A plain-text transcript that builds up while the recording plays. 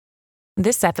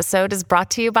This episode is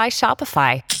brought to you by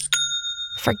Shopify.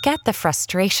 Forget the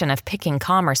frustration of picking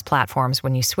commerce platforms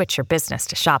when you switch your business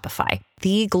to Shopify,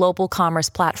 the global commerce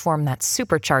platform that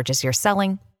supercharges your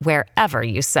selling wherever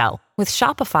you sell. With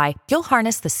Shopify, you'll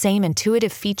harness the same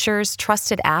intuitive features,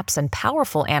 trusted apps, and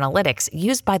powerful analytics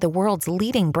used by the world's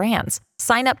leading brands.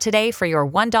 Sign up today for your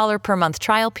 $1 per month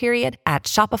trial period at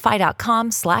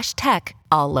shopify.com/tech,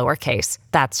 all lowercase.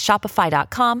 That's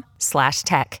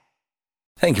shopify.com/tech.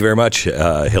 Thank you very much,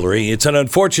 Hillary. It's an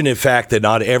unfortunate fact that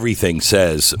not everything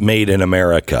says made in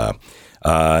America.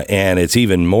 And it's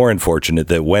even more unfortunate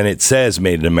that when it says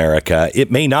made in America,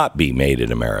 it may not be made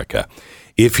in America.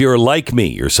 If you're like me,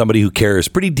 you're somebody who cares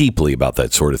pretty deeply about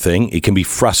that sort of thing, it can be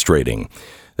frustrating.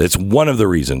 That's one of the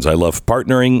reasons I love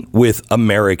partnering with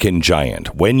American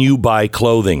Giant. When you buy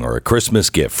clothing or a Christmas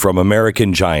gift from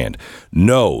American Giant,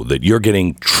 know that you're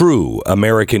getting true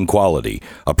American quality,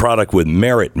 a product with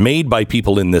merit made by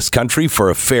people in this country for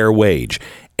a fair wage.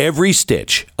 Every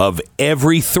stitch of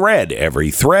every thread,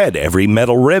 every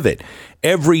metal rivet,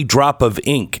 every drop of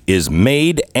ink is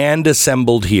made and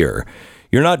assembled here.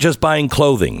 You're not just buying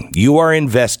clothing. You are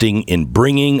investing in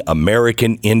bringing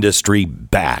American industry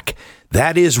back.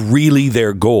 That is really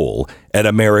their goal at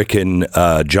American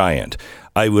Giant.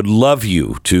 I would love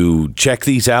you to check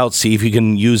these out, see if you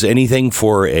can use anything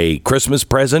for a Christmas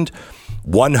present.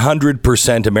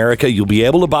 100% America. You'll be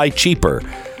able to buy cheaper,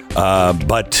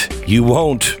 but you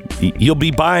won't. You'll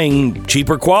be buying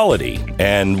cheaper quality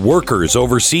and workers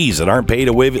overseas that aren't paid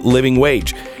a living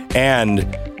wage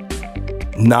and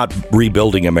not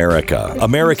rebuilding America.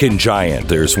 American Giant.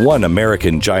 There's one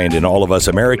American Giant in all of us.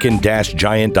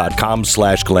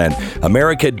 American-Giant.com/Glenn.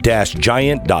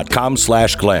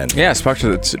 America-Giant.com/Glenn. Yeah, talk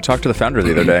to the founder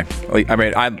the other day. I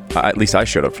mean, at least I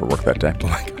showed up for work that day. Oh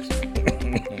my gosh.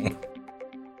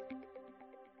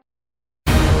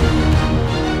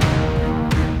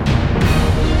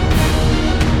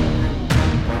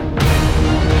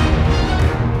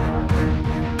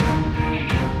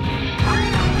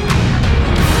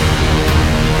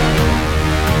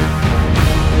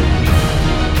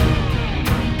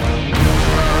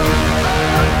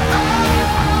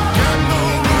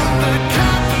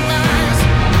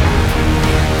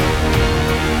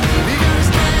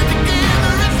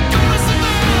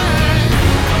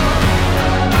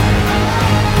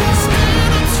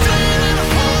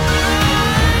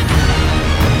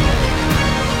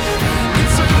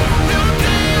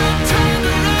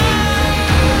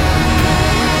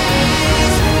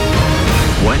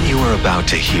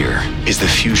 To hear is the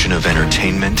fusion of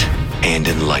entertainment and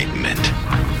enlightenment.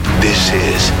 This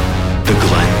is the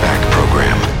Glenn Beck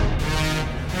Program.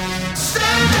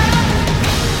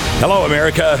 Hello,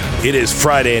 America. It is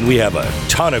Friday, and we have a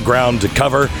ton of ground to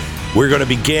cover. We're going to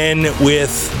begin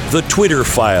with the Twitter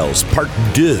files, part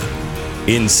 2,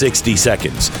 in 60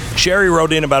 seconds. Sherry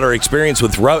wrote in about her experience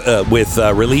with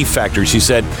Relief Factor. She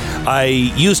said, I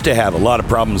used to have a lot of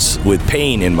problems with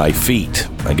pain in my feet.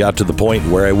 I got to the point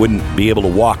where I wouldn't be able to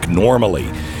walk normally.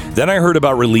 Then I heard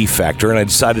about Relief Factor and I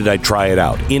decided I'd try it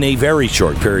out. In a very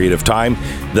short period of time,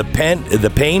 the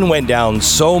pain went down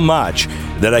so much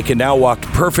that I can now walk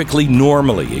perfectly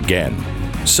normally again.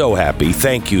 So happy.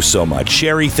 Thank you so much.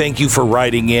 Sherry, thank you for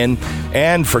writing in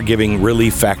and for giving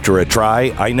Relief Factor a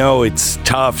try. I know it's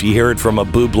tough. You hear it from a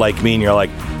boob like me and you're like,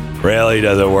 really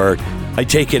doesn't work. I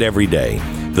take it every day.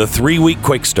 The 3-week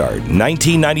quick start,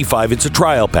 $19.95. It's a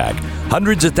trial pack.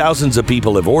 Hundreds of thousands of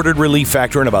people have ordered Relief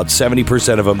Factor, and about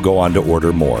 70% of them go on to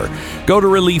order more. Go to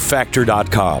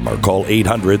ReliefFactor.com or call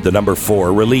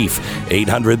 800-4-RELIEF.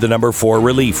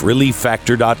 800-4-RELIEF.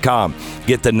 ReliefFactor.com.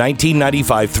 Get the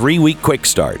 $19.95 3-week quick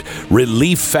start.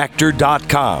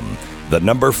 ReliefFactor.com. The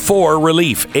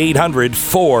 4-RELIEF.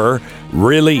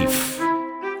 800-4-RELIEF.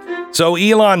 So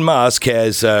Elon Musk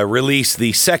has released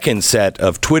the second set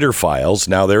of Twitter files.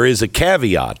 Now, there is a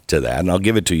caveat to that, and I'll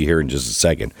give it to you here in just a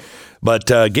second. But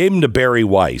gave them to Barry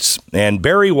Weiss. And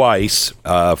Barry Weiss,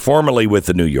 formerly with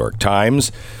the New York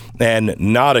Times, and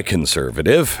not a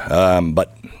conservative,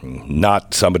 but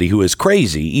not somebody who is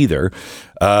crazy either,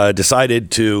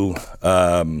 decided to,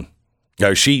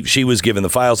 she was given the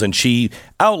files, and she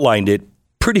outlined it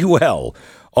pretty well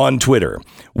on Twitter.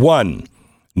 1.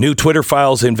 New Twitter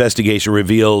files investigation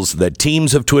reveals that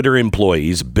teams of Twitter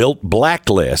employees built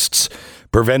blacklists,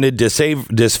 prevented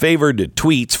disfavored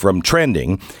tweets from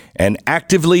trending, and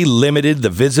actively limited the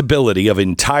visibility of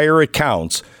entire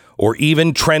accounts or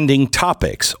even trending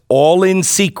topics, all in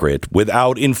secret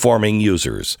without informing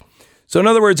users. So in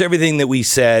other words, everything that we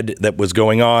said that was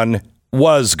going on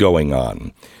was going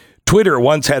on. Twitter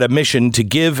once had a mission to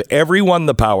give everyone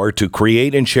the power to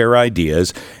create and share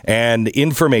ideas and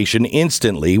information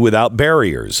instantly without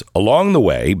barriers. Along the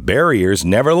way, barriers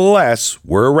nevertheless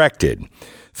were erected.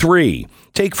 3.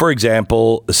 Take, for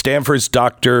example, Stanford's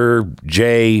Dr.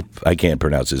 J. I can't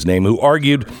pronounce his name, who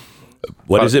argued...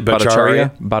 What is it?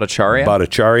 Bhattacharya?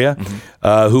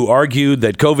 Who argued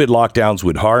that COVID lockdowns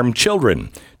would harm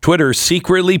children. Twitter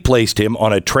secretly placed him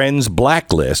on a trends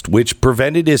blacklist, which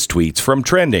prevented his tweets from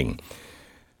trending.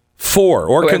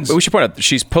 4. We should point out,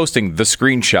 she's posting the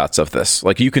screenshots of this.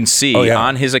 Like, you can see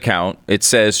on his account, it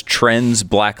says trends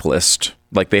blacklist.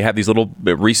 Like, they have these little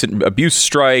recent abuse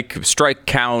strike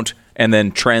count, and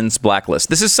then trends blacklist.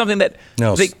 This is something that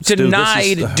they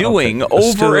denied doing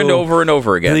over and over and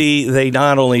over again. They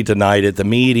not only denied it, the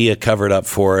media covered up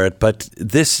for it, but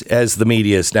this, as the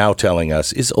media is now telling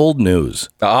us, is old news.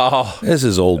 Oh. This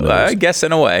is old news. I guess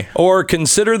in a way. Or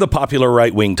consider the popular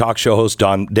right-wing talk show host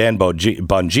Dan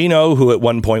Bongino, who at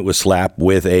one point was slapped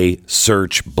with a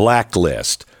search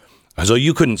blacklist. So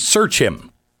you couldn't search him.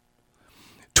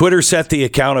 Twitter set the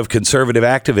account of conservative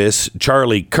activist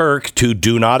Charlie Kirk to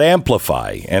do not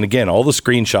amplify. And again, all the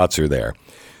screenshots are there.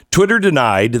 Twitter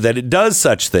denied that it does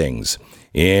such things.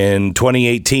 In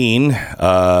 2018,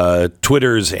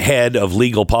 Twitter's head of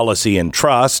legal policy and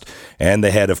trust and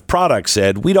the head of product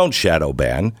said, "We don't shadow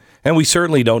ban, and we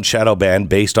certainly don't shadow ban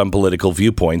based on political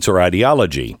viewpoints or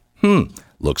ideology."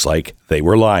 Looks like they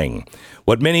were lying.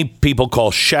 What many people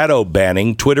call shadow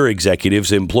banning, Twitter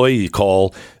executives employees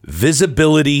call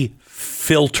visibility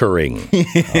filtering.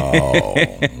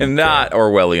 Not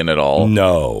Orwellian at all.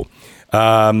 No.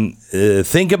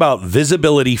 Think about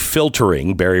visibility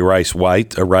filtering, Barry Rice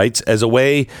writes, as a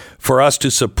way for us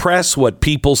to suppress what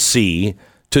people see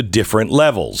to different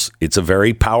levels. It's a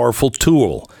very powerful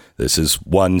tool. This is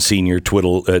one senior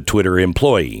Twitter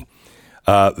employee.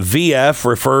 VF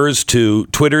refers to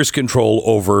Twitter's control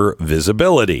over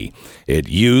visibility. It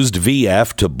used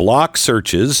VF to block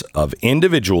searches of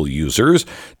individual users,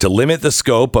 to limit the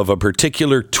scope of a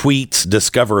particular tweet's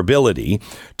discoverability,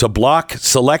 to block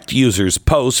select users'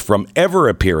 posts from ever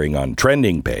appearing on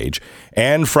trending page,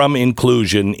 and from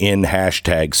inclusion in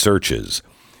hashtag searches,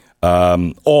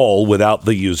 all without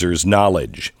the user's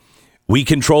knowledge. We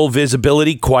control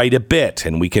visibility quite a bit,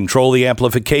 and we control the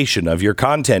amplification of your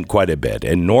content quite a bit.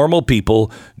 And normal people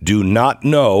do not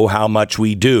know how much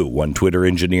we do, one Twitter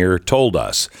engineer told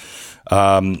us.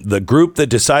 The group that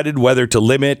decided whether to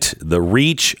limit the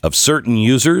reach of certain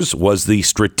users was the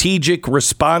Strategic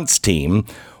Response Team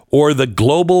or the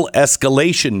Global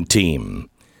Escalation Team.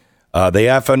 They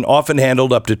often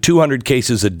handled up to 200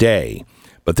 cases a day,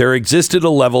 but there existed a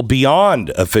level beyond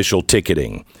official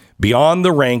ticketing, beyond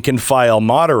the rank and file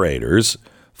moderators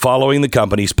following the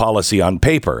company's policy on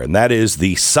paper, and that is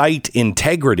the site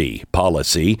integrity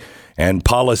policy and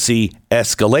policy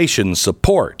escalation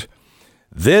support.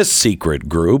 This secret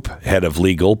group, head of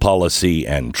legal policy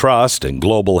and trust and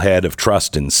global head of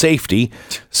trust and safety,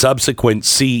 subsequent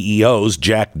CEOs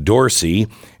Jack Dorsey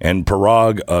and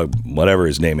Parag, whatever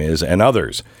his name is, and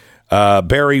others.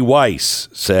 Barry Weiss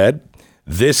said,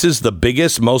 "This is the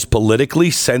biggest, most politically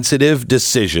sensitive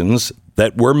decisions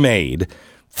that were made.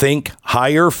 Think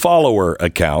higher follower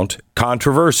account,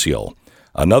 controversial."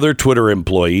 Another Twitter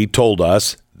employee told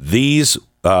us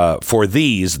for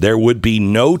these, there would be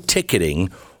no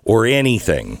ticketing or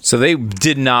anything. So they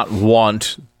did not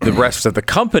want the rest of the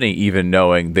company even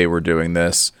knowing they were doing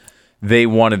this. They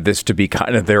wanted this to be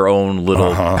kind of their own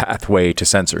little pathway to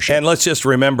censorship. And let's just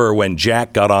remember when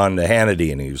Jack got on to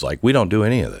Hannity and he was like, "We don't do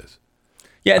any of this."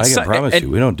 Yeah, I can promise you,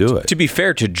 we don't do it. To be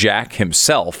fair to Jack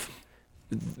himself,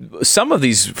 some of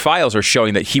these files are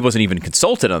showing that he wasn't even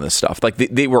consulted on this stuff. Like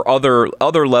they were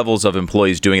other levels of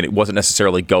employees doing it. It wasn't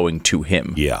necessarily going to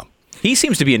him. Yeah. He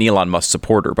seems to be an Elon Musk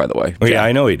supporter, by the way. Jack. Yeah,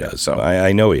 I know he does. So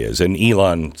I know he is. And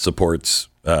Elon supports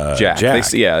Jack.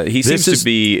 He seems to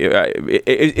be.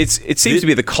 It seems to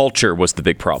be the culture was the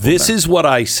big problem. This is what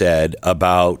I said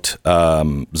about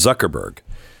Zuckerberg.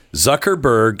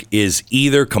 Zuckerberg is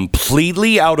either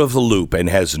completely out of the loop and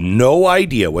has no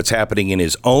idea what's happening in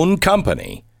his own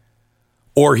company,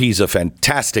 or he's a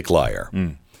fantastic liar.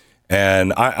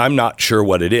 And I'm not sure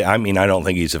what it is. I mean, I don't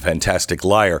think he's a fantastic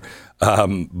liar,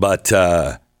 but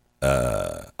I'm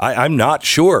not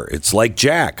sure. It's like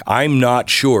Jack. I'm not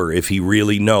sure if he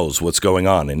really knows what's going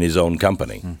on in his own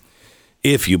company,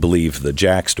 if you believe the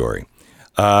Jack story.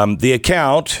 The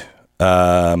account...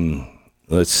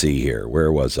 let's see here. Where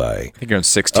was I? I think you're on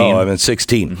 16. Oh, I'm in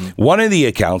 16. One of the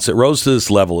accounts that rose to this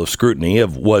level of scrutiny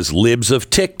was Libs of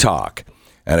TikTok,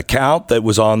 an account that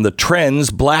was on the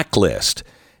Trends blacklist.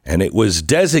 and it was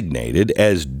designated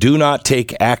as do not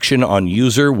take action on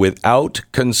user without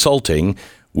consulting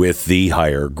with the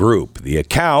higher group. The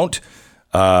account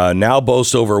now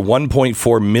boasts over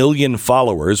 1.4 million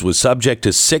followers, was subject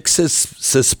to 6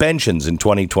 suspensions in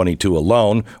 2022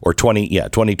 alone,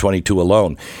 2022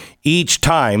 alone. Each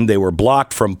time they were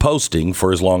blocked from posting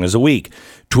for as long as a week.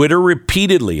 Twitter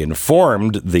repeatedly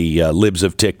informed the libs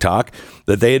of TikTok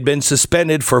that they had been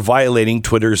suspended for violating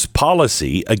Twitter's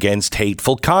policy against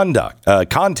hateful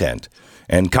content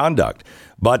and conduct.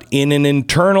 But in an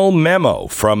internal memo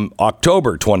from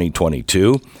October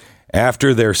 2022,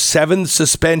 after their 7th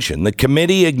suspension, the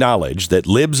committee acknowledged that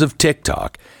libs of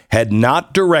TikTok had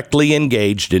not directly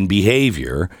engaged in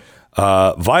behavior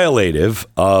violative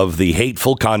of the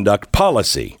hateful conduct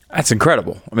policy. That's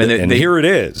incredible. I mean, here it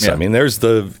is. Yeah. I mean, there's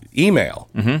the email.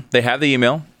 Mm-hmm. They have the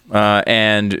email,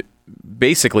 and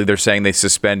basically they're saying they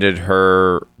suspended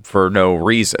her for no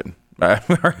reason. Right.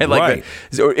 Or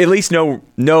at least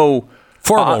no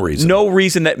formal reason. No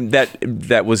reason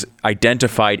that was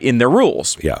identified in their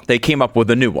rules. Yeah. They came up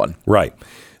with a new one. Right.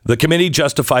 The committee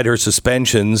justified her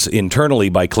suspensions internally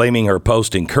by claiming her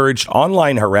post encouraged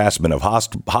online harassment of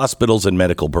hospitals and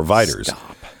medical providers.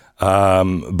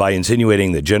 By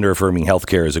insinuating that gender-affirming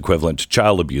healthcare is equivalent to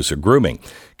child abuse or grooming.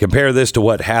 Compare this to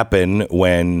what happened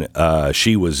when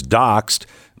she was doxxed,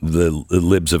 the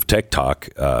Libs of TikTok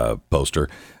poster,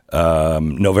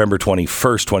 November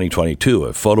 21st, 2022.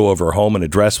 A photo of her home and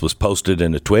address was posted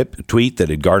in a tweet that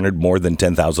had garnered more than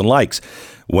 10,000 likes.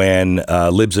 When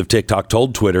Libs of TikTok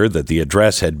told Twitter that the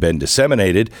address had been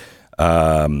disseminated,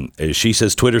 she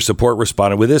says Twitter support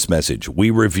responded with this message.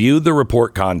 We reviewed the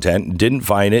report content and didn't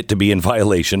find it to be in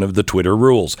violation of the Twitter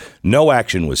rules. No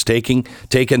action was taken.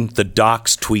 The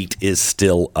docs tweet is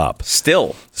still up.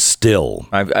 Still.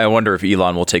 I wonder if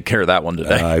Elon will take care of that one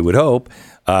today. I would hope.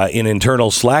 In internal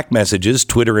Slack messages,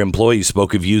 Twitter employees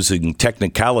spoke of using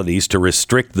technicalities to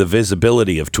restrict the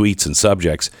visibility of tweets and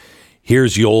subjects.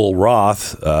 Here's Yoel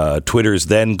Roth, Twitter's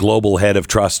then global head of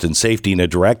trust and safety, in a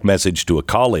direct message to a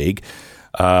colleague.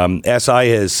 SI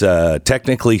has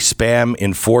technically spam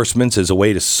enforcements as a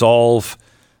way to solve,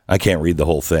 I can't read the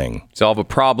whole thing. Solve a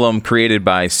problem created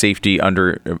by safety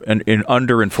under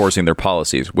enforcing their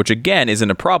policies, which again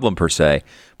isn't a problem per se,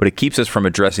 but it keeps us from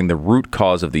addressing the root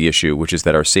cause of the issue, which is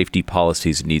that our safety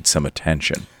policies need some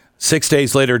attention. 6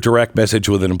 days later, direct message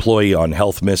with an employee on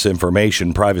health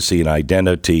misinformation, privacy, and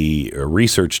identity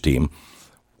research team.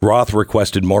 Roth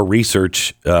requested more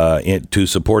research to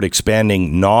support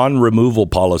expanding non-removal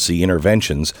policy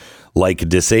interventions like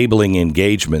disabling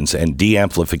engagements and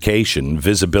de-amplification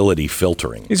visibility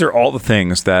filtering. These are all the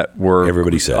things that were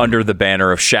under the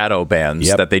banner of shadow bans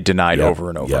that they denied over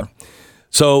and over. Yep.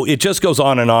 So it just goes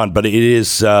on and on, but it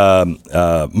is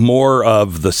more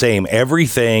of the same.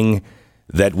 Everything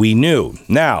that we knew.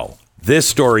 Now, this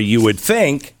story you would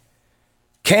think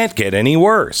can't get any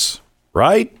worse,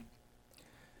 right?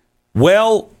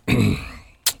 Well,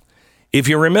 if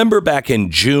you remember back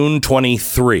in June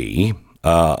 23,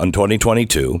 on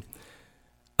 2022,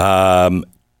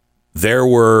 there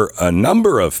were a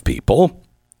number of people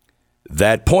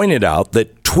that pointed out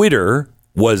that Twitter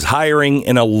was hiring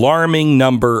an alarming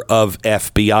number of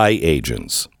FBI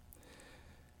agents.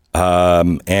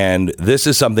 And this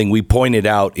is something we pointed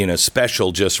out in a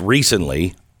special just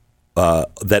recently,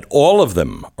 that all of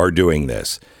them are doing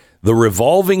this. The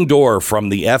revolving door from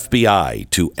the FBI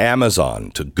to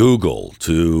Amazon, to Google,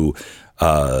 to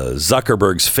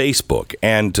Zuckerberg's Facebook,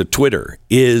 and to Twitter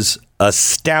is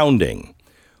astounding.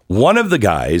 One of the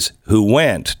guys who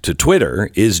went to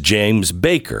Twitter is James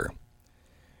Baker.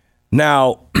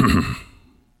 Now,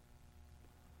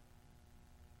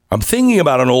 I'm thinking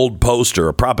about an old poster,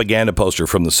 a propaganda poster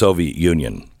from the Soviet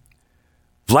Union.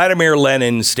 Vladimir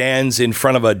Lenin stands in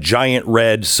front of a giant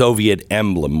red Soviet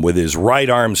emblem with his right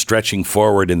arm stretching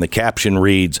forward, and the caption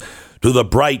reads, "To the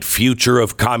bright future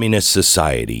of communist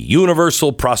society,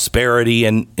 universal prosperity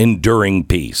and enduring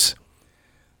peace."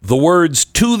 The words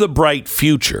 "to the bright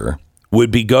future"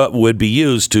 would be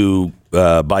used to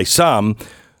by some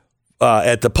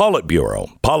at the Politburo,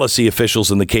 policy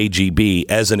officials in the KGB,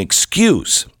 as an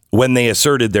excuse when they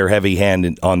asserted their heavy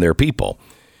hand on their people.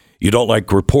 You don't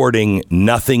like reporting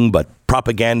nothing but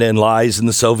propaganda and lies in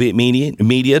the Soviet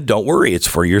media? Don't worry, it's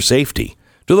for your safety.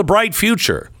 To the bright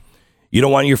future. You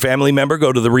don't want your family member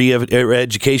go to the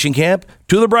re-education camp?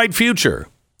 To the bright future.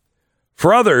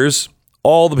 For others,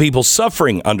 all the people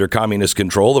suffering under communist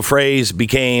control, the phrase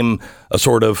became a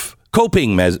sort of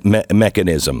coping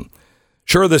mechanism.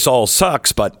 Sure, this all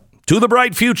sucks, but to the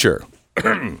bright future.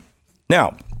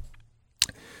 Now,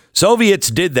 Soviets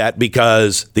did that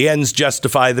because the ends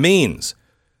justify the means.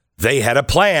 They had a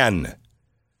plan,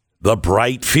 the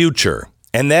bright future.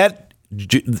 And that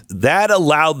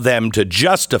allowed them to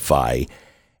justify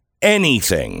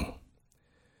anything.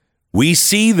 We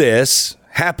see this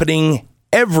happening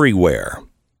everywhere.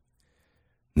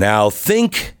 Now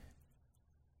think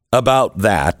about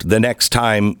that the next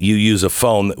time you use a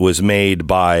phone that was made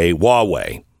by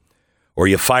Huawei, or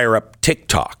you fire up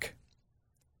TikTok.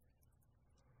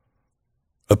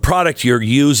 A product you're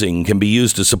using can be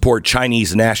used to support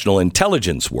Chinese national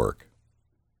intelligence work.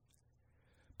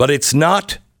 But it's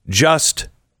not just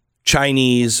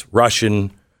Chinese,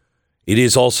 Russian. It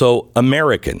is also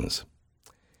Americans.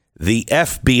 The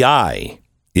FBI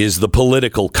is the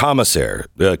political commissars.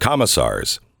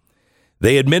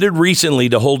 They admitted recently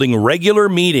to holding regular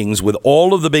meetings with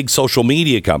all of the big social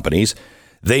media companies.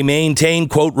 They maintain,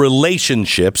 quote,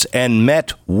 relationships and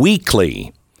met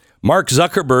weekly. Mark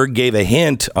Zuckerberg gave a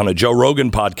hint on a Joe Rogan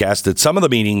podcast that some of the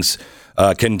meetings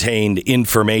contained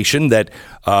information that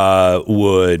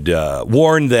would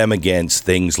warn them against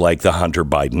things like the Hunter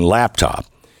Biden laptop.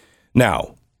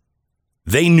 Now,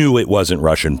 they knew it wasn't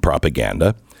Russian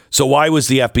propaganda. So why was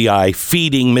the FBI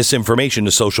feeding misinformation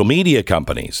to social media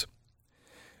companies?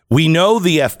 We know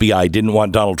the FBI didn't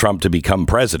want Donald Trump to become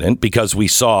president because we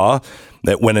saw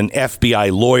that when an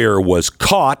FBI lawyer was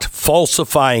caught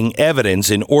falsifying evidence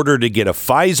in order to get a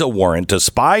FISA warrant to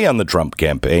spy on the Trump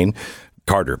campaign,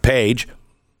 Carter Page,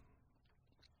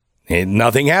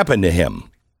 nothing happened to him.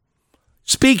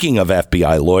 Speaking of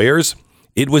FBI lawyers,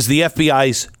 it was the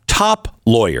FBI's top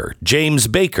lawyer, James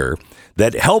Baker,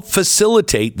 that helped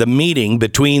facilitate the meeting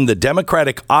between the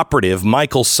Democratic operative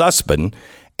Michael Sussman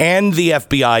and the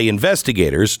FBI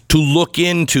investigators to look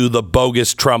into the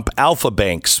bogus Trump Alpha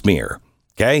Bank smear.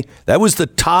 Okay, that was the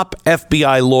top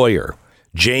FBI lawyer,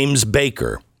 James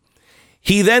Baker.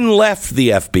 He then left the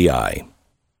FBI.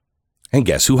 And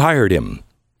guess who hired him?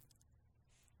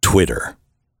 Twitter.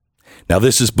 Now,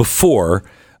 this is before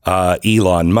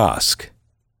Elon Musk.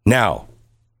 Now,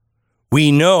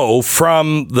 we know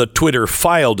from the Twitter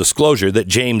file disclosure that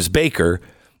James Baker,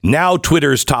 now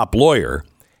Twitter's top lawyer,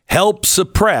 helped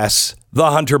suppress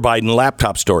the Hunter Biden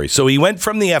laptop story. So he went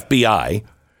from the FBI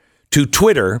to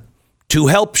Twitter to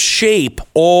help shape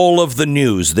all of the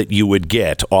news that you would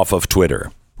get off of Twitter.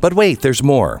 But wait, there's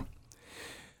more.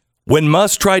 When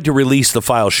Musk tried to release the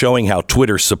file showing how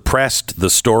Twitter suppressed the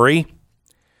story,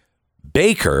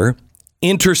 Baker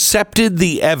intercepted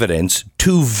the evidence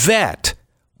to vet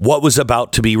what was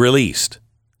about to be released.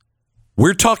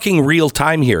 We're talking real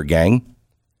time here, gang.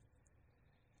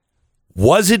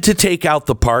 Was it to take out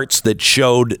the parts that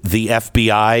showed the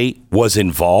FBI was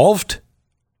involved?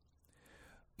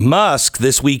 Musk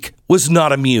this week was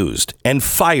not amused and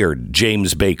fired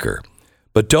James Baker.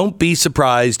 But don't be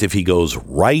surprised if he goes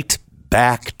right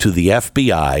back to the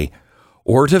FBI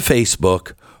or to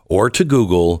Facebook or to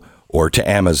Google or to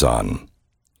Amazon.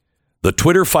 The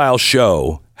Twitter files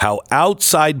show how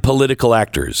outside political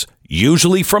actors,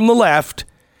 usually from the left,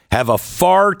 have a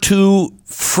far too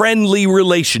friendly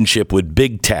relationship with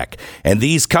big tech, and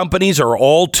these companies are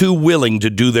all too willing to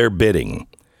do their bidding.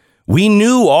 We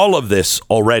knew all of this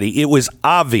already. It was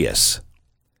obvious.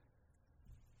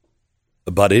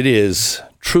 But it is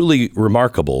truly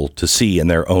remarkable to see in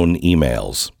their own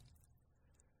emails,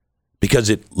 because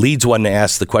it leads one to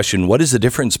ask the question, what is the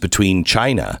difference between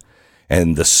China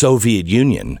and the Soviet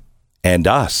Union and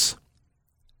us?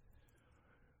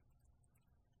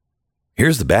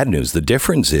 Here's the bad news. The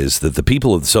difference is that the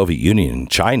people of the Soviet Union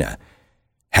and China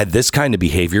had this kind of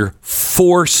behavior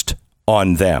forced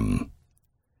on them.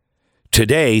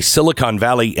 Today, Silicon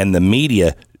Valley and the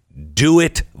media do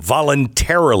it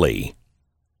voluntarily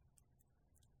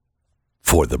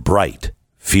for the bright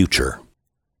future.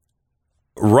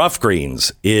 Rough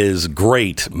Greens is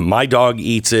great. My dog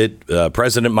eats it.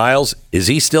 President Miles, is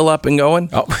he still up and going?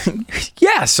 Oh,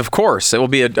 yes, of course. It will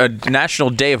be a national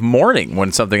day of mourning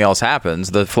when something else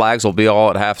happens. The flags will be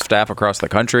all at half staff across the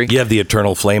country. You have the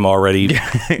eternal flame already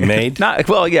made?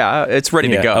 Yeah, it's ready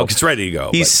to go. Oh, it's ready to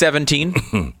go. He's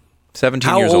 17. 17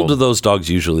 How years old. How old do those dogs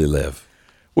usually live?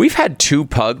 We've had 2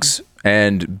 pugs,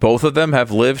 and both of them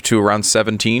have lived to around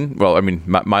 17. Well, I mean,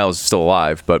 Miles is still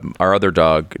alive, but our other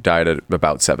dog died at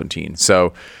about 17.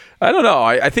 So I don't know.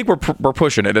 I think we're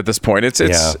pushing it at this point. It's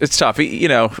tough.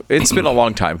 It's been a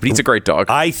long time, but he's a great dog.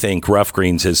 I think Rough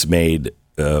Greens has made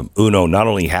Uno not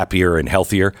only happier and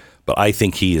healthier, but I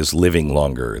think he is living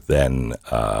longer than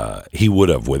he would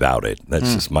have without it.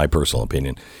 That's just my personal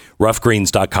opinion.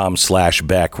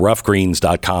 Roughgreens.com/Beck.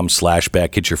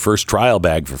 Roughgreens.com/Beck. Get your first trial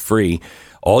bag for free.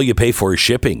 All you pay for is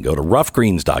shipping. Go to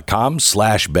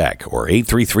roughgreens.com/Beck or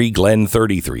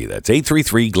 833-GLEN-33. That's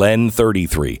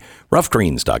 833-GLEN-33.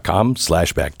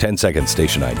 roughgreens.com/Beck. 10 seconds,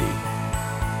 station ID.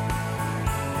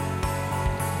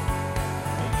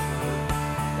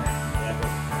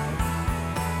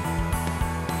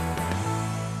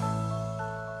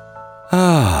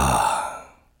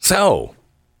 So,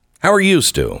 how are you,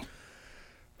 Stu?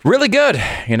 Really good.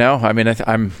 I mean,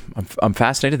 I'm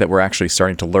fascinated that we're actually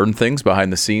starting to learn things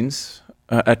behind the scenes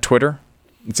at Twitter.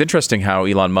 It's interesting how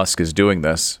Elon Musk is doing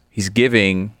this. He's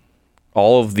giving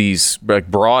all of these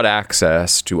broad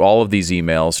access to all of these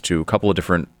emails to a couple of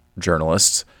different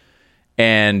journalists,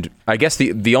 and I guess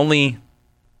the only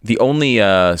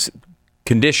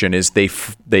condition is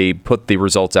they put the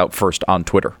results out first on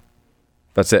Twitter.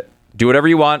 That's it. Do whatever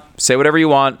you want, say whatever you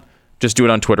want, just do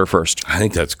it on Twitter first. I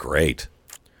think that's great.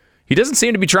 He doesn't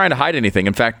seem to be trying to hide anything.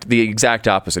 In fact, the exact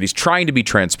opposite. He's trying to be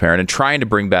transparent and trying to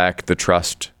bring back the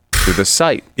trust to the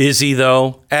site. Is he,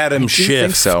 though? Adam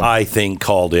Schiff, I think,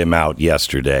 called him out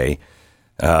yesterday.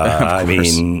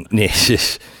 Adam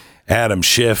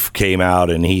Schiff came out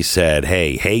and he said,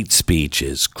 hey, hate speech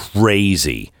is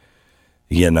crazy.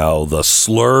 The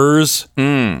slurs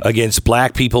against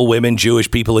black people, women,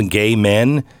 Jewish people, and gay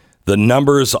men. The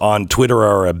numbers on Twitter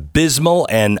are abysmal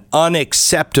and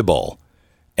unacceptable.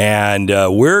 And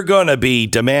we're going to be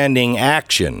demanding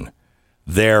action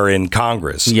there in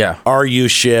Congress. Yeah. Are you,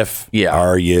 Schiff? Yeah.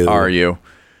 Are you?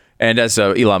 And as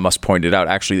Elon Musk pointed out,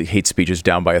 actually, hate speech is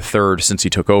down by a third since he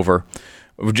took over.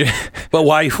 But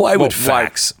why would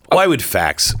facts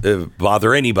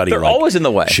bother anybody? They're always in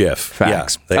the way. Schiff.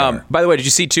 Facts. Yeah, they are. By the way, did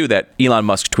you see, too, that Elon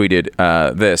Musk tweeted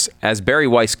this? As Barry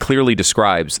Weiss clearly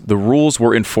describes, the rules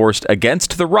were enforced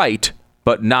against the right,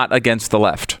 but not against the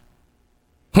left.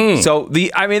 So,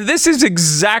 this is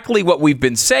exactly what we've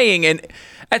been saying. And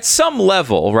at some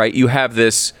level, right, you have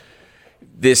this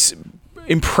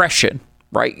impression,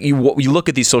 right? You look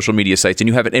at these social media sites and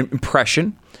you have an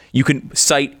impression. You can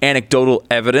cite anecdotal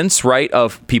evidence, right,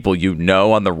 of people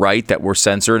on the right that were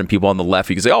censored and people on the left.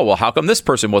 You can say, oh, well, how come this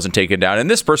person wasn't taken down and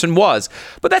this person was?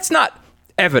 But that's not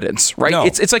evidence, right? No.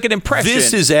 It's like an impression.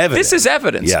 This is evidence.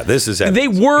 Yeah, this is evidence. They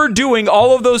were doing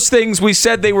all of those things we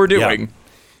said they were doing.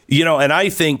 Yeah. And I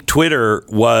think Twitter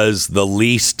was the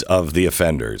least of the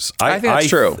offenders. I think that's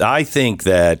true. I think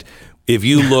that if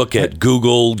you look at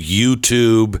Google,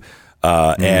 YouTube,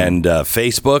 and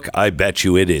Facebook, I bet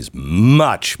you it is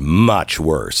much, much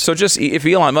worse. So just if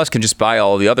Elon Musk can just buy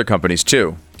all the other companies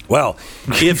too. Well,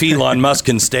 if Elon Musk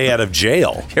can stay out of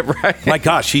jail, right. My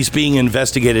gosh, he's being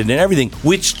investigated and everything,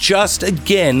 which just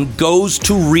again goes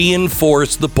to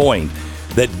reinforce the point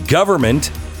that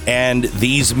government and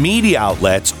these media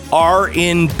outlets are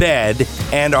in bed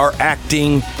and are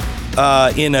acting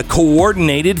in a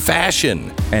coordinated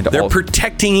fashion. And they're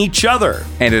protecting each other.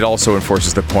 And it also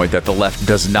enforces the point that the left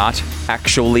does not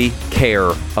actually care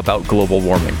about global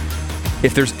warming.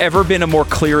 If there's ever been a more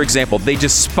clear example, they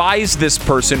despise this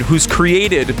person who's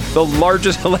created the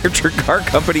largest electric car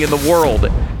company in the world,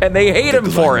 and they hate him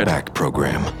for it. Back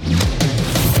program.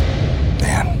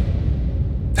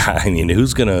 Man, I mean,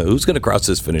 who's gonna cross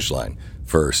this finish line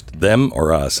first, them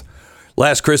or us?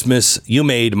 Last Christmas, you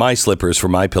made My Slippers for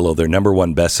MyPillow their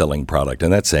 #1 best-selling product,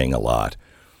 and that's saying a lot.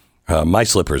 My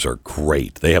Slippers are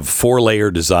great. They have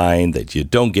 4-layer design that you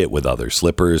don't get with other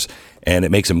slippers, and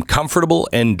it makes them comfortable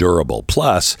and durable.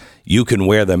 Plus, you can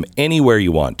wear them anywhere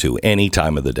you want to, any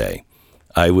time of the day.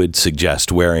 I would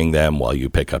suggest wearing them while you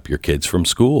pick up your kids from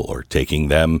school or taking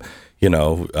them,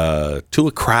 to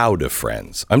a crowd of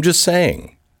friends. I'm just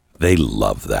saying, they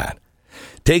love that.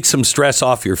 Take some stress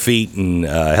off your feet and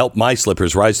help My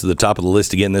Slippers rise to the top of the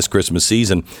list again this Christmas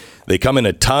season. They come in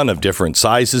a ton of different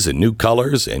sizes and new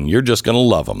colors, and you're just going to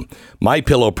love them.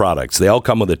 MyPillow products, they all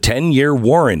come with a 10-year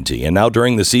warranty, and now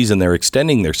during the season, they're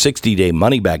extending their 60-day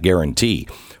money-back guarantee.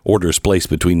 Orders placed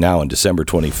between now and December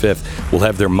 25th will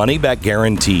have their money-back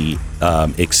guarantee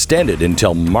extended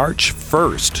until March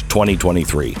 1st,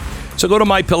 2023. So go to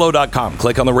MyPillow.com,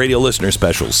 click on the radio listener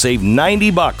specials, save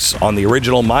 $90 on the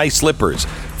original My Slippers,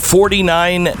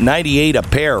 $49.98 a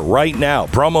pair right now.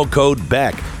 Promo code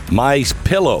BECK,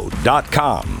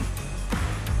 MyPillow.com.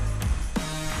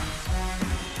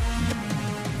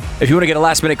 If you want to get a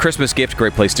last-minute Christmas gift,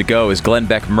 great place to go is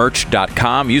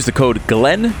GlennBeckMerch.com. Use the code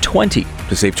GLENN20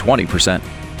 to save 20%.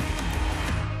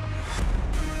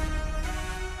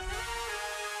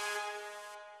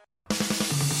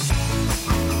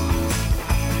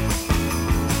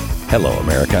 Hello,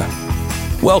 America.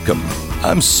 Welcome.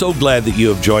 I'm so glad that you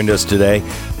have joined us today.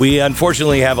 We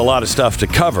unfortunately have a lot of stuff to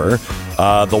cover.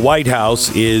 The White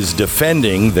House is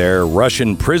defending their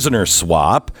Russian prisoner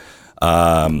swap.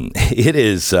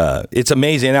 It's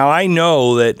amazing. Now, I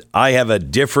know that I have a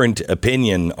different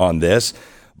opinion on this,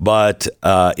 but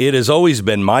it has always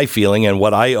been my feeling, and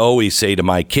what I always say to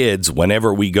my kids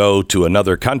whenever we go to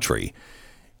another country,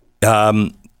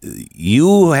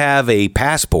 you have a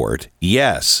passport,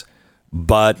 yes,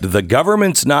 but the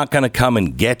government's not going to come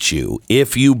and get you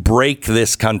if you break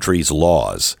this country's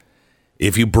laws.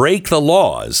 If you break the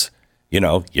laws, you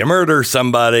murder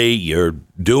somebody, you're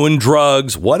doing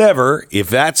drugs, whatever, if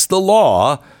that's the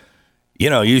law,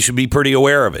 you should be pretty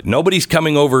aware of it. Nobody's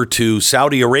coming over to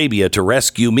Saudi Arabia to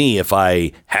rescue me if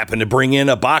I happen to bring in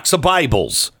a box of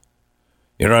Bibles.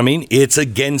 You know what I mean? It's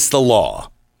against the law.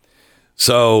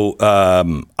 So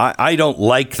I don't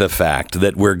like the fact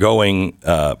that we're going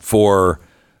I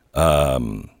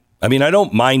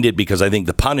don't mind it because I think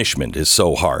the punishment is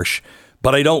so harsh,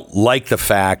 but I don't like the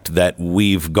fact that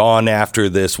we've gone after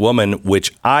this woman,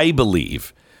 which I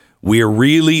believe we're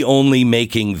really only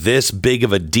making this big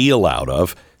of a deal out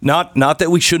of. Not that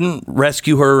we shouldn't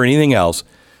rescue her or anything else,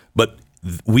 but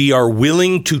we are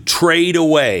willing to trade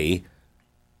away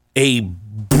a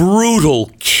brutal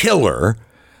killer,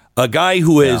 a guy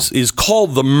who is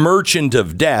called the Merchant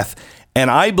of Death,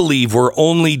 and I believe we're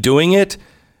only doing it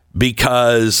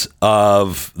because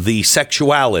of the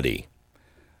sexuality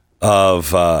of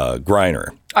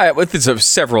Griner. There's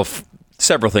several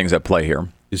things at play here.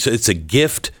 It's a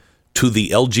gift to the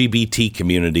LGBT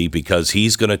community because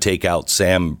he's going to take out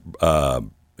Sam.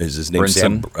 Is his name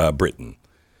Brinson? Sam Britton?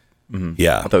 Mm-hmm.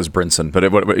 Yeah, I thought it was Brinson, but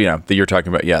you're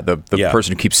talking about the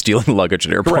person who keeps stealing luggage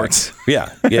at airports.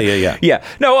 Correct. Yeah. Yeah.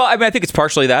 No, well, I think it's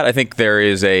partially that. I think there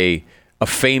is a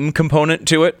fame component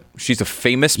to it. She's a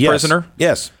famous prisoner.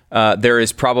 Yes. There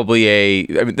is probably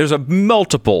there's a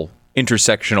multiple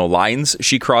intersectional lines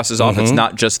she crosses off. It's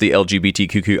not just the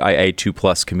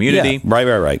LGBTQIA2+ community.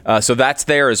 Yeah, right. So that's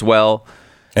there as well.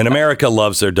 And America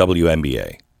loves their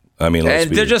WNBA.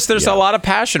 There's a lot of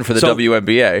passion for the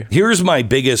WNBA. Here's my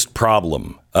biggest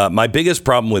problem. My biggest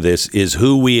problem with this is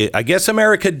I guess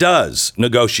America does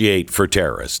negotiate for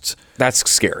terrorists. That's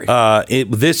scary.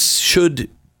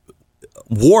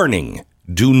 Warning,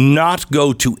 do not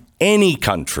go to any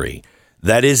country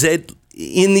that is in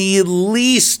the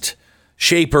least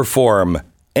shape or form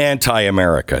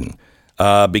anti-American,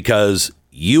 because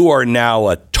you are now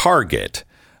a target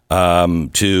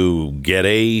to get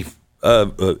a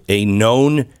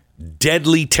known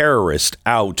deadly terrorist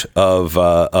out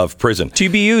of prison. To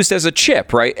be used as a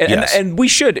chip, right? And we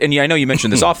should, and I know you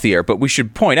mentioned this off the air, but we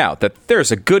should point out that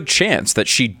there's a good chance that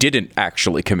she didn't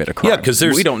actually commit a crime. Yeah, because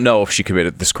we don't know if she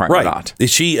committed this crime or not.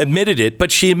 She admitted it,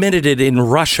 but she admitted it in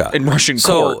Russia. In Russian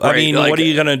court, right? What are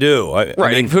you going to do?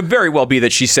 It could very well be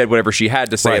that she said whatever she had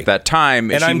to say at that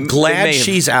time. And I'm glad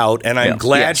she's out, and I'm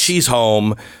glad she's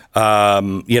home.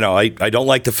 I don't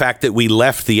like the fact that we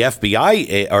left the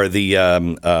FBI or the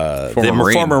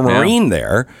former Marine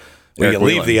there. We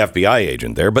leave the FBI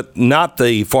agent there, but not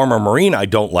the former Marine. I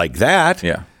don't like that.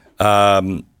 Yeah.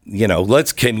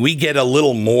 Can we get a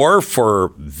little more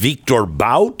for Victor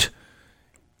Bout?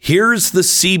 Here's the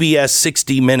CBS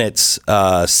 60 Minutes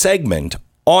segment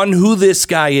on who this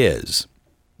guy is.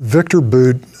 Victor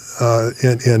Bout,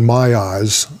 in my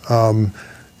eyes,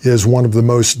 is one of the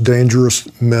most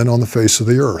dangerous men on the face of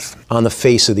the earth. On the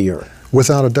face of the earth.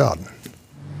 Without a doubt.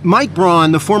 Mike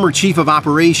Braun, the former chief of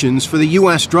operations for the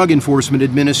U.S. Drug Enforcement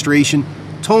Administration,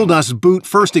 told us Bout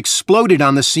first exploded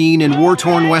on the scene in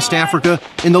war-torn West Africa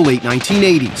in the late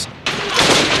 1980s.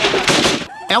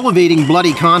 Elevating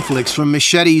bloody conflicts from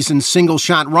machetes and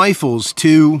single-shot rifles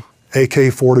to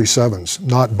AK-47s,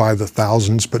 not by the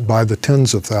thousands, but by the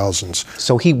tens of thousands.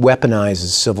 So he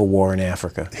weaponizes civil war in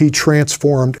Africa. He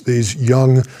transformed these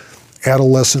young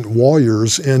adolescent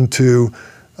warriors into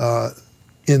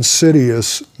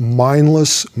insidious,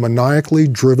 mindless, maniacally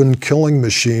driven killing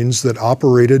machines that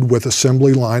operated with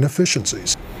assembly line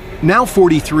efficiencies. Now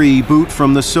 43, Bout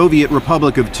from the Soviet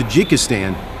Republic of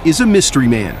Tajikistan is a mystery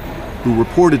man who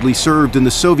reportedly served in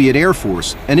the Soviet Air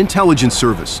Force and intelligence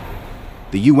service.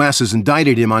 The U.S. has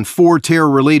indicted him on 4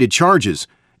 terror-related charges,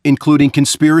 including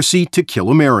conspiracy to kill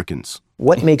Americans.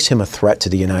 What makes him a threat to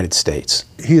the United States?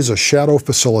 He is a shadow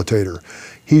facilitator.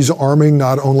 He's arming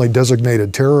not only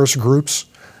designated terrorist groups,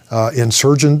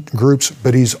 insurgent groups,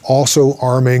 but he's also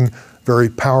arming very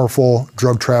powerful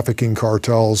drug trafficking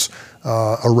cartels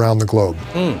around the globe.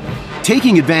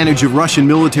 Taking advantage of Russian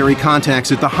military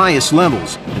contacts at the highest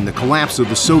levels and the collapse of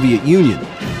the Soviet Union,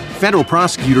 federal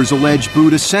prosecutors allege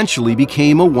Bout essentially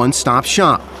became a one-stop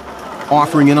shop,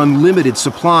 offering an unlimited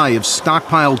supply of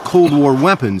stockpiled Cold War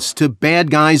weapons to bad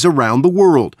guys around the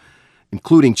world,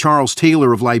 including Charles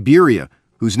Taylor of Liberia,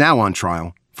 who's now on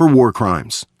trial for war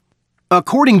crimes.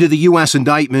 According to the U.S.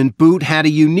 indictment, Boot had a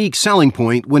unique selling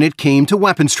point when it came to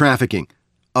weapons trafficking.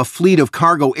 A fleet of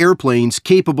cargo airplanes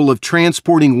capable of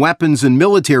transporting weapons and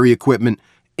military equipment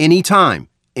anytime,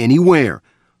 anywhere.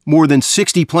 More than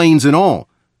 60 planes in all.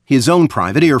 His own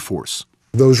private air force.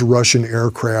 Those Russian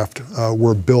aircraft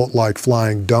were built like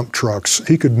flying dump trucks.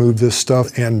 He could move this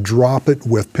stuff and drop it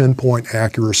with pinpoint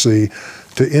accuracy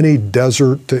to any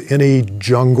desert, to any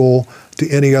jungle, to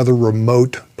any other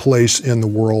remote place in the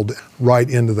world, right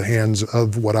into the hands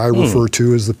of what I refer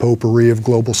to as the potpourri of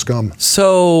global scum.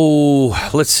 So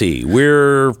let's see.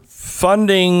 We're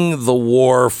funding the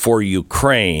war for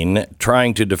Ukraine,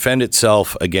 trying to defend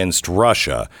itself against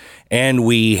Russia, and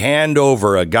we hand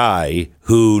over a guy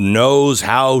who knows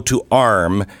how to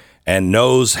arm and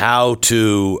knows how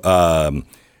to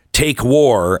take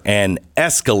war and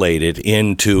escalate it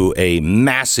into a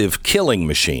massive killing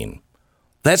machine.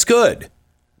 That's good.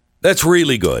 That's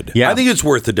really good. Yeah. I think it's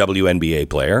worth the WNBA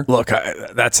player. Look,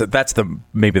 that's the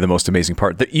maybe the most amazing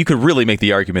part. That you could really make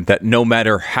the argument that no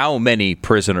matter how many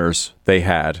prisoners they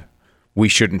had, we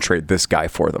shouldn't trade this guy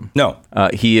for them. No.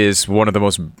 He is one of the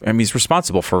most, I mean, he's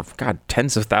responsible for,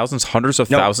 tens of thousands, hundreds of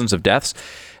thousands of deaths.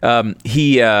 When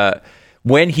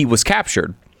he was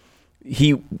captured,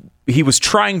 he was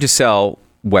trying to sell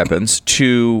weapons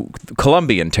to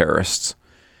Colombian terrorists.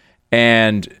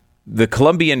 And the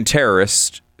Colombian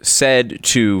terrorists said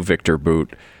to Victor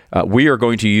Boot, we are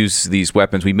going to use these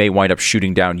weapons. We may wind up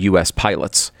shooting down U.S.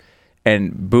 pilots.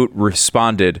 And Boot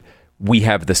responded, we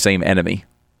have the same enemy.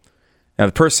 Now,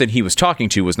 the person he was talking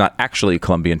to was not actually a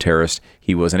Colombian terrorist.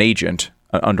 He was an agent,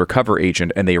 an undercover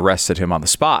agent, and they arrested him on the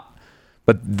spot.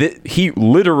 But he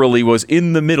literally was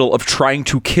in the middle of trying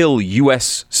to kill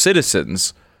U.S.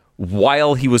 citizens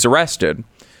while he was arrested.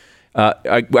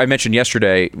 I mentioned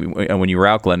yesterday when you were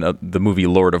out, Glenn, the movie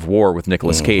Lord of War with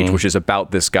Nicolas Cage, which is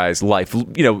about this guy's life,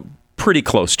 pretty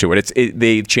close to it.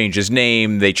 They changed his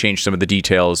name, they changed some of the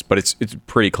details, but it's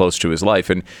pretty close to his life.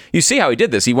 And you see how he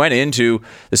did this. He went into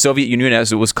the Soviet Union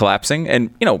as it was collapsing,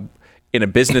 and in a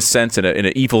business sense, in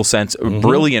an evil sense, a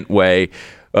brilliant way,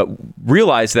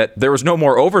 realized that there was no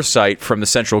more oversight from the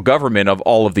central government of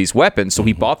all of these weapons, so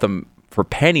he bought them for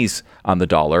pennies on the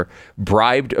dollar,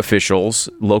 bribed officials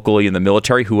locally in the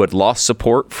military who had lost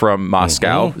support from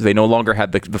Moscow. They no longer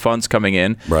had the funds coming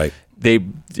in. Right.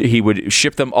 He would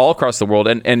ship them all across the world.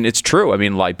 And it's true. I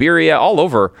mean, Liberia, all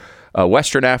over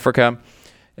Western Africa.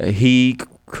 He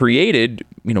created,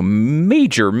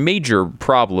 major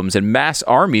problems and mass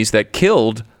armies that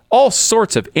killed all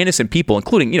sorts of innocent people,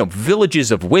 including, villages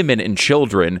of women and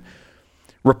children,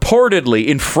 reportedly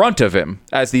in front of him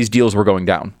as these deals were going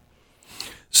down.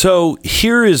 So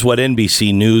here is what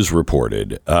NBC News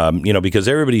reported, because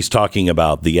everybody's talking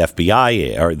about the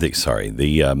FBI,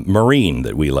 the Marine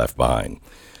that we left behind,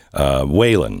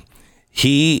 Whelan.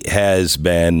 He has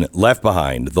been left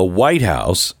behind. The White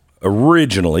House,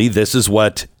 originally, this is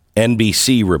what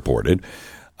NBC reported,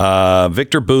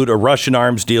 Victor Boot, a Russian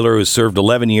arms dealer who served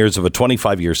 11 years of a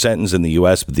 25-year sentence in the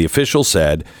U.S., but the official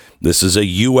said, this is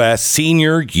a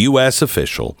senior U.S.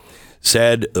 official,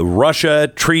 said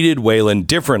Russia treated Whelan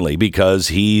differently because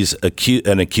he's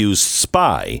an accused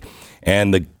spy.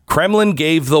 And the Kremlin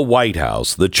gave the White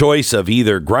House the choice of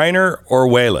either Greiner or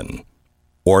Whelan,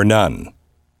 or none.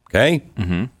 Okay?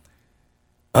 Mm-hmm.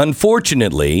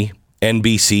 Unfortunately,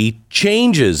 NBC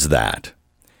changes that.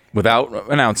 Without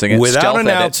announcing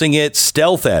it.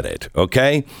 Stealth edit.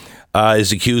 Okay?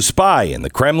 Is accused spy. And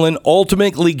the Kremlin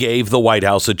ultimately gave the White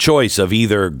House a choice of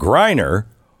either Greiner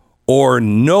or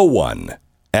no one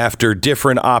after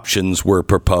different options were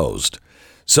proposed.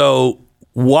 So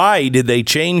why did they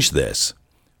change this?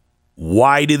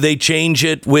 Why did they change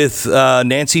it with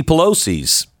Nancy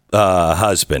Pelosi's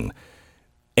husband?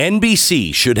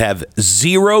 NBC should have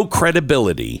zero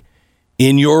credibility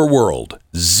in your world.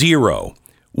 Zero.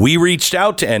 We reached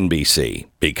out to NBC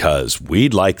because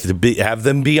we'd like to have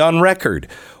them be on record.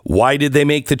 Why did they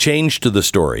make the change to the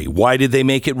story? Why did they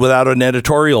make it without an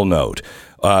editorial note?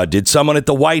 Did someone at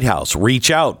the White House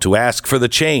reach out to ask for the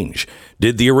change?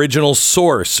 Did the original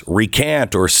source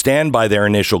recant or stand by their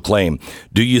initial claim?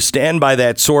 Do you stand by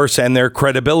that source and their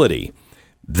credibility?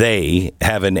 They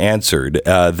haven't answered.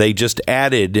 They just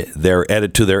added their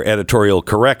editorial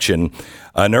correction.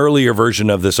 An earlier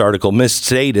version of this article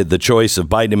misstated the choice of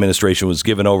Biden administration was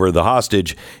given over the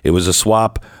hostage. It was a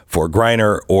swap for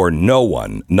Greiner or no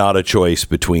one, not a choice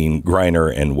between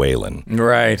Greiner and Whelan.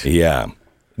 Right. Yeah.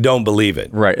 Don't believe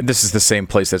it. Right. This is the same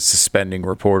place that's suspending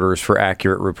reporters for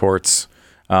accurate reports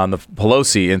on the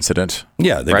Pelosi incident.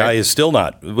 Yeah, the guy is still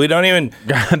not. We don't even.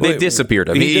 They disappeared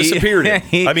him. He disappeared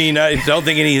him. I don't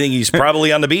think anything. He's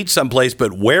probably on the beach someplace,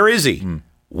 but where is he?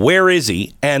 Where is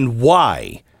he and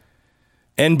why?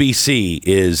 NBC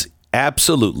is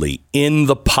absolutely in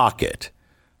the pocket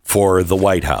for the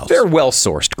White House. They're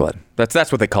well-sourced, Glenn. That's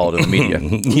what they call it in the media.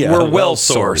 Yeah, we're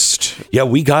well-sourced. Yeah,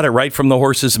 we got it right from the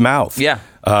horse's mouth. Yeah.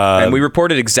 And we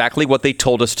reported exactly what they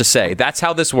told us to say. That's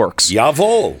how this works.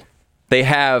 Jawohl. They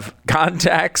have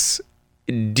contacts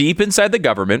deep inside the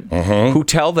government who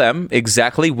tell them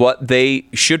exactly what they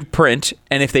should print,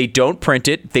 and if they don't print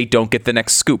it, they don't get the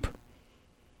next scoop.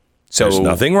 So there's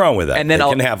nothing wrong with that. And then they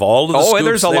can have all of the scoops and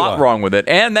there's a lot wrong with it.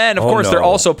 And then, of course, they're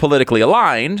also politically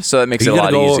aligned, so that makes it a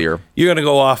lot easier. You're going to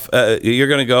go off. You're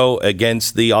going to go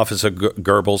against the office of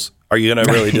Goebbels. Are you going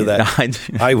to really do that?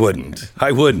 I wouldn't.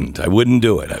 I wouldn't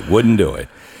do it.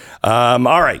 All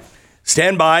right.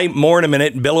 Stand by. More in a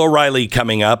minute. Bill O'Reilly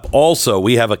coming up. Also,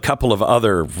 we have a couple of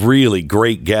other really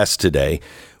great guests today.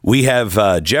 We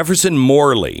have Jefferson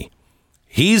Morley.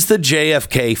 He's the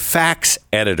JFK facts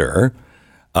editor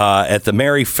at the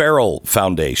Mary Farrell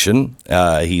Foundation.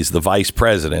 He's the vice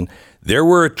president. There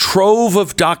were a trove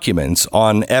of documents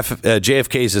on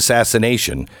JFK's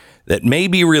assassination that may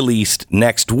be released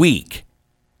next week.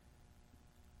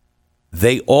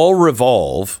 They all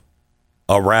revolve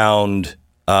around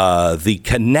the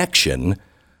connection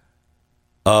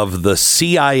of the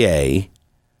CIA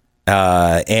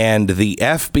and the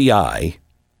FBI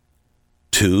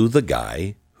to the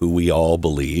guy who we all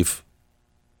believe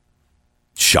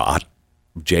shot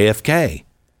JFK.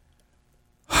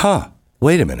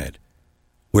 Wait a minute.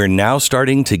 We're now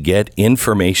starting to get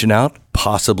information out,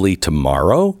 possibly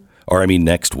tomorrow,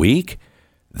 next week,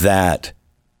 that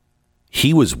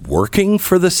he was working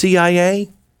for the CIA?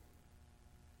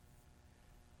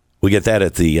 We get that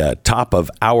at the top of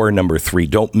hour number 3.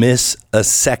 Don't miss a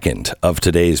second of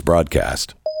today's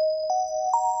broadcast.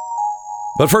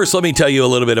 But first, let me tell you a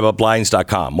little bit about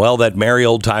Blinds.com. Well, that merry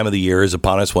old time of the year is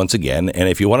upon us once again. And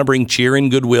if you want to bring cheer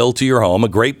and goodwill to your home, a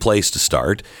great place to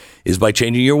start is by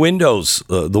changing your windows,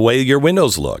 the way your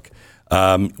windows look.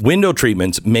 Window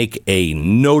treatments make a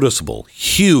noticeable,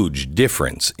 huge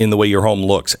difference in the way your home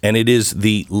looks. And it is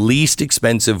the least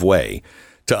expensive way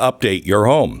to update your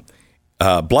home.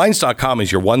 Blinds.com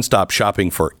is your one-stop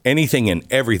shopping for anything and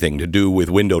everything to do with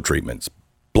window treatments.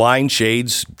 Blind,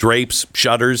 shades, drapes,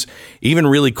 shutters, even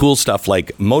really cool stuff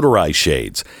like motorized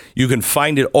shades. You can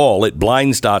find it all at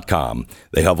Blinds.com.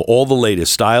 They have all the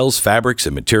latest styles, fabrics,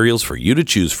 and materials for you to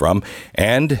choose from.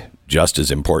 And just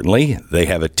as importantly, they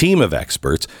have a team of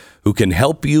experts who can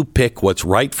help you pick what's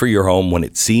right for your home when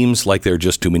it seems like there are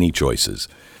just too many choices.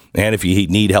 And if you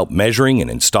need help measuring and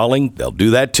installing, they'll do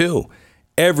that too.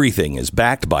 Everything is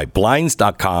backed by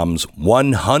Blinds.com's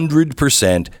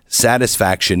 100%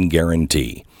 satisfaction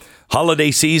guarantee.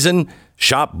 Holiday season,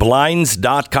 shop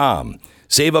Blinds.com.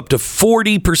 Save up to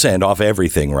 40% off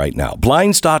everything right now.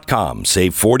 Blinds.com.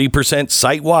 Save 40%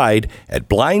 site-wide at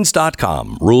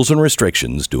Blinds.com. Rules and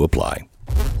restrictions do apply.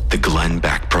 The Glenn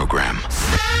Beck Program.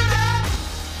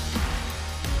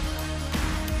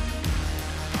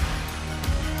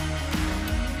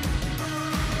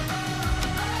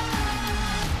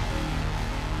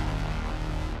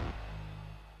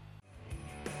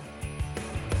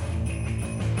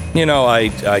 You know,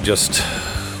 I just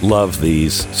love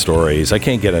these stories. I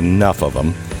can't get enough of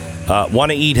them.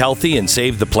 Want to eat healthy and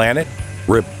save the planet?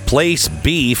 Replace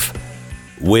beef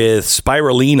with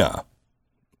spirulina.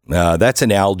 That's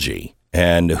an algae.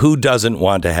 And who doesn't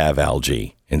want to have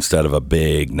algae instead of a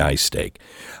big, nice steak?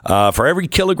 For every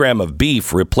kilogram of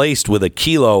beef replaced with a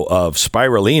kilo of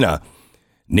spirulina,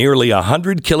 nearly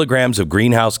 100 kilograms of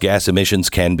greenhouse gas emissions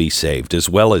can be saved, as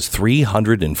well as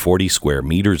 340 square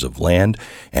meters of land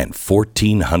and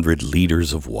 1,400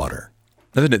 liters of water.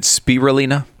 Isn't it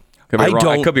spirulina?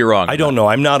 I could be wrong. I don't know.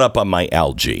 I'm not up on my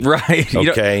algae. Right.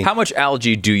 Okay. How much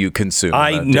algae do you consume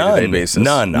on a day-to-day basis?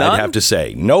 None, I'd have to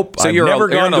say. Nope. So I've never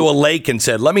gone to a lake and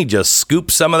said, let me just scoop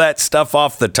some of that stuff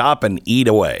off the top and eat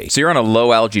away. So you're on a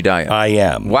low algae diet? I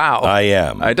am. Wow. I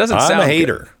am. It doesn't sound I'm a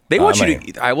hater. Good. They want you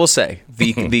to. I will say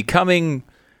the coming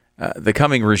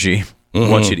regime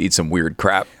wants you to eat some weird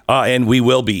crap. And we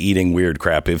will be eating weird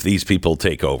crap if these people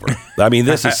take over. I mean,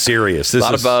 this is serious. This a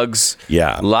lot of bugs.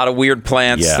 Yeah. A lot of weird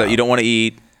plants that you don't want to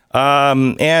eat.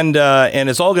 And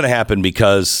it's all going to happen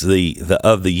because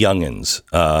of the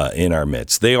youngins in our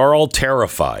midst. They are all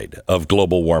terrified of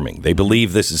global warming. They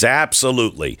believe this is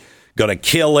absolutely going to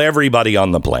kill everybody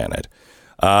on the planet.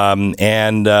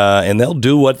 And they'll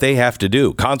do what they have to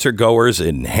do. Concert goers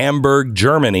in Hamburg,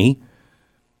 Germany,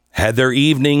 had their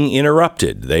evening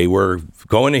interrupted. They were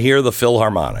going to hear the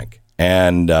Philharmonic.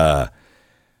 And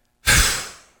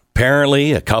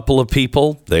apparently a couple of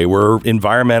people, they were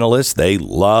environmentalists. They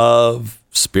love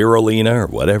spirulina or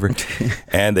whatever.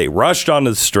 And they rushed on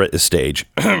the stage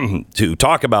to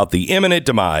talk about the imminent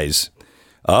demise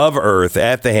of Earth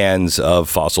at the hands of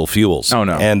fossil fuels. Oh,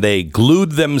 no. And they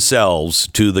glued themselves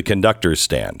to the conductor's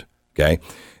stand. Okay.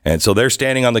 And so they're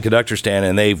standing on the conductor stand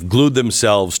and they've glued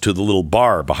themselves to the little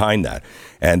bar behind that.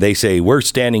 And they say, we're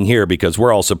standing here because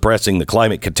we're all suppressing the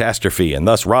climate catastrophe and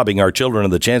thus robbing our children of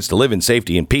the chance to live in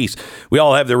safety and peace. We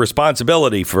all have the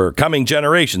responsibility for coming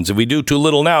generations. If we do too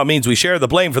little now, it means we share the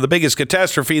blame for the biggest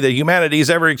catastrophe that humanity has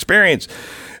ever experienced.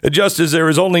 Just as there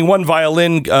is only one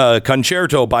violin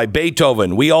concerto by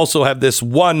Beethoven, we also have this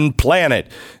one planet.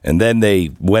 And then they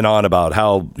went on about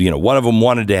how, one of them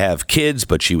wanted to have kids,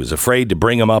 but she was afraid to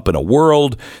bring them up in a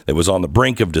world that was on the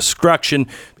brink of destruction.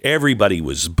 Everybody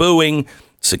was booing.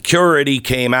 Security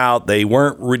came out. They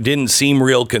didn't seem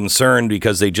real concerned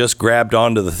because they just grabbed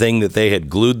onto the thing that they had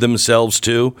glued themselves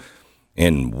to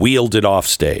and wheeled it off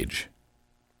stage.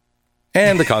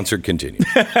 And the concert continued.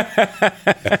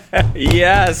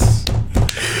 Yes.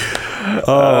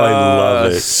 Oh, I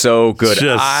love it. So good.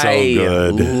 Just so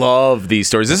good. I love these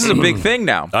stories. This is a big thing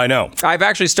now. I know. I've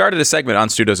actually started a segment on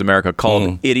Stu Does America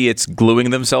called Idiots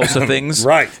Gluing Themselves to Things.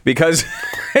 Right. Because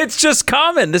it's just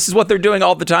common. This is what they're doing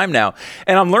all the time now.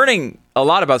 And I'm learning a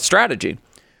lot about strategy.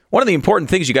 One of the important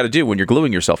things you got to do when you're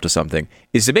gluing yourself to something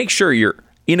is to make sure you're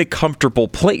in a comfortable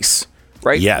place.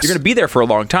 Right? Yes. You're going to be there for a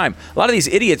long time. A lot of these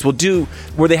idiots will do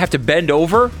where they have to bend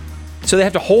over. So they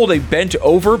have to hold a bent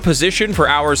over position for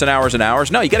hours and hours and hours.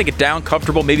 No, you got to get down,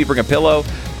 comfortable, maybe bring a pillow,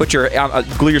 put your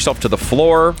glue yourself to the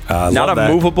floor. Not a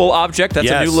movable object. That's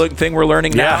a new thing we're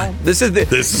learning now. This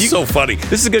is so funny.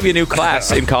 This is going to be a new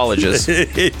class in colleges.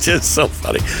 It's just so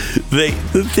funny.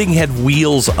 The thing had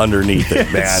wheels underneath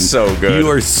it, man. It's so good. You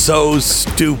are so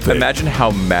stupid. Imagine how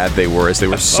mad they were as they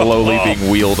were slowly being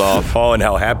wheeled off. Oh, and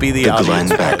how happy the Glenn audience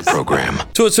Beck was. program.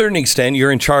 To a certain extent,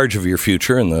 you're in charge of your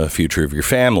future and the future of your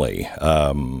family.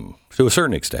 To a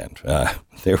certain extent,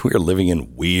 we're living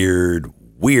in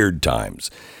weird times,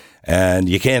 and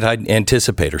you can't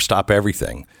anticipate or stop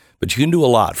everything, but you can do a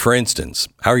lot. For instance,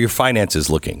 how are your finances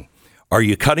looking? Are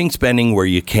you cutting spending where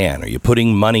you can? Are you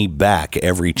putting money back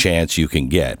every chance you can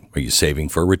get? Are you saving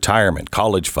for retirement,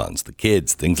 college funds, the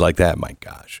kids, things like that? My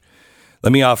gosh.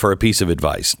 Let me offer a piece of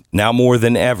advice. Now more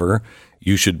than ever,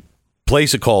 you should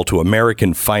place a call to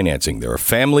American Financing. They're a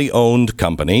family-owned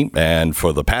company, and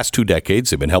for the past 2 decades,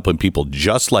 they've been helping people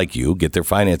just like you get their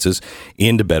finances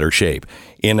into better shape.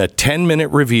 In a 10-minute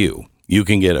review, you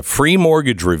can get a free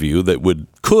mortgage review that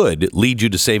could lead you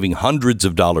to saving hundreds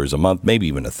of dollars a month, maybe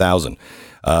even $1,000.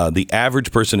 The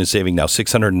average person is saving now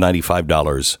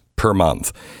 $695 per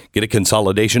month. Get a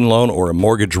consolidation loan or a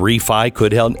mortgage refi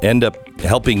could end up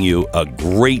helping you a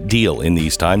great deal in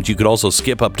these times. You could also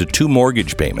skip up to 2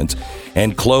 mortgage payments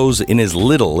and close in as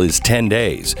little as 10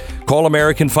 days. Call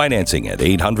American Financing at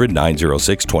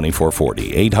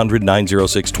 800-906-2440.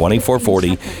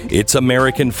 800-906-2440. It's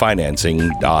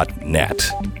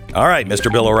AmericanFinancing.net. All right,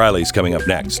 Mr. Bill O'Reilly's coming up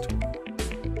next.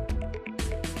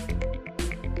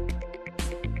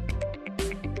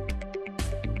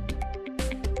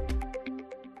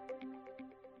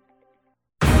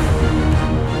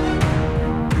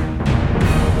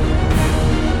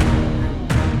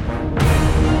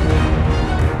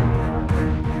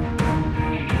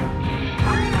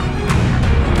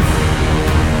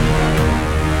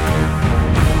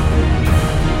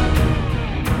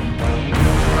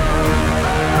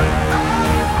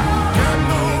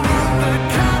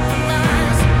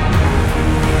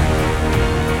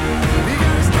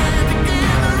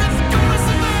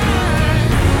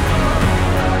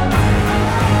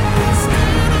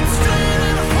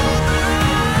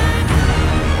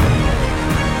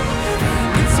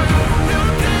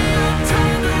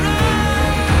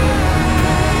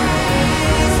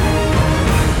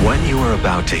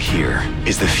 To hear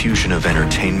is the fusion of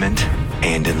entertainment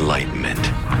and enlightenment.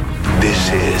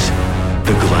 This is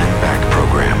the Glenn Beck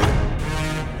program.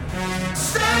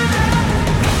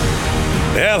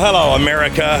 Well, hello,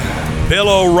 America. Bill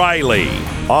O'Reilly,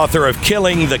 author of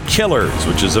Killing the Killers,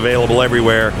 which is available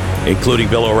everywhere, including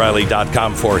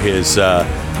BillO'Reilly.com for his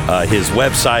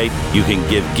website. You can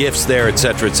give gifts there,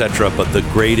 etc., etc. But the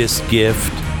greatest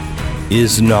gift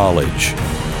is knowledge.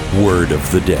 Word of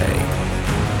the day.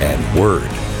 And word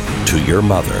to your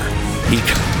mother.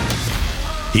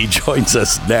 He joins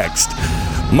us next.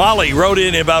 Molly wrote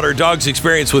in about her dog's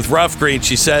experience with Rough Green.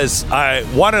 She says, I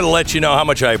wanted to let you know how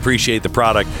much I appreciate the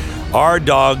product. Our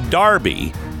dog,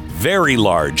 Darby, very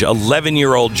large,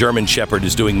 11-year-old German Shepherd,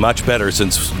 is doing much better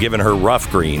since giving her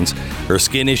Rough Greens. Her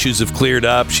skin issues have cleared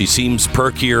up. She seems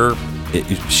perkier.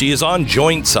 She is on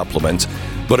joint supplements,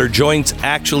 but her joints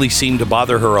actually seem to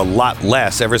bother her a lot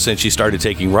less ever since she started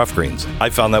taking Rough Greens. I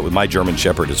found that with my German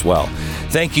Shepherd as well.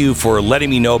 Thank you for letting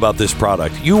me know about this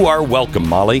product. You are welcome,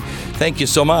 Molly. Thank you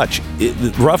so much.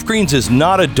 Rough Greens is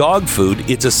not a dog food.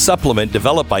 It's a supplement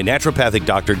developed by naturopathic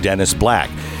Dr. Dennis Black.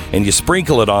 And you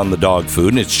sprinkle it on the dog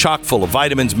food, and it's chock full of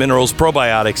vitamins, minerals,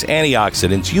 probiotics,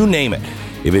 antioxidants, you name it.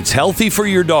 If it's healthy for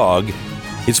your dog,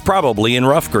 it's probably in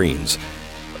Rough Greens.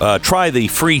 Try the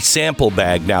free sample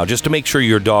bag now, just to make sure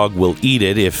your dog will eat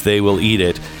it. If they will eat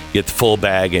it, get the full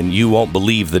bag, and you won't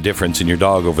believe the difference in your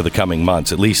dog over the coming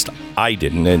months. At least I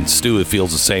didn't, and Stu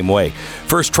feels the same way.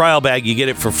 First trial bag, you get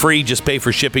it for free. Just pay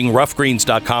for shipping.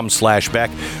 Roughgreens.com/Beck.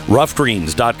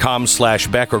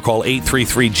 Roughgreens.com/Beck, or call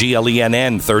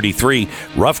 833-GLENN-33.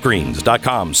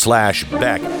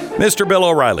 Roughgreens.com/Beck. Mr. Bill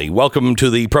O'Reilly, welcome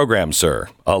to the program, sir.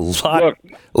 A lot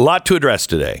to address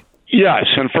today. Yes,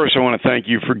 and first I want to thank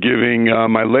you for giving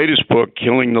my latest book,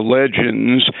 Killing the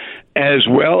Legends, as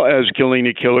well as Killing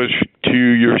the Killers, to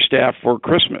your staff for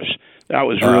Christmas. That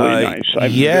was really nice.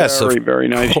 Yes, very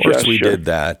nice of course gesture. We did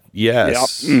that.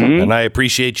 Yes, Yep. Mm-hmm. And I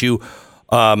appreciate you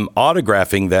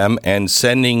autographing them and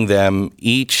sending them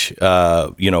each,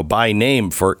 by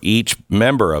name for each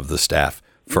member of the staff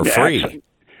for free. Excellent.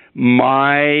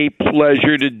 My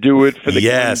pleasure to do it for the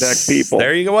Glenn Beck people.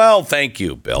 There you go. Well, thank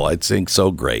you, Bill. I think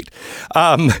so great.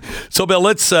 So, Bill,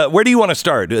 let's. Where do you want to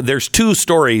start? There's two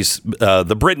stories: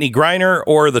 the Brittany Griner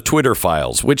or the Twitter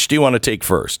files. Which do you want to take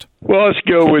first? Well, let's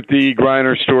go with the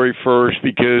Griner story first,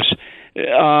 because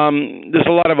there's a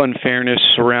lot of unfairness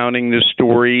surrounding this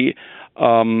story.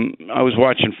 I was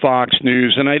watching Fox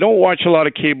News, and I don't watch a lot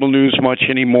of cable news much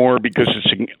anymore because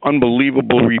it's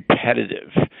unbelievably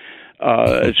repetitive.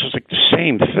 It's just like the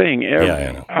same thing every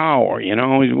hour,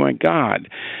 Oh, my God.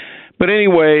 But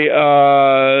anyway,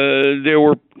 there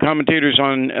were commentators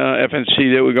on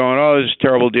FNC that were going, oh, this is a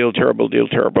terrible deal.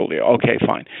 Okay,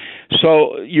 fine.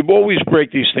 So you always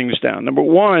break these things down. Number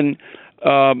one,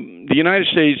 the United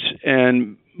States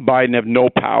and Biden have no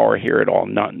power here at all,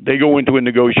 none. They go into a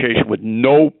negotiation with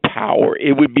no power.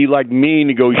 It would be like me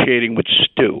negotiating with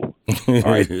Stu. All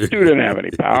right, Stu didn't have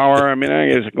any power. I mean, I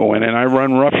just go in and I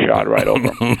run roughshod right over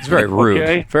him. It's very rude.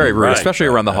 Okay? Very rude, especially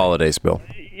around the holidays, Bill.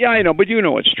 Yeah, I know, but you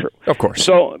know it's true. Of course.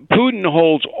 So Putin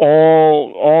holds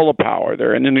all the power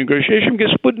there in the negotiation,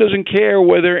 because Putin doesn't care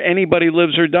whether anybody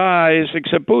lives or dies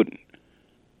except Putin.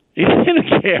 He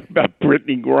doesn't care about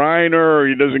Brittany Griner, or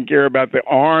he doesn't care about the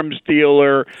arms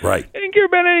dealer. Right. He doesn't care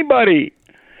about anybody.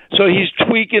 So he's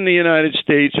tweaking the United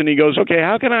States, and he goes, okay,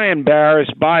 how can I embarrass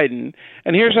Biden?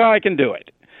 And here's how I can do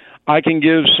it. I can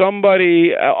give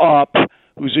somebody up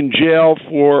who's in jail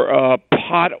for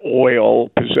pot oil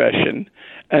possession,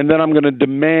 and then I'm going to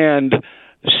demand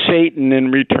Satan in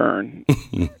return.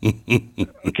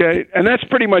 Okay? And that's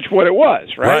pretty much what it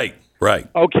was, right? Right.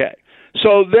 Okay.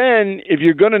 So then, if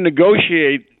you're going to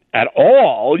negotiate at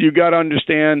all, you got to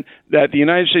understand that the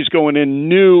United States going in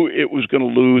knew it was going to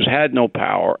lose, had no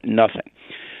power, nothing.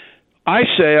 I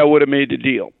say I would have made the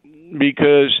deal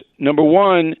because, number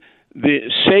one,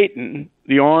 Satan,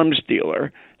 the arms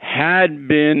dealer, had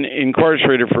been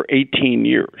incarcerated for 18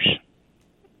 years.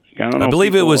 I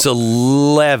believe it was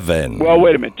 11. Well,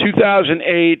 wait a minute.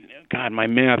 2008. God, my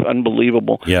math,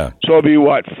 unbelievable. Yeah. So it'll be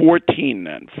what? 14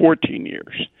 then. 14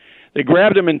 years. They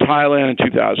grabbed him in Thailand in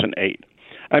 2008.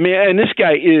 I mean, and this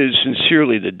guy is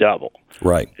sincerely the devil.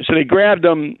 Right. So they grabbed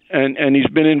him, and he's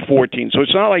been in 14. So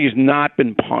it's not like he's not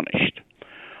been punished.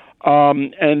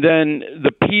 And then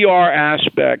the PR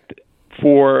aspect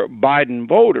for Biden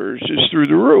voters is through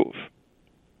the roof.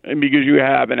 And because you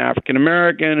have an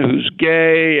African-American who's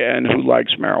gay and who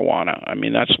likes marijuana. I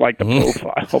mean, that's like the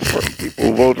profile for people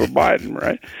who vote for Biden,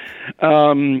 right?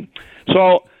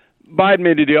 So Biden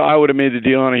made the deal. I would have made the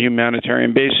deal on a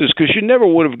humanitarian basis because you never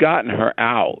would have gotten her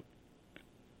out.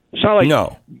 It's not like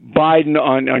Biden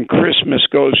on Christmas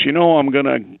goes, I'm going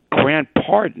to grant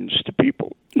pardons to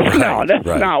people. Right, no, that's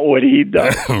not what he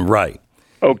does. Right.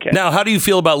 Okay. Now, how do you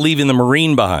feel about leaving the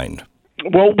Marine behind?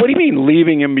 Well, what do you mean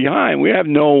leaving him behind? We have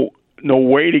no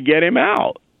way to get him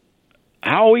out.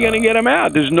 How are we going to get him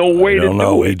out? There's no way to do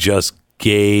it. We just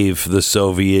gave the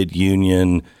Soviet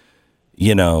Union,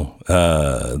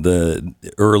 the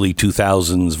early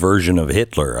 2000s version of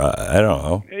Hitler. I don't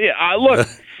know. Yeah, look,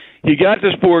 you got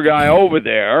this poor guy over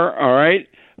there, all right?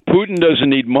 Putin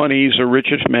doesn't need money. He's the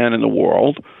richest man in the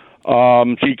world.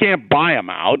 So you can't buy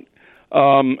him out.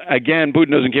 Again,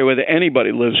 Putin doesn't care whether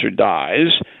anybody lives or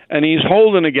dies. And he's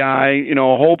holding a guy,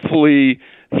 hopefully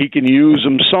he can use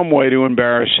him some way to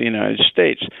embarrass the United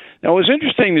States. Now, it was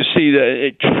interesting to see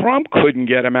that Trump couldn't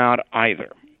get him out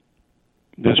either,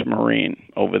 this Marine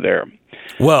over there.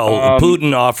 Well,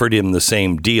 Putin offered him the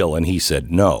same deal, and he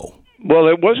said no. Well,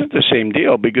 it wasn't the same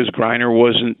deal because Griner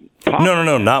wasn't popular.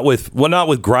 No, not with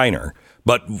Griner,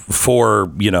 but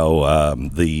for,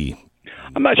 the...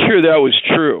 I'm not sure that was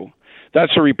true.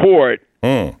 That's a report,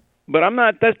 but I'm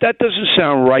not. That doesn't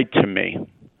sound right to me.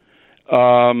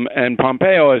 And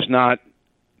Pompeo has not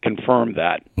confirmed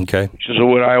that. Okay, which is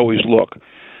what I always look.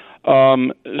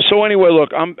 So anyway,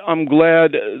 look, I'm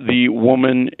glad the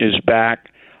woman is back.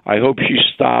 I hope she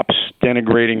stops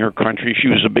denigrating her country. She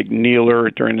was a big kneeler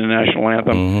during the national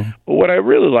anthem. Mm-hmm. But what I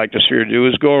really like to see her do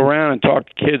is go around and talk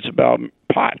to kids about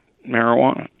pot,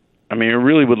 marijuana. I mean, I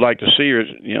really would like to see her,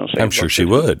 say... I'm sure she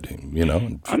would,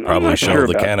 probably show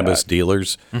the cannabis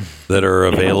dealers that are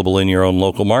available in your own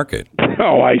local market.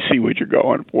 Oh, I see what you're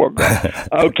going for.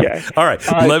 Okay. All right.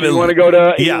 You want to go to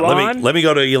Elon? Yeah, let me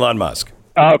go to Elon Musk.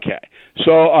 Okay.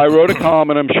 So I wrote a column,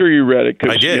 and I'm sure you read it.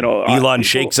 I did. Elon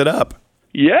shakes it up.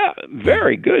 Yeah,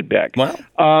 very good, Beck. Wow.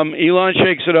 Elon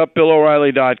shakes it up,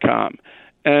 BillO'Reilly.com.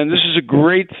 And this is a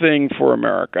great thing for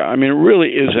America. I mean, it really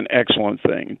is an excellent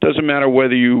thing. It doesn't matter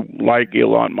whether you like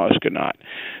Elon Musk or not.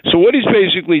 So what he's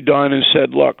basically done is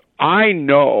said, look, I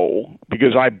know,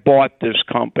 because I bought this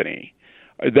company,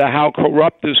 how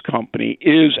corrupt this company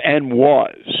is and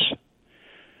was.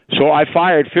 So I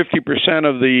fired 50%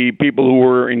 of the people who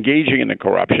were engaging in the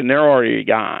corruption. They're already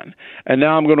gone. And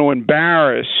now I'm going to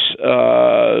embarrass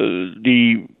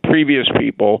the previous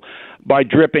people by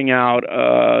dripping out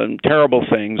terrible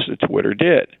things that Twitter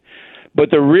did.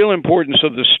 But the real importance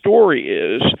of the story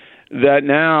is that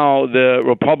now the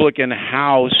Republican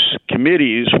House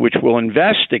committees, which will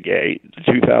investigate the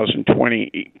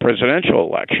 2020 presidential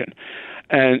election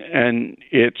and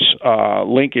its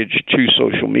linkage to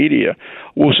social media,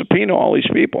 will subpoena all these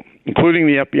people, including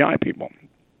the FBI people.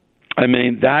 I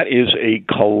mean, that is a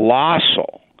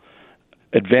colossal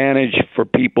advantage for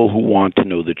people who want to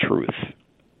know the truth.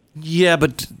 Yeah,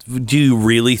 but do you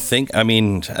really think? I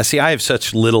mean, see, I have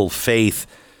such little faith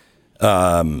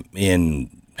in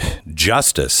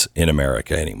justice in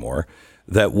America anymore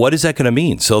that what is that going to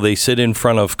mean? So they sit in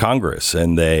front of Congress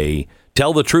and they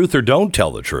tell the truth or don't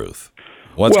tell the truth.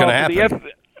 What's going to happen?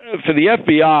 For the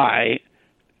FBI,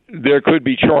 there could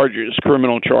be charges,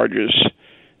 criminal charges,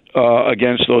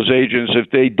 against those agents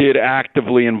if they did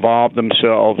actively involve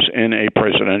themselves in a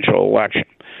presidential election.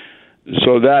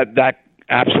 So that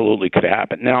absolutely could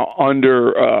happen. Now,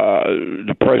 under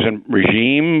the present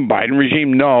regime, Biden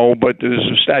regime, no, but there's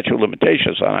a statute of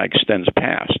limitations that extends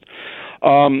past.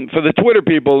 For the Twitter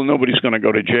people, nobody's going to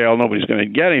go to jail. Nobody's going to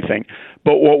get anything.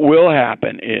 But what will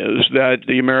happen is that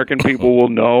the American people will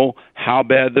know how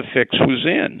bad the fix was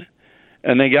in.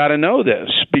 And they got to know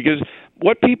this because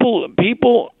what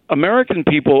American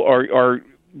people are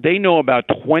they know about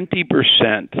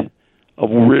 20% of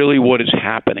really what is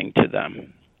happening to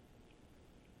them.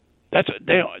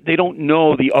 They don't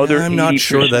know the other 80%. I'm not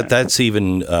sure that that's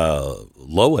even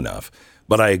low enough,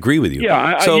 but I agree with you.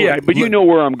 Yeah, but you know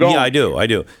where I'm going. Yeah, I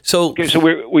do. So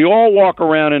we all walk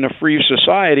around in a free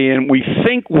society, and we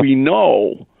think we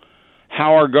know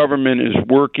how our government is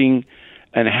working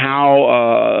and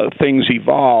how things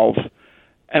evolve,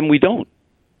 and we don't.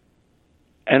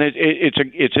 And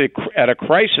it's at a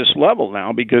crisis level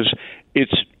now because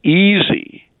it's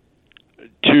easy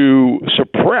to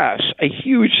suppress a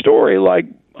huge story like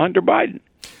Hunter Biden.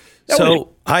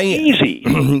 Easy.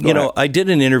 I did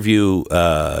an interview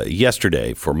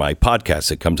yesterday for my podcast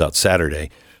that comes out Saturday.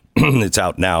 It's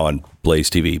out now on Blaze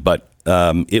TV, but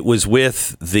it was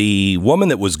with the woman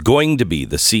that was going to be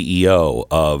the CEO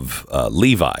of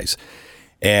Levi's.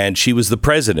 And she was the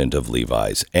president of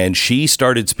Levi's. And she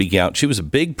started speaking out. She was a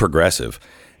big progressive.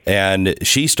 And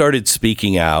she started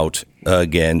speaking out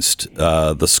against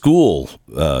the school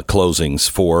closings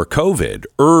for COVID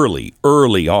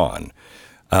early on.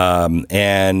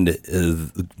 And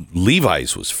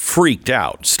Levi's was freaked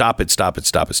out. Stop it.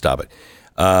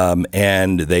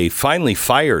 And they finally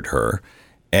fired her.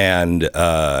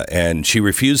 And she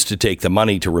refused to take the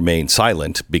money to remain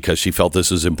silent because she felt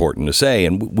this was important to say.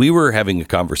 And we were having a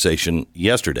conversation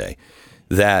yesterday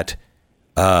that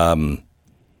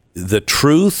the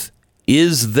truth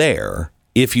is there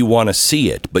if you want to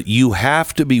see it, but you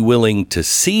have to be willing to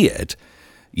see it.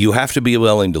 You have to be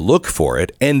willing to look for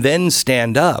it and then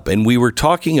stand up. And we were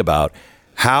talking about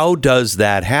how does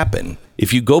that happen?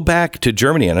 If you go back to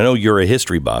Germany, and I know you're a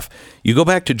history buff, you go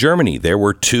back to Germany, there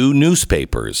were two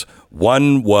newspapers.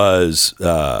 One was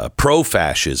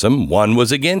pro-fascism, one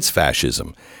was against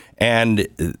fascism. And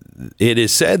it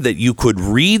is said that you could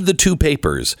read the two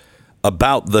papers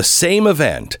about the same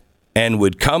event and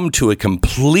would come to a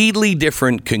completely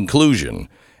different conclusion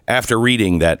after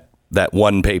reading that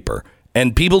one paper.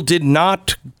 And people did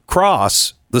not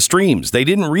cross the streams. They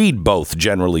didn't read both,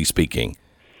 generally speaking.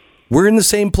 We're in the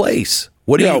same place.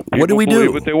 What do we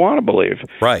do? What they want to believe.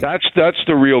 Right. That's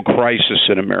the real crisis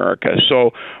in America.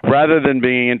 So rather than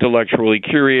being intellectually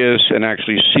curious and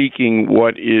actually seeking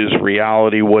what is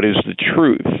reality, what is the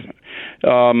truth,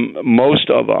 most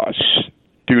of us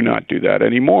do not do that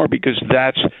anymore because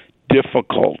that's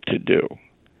difficult to do.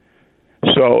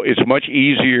 So it's much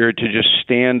easier to just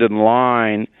stand in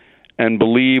line and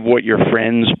believe what your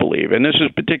friends believe. And this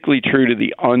is particularly true to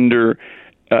the under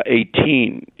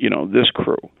 18, this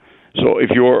crew. So if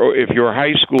your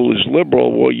high school is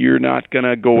liberal, well, you're not going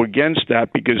to go against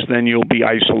that because then you'll be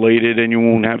isolated and you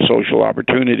won't have social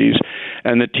opportunities,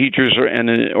 and the teachers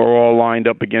are all lined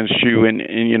up against you, and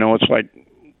it's like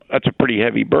that's a pretty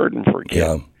heavy burden for a kid.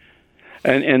 Yeah.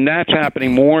 And that's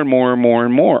happening more and more and more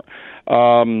and more.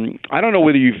 I don't know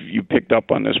whether you picked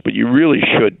up on this, but you really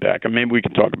should, Beck, and maybe we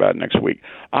can talk about it next week.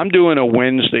 I'm doing a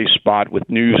Wednesday spot with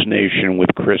News Nation with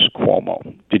Chris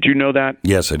Cuomo. Did you know that?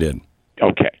 Yes, I did.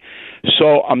 Okay.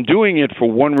 So I'm doing it for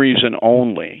one reason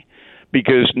only,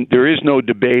 because there is no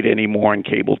debate anymore on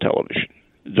cable television.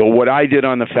 So what I did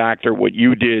on The Factor, what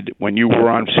you did when you were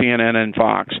on CNN and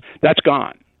Fox, that's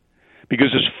gone,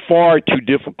 because it's far too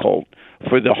difficult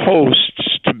for the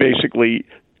hosts to basically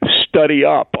study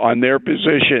up on their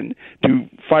position to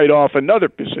fight off another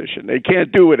position. They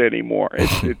can't do it anymore.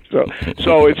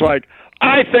 So it's like,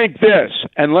 I think this,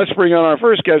 and let's bring on our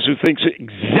first guest who thinks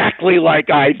exactly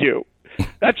like I do.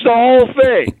 That's the whole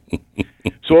thing.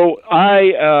 So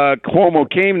Cuomo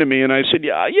came to me and I said,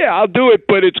 yeah, I'll do it,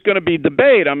 but it's going to be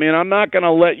debate. I mean, I'm not going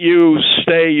to let you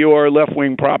say your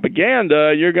left-wing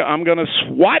propaganda. I'm going to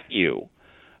SWAT you.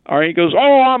 All right. He goes,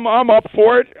 I'm up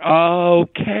for it.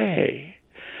 Okay.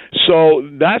 So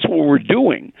that's what we're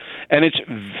doing. And it's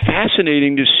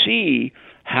fascinating to see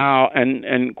how,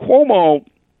 and Cuomo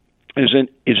is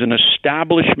an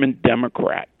establishment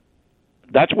Democrat.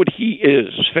 That's what he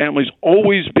is. His family's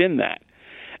always been that.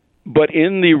 But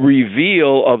in the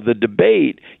reveal of the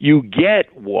debate, you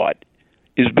get what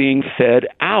is being fed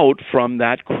out from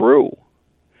that crew.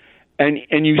 And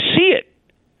you see it.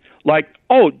 Like,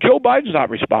 Joe Biden's not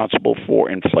responsible for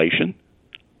inflation.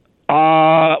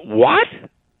 What?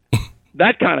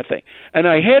 That kind of thing. And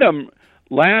I hit him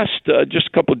just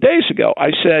a couple of days ago.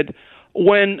 I said,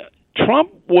 when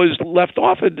Trump was left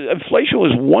off, inflation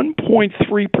was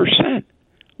 1.3%.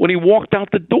 when he walked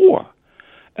out the door.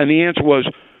 And the answer was,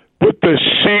 but the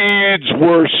seeds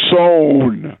were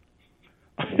sown.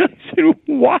 I said,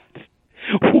 what?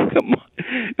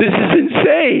 This is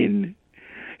insane.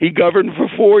 He governed for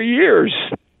 4 years.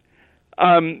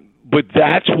 But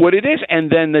that's what it is.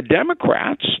 And then the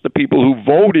Democrats, the people who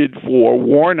voted for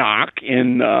Warnock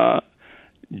in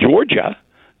Georgia,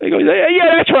 they go,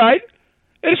 yeah, that's right.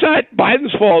 It's not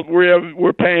Biden's fault.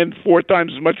 We're paying 4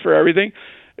 times as much for everything.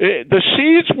 The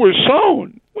seeds were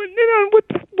sown.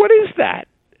 What is that?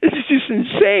 It's just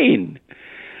insane.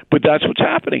 But that's what's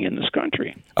happening in this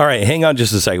country. All right, hang on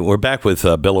just a second. We're back with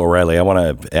Bill O'Reilly. I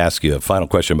want to ask you a final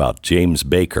question about James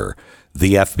Baker,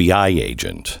 the FBI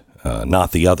agent,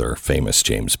 not the other famous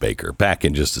James Baker. Back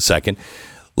in just a second.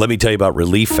 Let me tell you about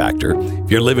Relief Factor.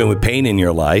 If you're living with pain in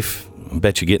your life, I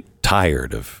bet you get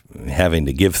tired of having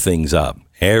to give things up.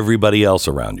 Everybody else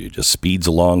around you just speeds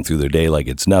along through their day like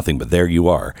it's nothing, but there you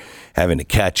are, having to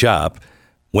catch up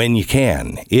when you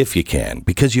can, if you can,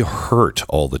 because you hurt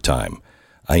all the time.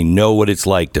 I know what it's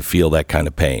like to feel that kind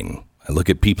of pain. I look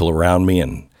at people around me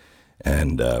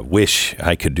and wish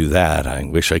I could do that. I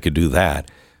wish I could do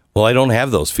that. Well, I don't have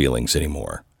those feelings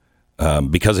anymore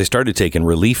because I started taking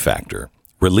Relief Factor.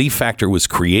 Relief Factor was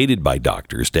created by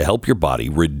doctors to help your body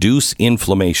reduce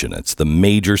inflammation. It's the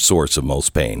major source of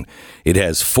most pain. It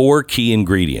has 4 key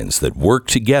ingredients that work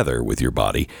together with your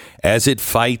body as it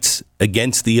fights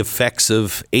against the effects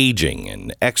of aging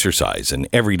and exercise and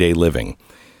everyday living.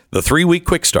 The 3-week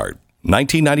quick start,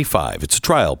 $19.95. It's a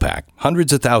trial pack.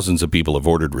 Hundreds of thousands of people have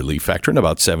ordered Relief Factor, and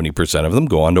about 70% of them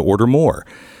go on to order more.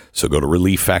 So go to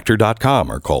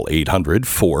ReliefFactor.com or call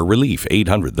 800-4RELIEF,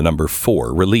 800, the number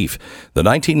 4-RELIEF. The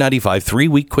 $19.95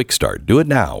 3-week quick start. Do it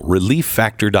now.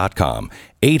 ReliefFactor.com,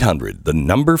 800, the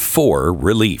number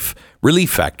 4-RELIEF.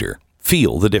 Relief Factor.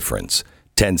 Feel the difference.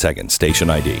 10 seconds. Station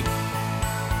ID.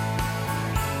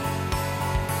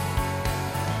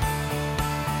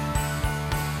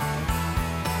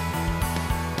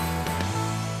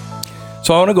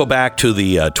 So I want to go back to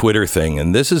the Twitter thing,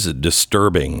 and this is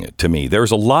disturbing to me. There's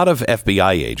a lot of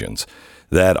FBI agents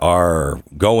that are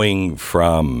going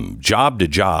from job to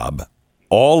job.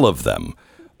 All of them,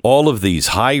 all of these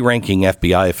high-ranking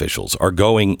FBI officials are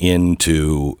going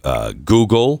into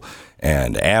Google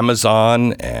and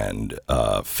Amazon and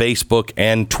Facebook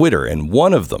and Twitter. And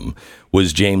one of them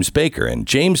was James Baker. And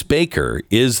James Baker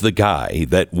is the guy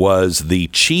that was the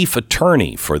chief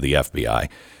attorney for the FBI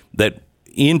that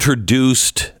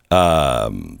introduced the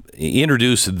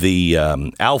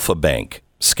Alpha Bank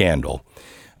scandal.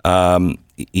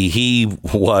 He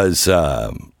was,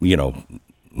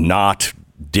 not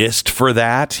dissed for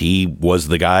that. He was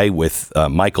the guy with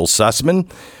Michael Sussman,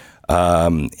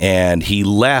 and he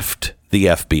left the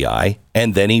FBI,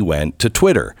 and then he went to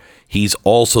Twitter. He's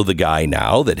also the guy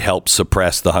now that helped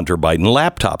suppress the Hunter Biden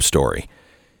laptop story.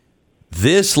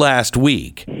 This last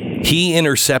week, he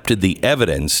intercepted the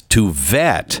evidence to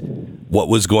vet what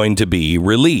was going to be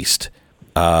released.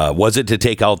 Was it to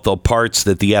take out the parts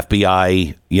that the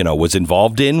FBI, was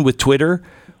involved in with Twitter?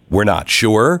 We're not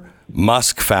sure.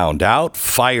 Musk found out,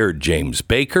 fired James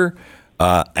Baker,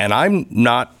 and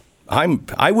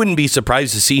I wouldn't be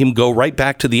surprised to see him go right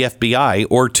back to the FBI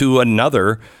or to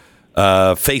another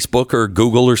Facebook or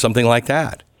Google or something like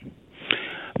that.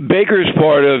 Baker's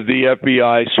part of the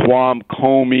FBI swamp,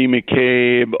 Comey,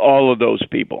 McCabe, all of those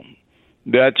people.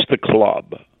 That's the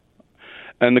club.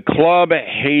 And the club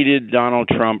hated Donald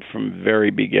Trump from the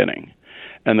very beginning.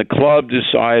 And the club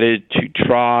decided to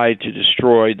try to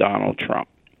destroy Donald Trump.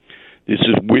 This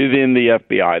is within the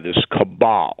FBI, this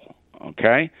cabal,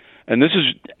 okay? And this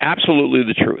is absolutely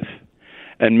the truth.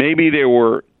 And maybe there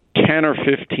were 10 or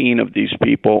 15 of these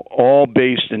people, all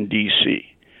based in D.C.,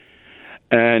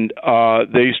 and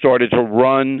they started to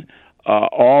run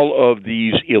all of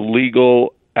these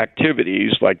illegal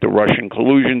activities, like the Russian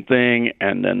collusion thing,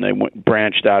 and then they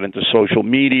branched out into social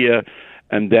media.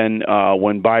 And then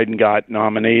when Biden got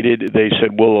nominated, they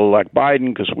said, we'll elect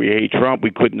Biden because we hate Trump.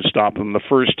 We couldn't stop him the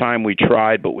first time. We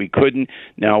tried, but we couldn't.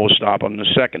 Now we'll stop him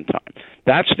the second time.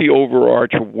 That's the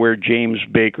overarch of where James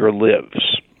Baker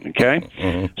lives, okay?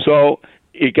 Mm-hmm. So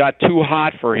it got too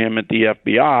hot for him at the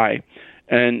FBI.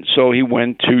 And so he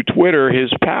went to Twitter,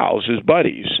 his pals, his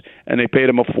buddies, and they paid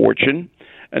him a fortune,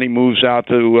 and he moves out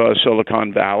to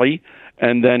Silicon Valley,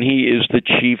 and then he is the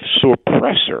chief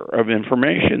suppressor of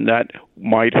information that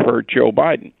might hurt Joe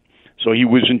Biden. So he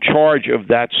was in charge of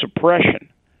that suppression.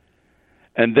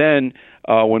 And then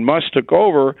when Musk took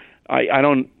over, I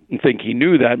don't think he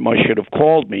knew that. Musk should have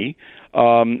called me.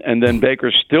 And then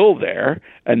Baker's still there,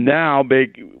 and now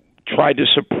Baker tried to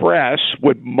suppress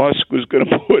what Musk was going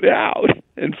to put out.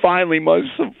 And finally, Musk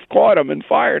caught him and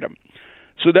fired him.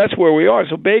 So that's where we are.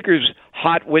 So Baker's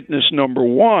hot witness number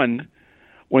one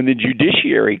when the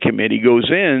Judiciary Committee goes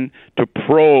in to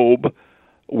probe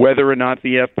whether or not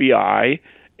the FBI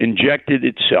injected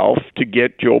itself to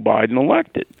get Joe Biden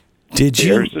elected.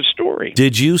 There's the story.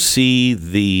 Did you see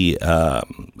the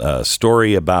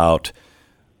story about,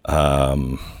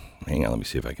 hang on, let me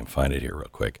see if I can find it here real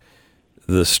quick.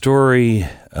 The story,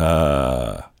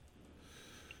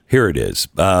 here it is.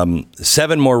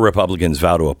 7 more Republicans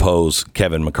vow to oppose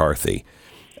Kevin McCarthy.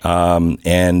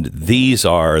 And these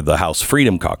are the House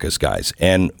Freedom Caucus guys.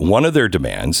 And one of their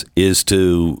demands is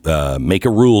to make a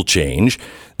rule change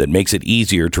that makes it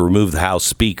easier to remove the House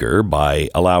Speaker by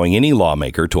allowing any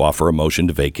lawmaker to offer a motion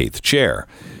to vacate the chair.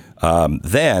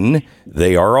 Then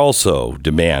they are also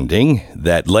demanding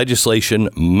that legislation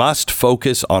must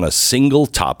focus on a single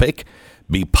topic,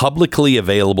 be publicly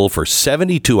available for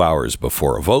 72 hours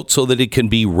before a vote so that it can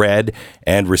be read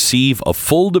and receive a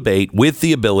full debate with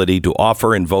the ability to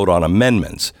offer and vote on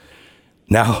amendments.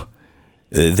 Now,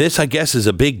 this, I guess, is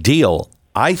a big deal.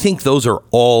 I think those are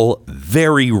all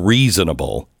very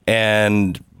reasonable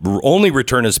and only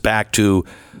return us back to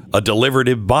a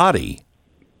deliberative body.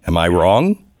 Am I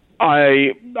wrong?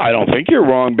 I don't think you're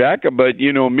wrong, Becca, but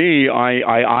you know me,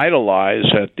 I idolize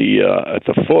at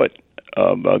the foot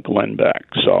of Glenn Beck,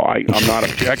 so I'm not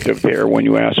objective there when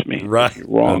you ask me. Right. You're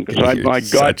wrong, because my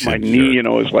gut, my knee,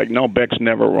 is like, no, Beck's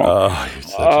never wrong. Oh, you're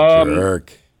such a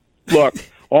jerk. Look,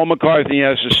 all McCarthy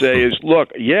has to say is, look,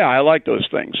 yeah, I like those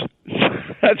things.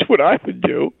 That's what I would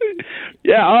do.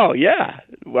 Yeah, oh, yeah.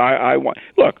 I want.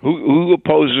 Look, who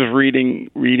opposes reading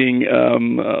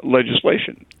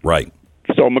legislation? Right.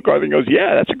 So McCarthy goes,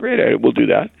 yeah, that's a great idea. We'll do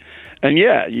that. And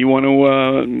yeah, you want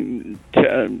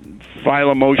to file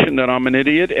a motion that I'm an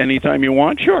idiot anytime you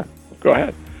want? Sure, go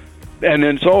ahead. And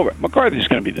then it's over. McCarthy's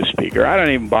going to be the speaker. I don't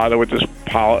even bother with this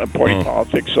party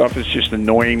politics stuff. It's just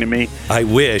annoying to me. I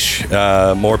wish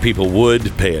more people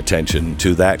would pay attention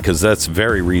to that, because that's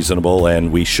very reasonable,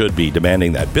 and we should be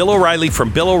demanding that. Bill O'Reilly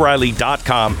from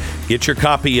BillO'Reilly.com. Get your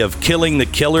copy of Killing the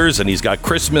Killers, and he's got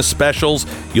Christmas specials.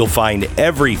 You'll find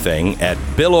everything at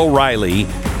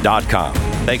BillO'Reilly.com.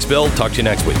 Thanks, Bill. Talk to you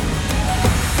next week.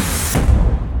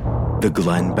 The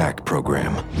Glenn Beck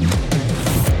Program.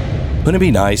 Wouldn't it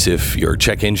be nice if your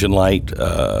check engine light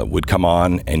would come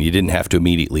on and you didn't have to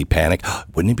immediately panic?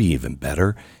 Wouldn't it be even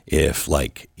better if,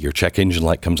 like, your check engine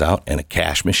light comes out and a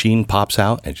cash machine pops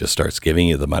out and just starts giving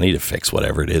you the money to fix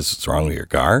whatever it is that's wrong with your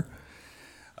car?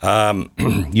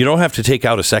 You don't have to take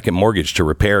out a second mortgage to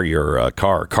repair your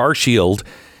car. CarShield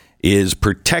is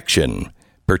protection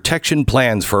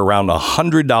plans for around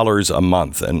 $100 a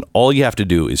month. And all you have to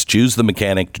do is choose the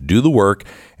mechanic to do the work,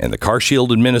 and the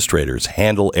CarShield administrators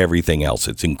handle everything else.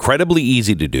 It's incredibly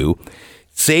easy to do,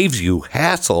 saves you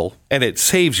hassle, and it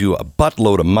saves you a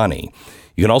buttload of money.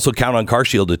 You can also count on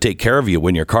CarShield to take care of you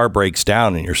when your car breaks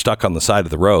down and you're stuck on the side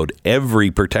of the road. Every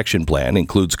protection plan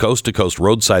includes coast-to-coast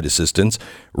roadside assistance,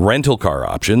 rental car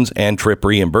options, and trip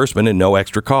reimbursement at no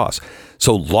extra cost.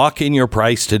 So lock in your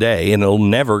price today, and it'll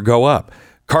never go up.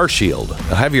 CarShield,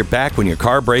 they'll have your back when your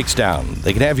car breaks down.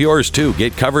 They can have yours, too.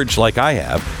 Get coverage like I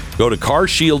have. Go to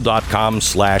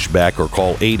carshield.com/Beck or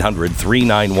call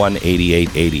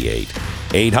 800-391-8888.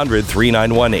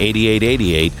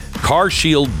 800-391-8888.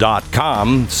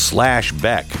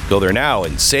 carshield.com/Beck. Go there now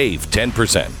and save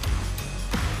 10%.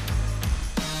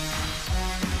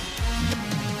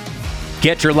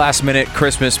 Get your last-minute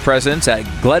Christmas presents at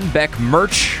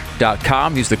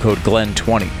glennbeckmerch.com. Use the code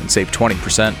GLENN20 and save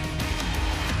 20%.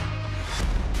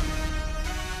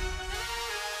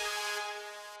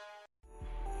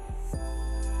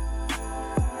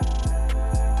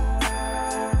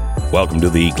 Welcome to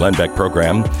the Glenn Beck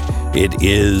program. It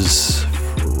is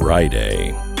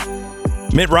Friday.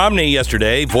 Mitt Romney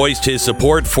yesterday voiced his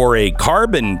support for a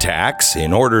carbon tax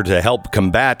in order to help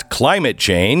combat climate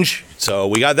change. So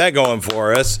we got that going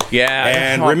for us. Yeah.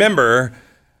 And remember,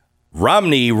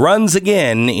 Romney runs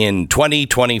again in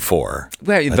 2024.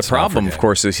 Well, the problem, of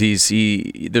course, is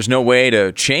there's no way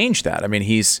to change that. I mean,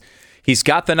 he's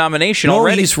got the nomination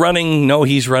already. He's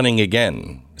running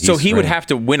again. So he would have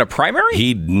to win a primary?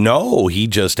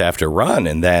 He'd just have to run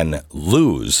and then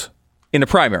lose. In a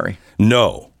primary?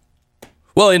 No.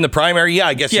 Well, in the primary, yeah,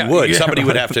 I guess he would. Somebody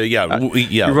would have to, You're think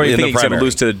he's going to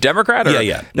lose to the Democrat? Or?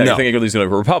 Yeah. No, you think he's going to lose to a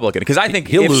Republican? Because I think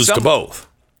he'll lose to both.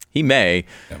 He may.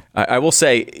 Yeah. I will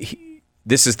say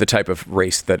this is the type of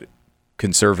race that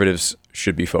conservatives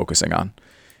should be focusing on.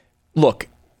 Look,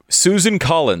 Susan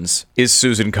Collins is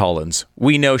Susan Collins.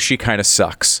 We know she kind of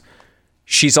sucks.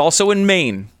 She's also in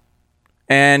Maine.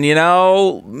 And,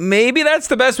 maybe that's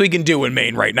the best we can do in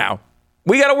Maine right now.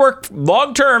 We got to work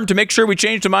long term to make sure we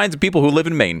change the minds of people who live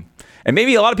in Maine. And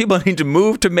maybe a lot of people need to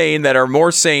move to Maine that are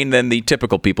more sane than the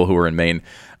typical people who are in Maine.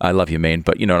 I love you, Maine,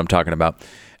 but you know what I'm talking about.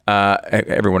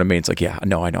 Everyone in Maine's like, yeah,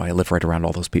 no, I know. I live right around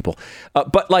all those people.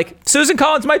 But Susan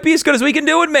Collins might be as good as we can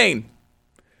do in Maine.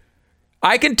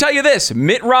 I can tell you this.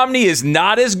 Mitt Romney is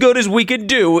not as good as we could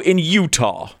do in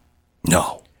Utah.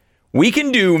 No. We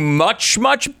can do much,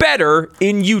 much better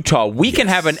in Utah. We can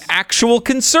have an actual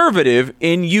conservative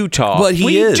in Utah. But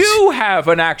we do have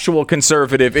an actual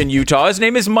conservative in Utah. His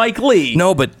name is Mike Lee.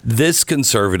 No, but this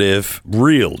conservative,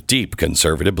 real deep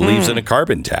conservative, believes in a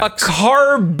carbon tax. A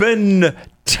carbon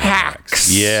tax.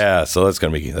 Yeah, so that's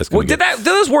going to be good. Did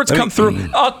those words come through?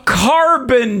 A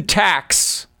carbon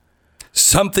tax.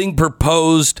 Something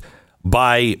proposed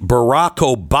by Barack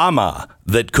Obama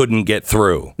that couldn't get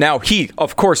through. Now, he,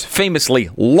 of course, famously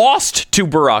lost to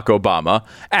Barack Obama.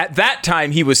 At that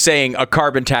time, he was saying a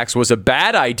carbon tax was a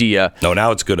bad idea. No,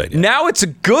 now it's a good idea. Now it's a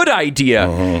good idea.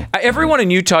 Mm-hmm. Everyone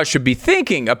in Utah should be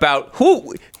thinking about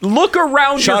who. Look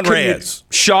around Sean your community. Reyes.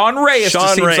 Sean Reyes.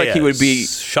 Seems like he would be.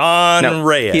 Sean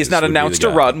Reyes. He has not announced a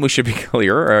run. We should be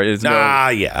clear.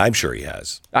 Yeah, I'm sure he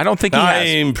has. I don't think he has.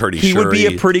 I'm pretty sure. He would be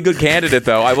a pretty good candidate,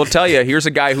 though. I will tell you. Here's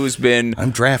a guy who's been. I'm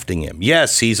drafting him.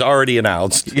 Yes, he's already announced.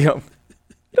 I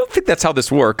don't think that's how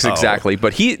this works exactly,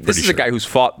 but this is a guy who's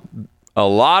fought a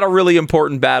lot of really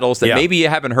important battles that maybe you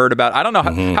haven't heard about. I don't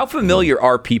know how familiar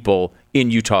are people in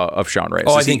Utah of Sean Reyes.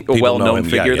 I think a well-known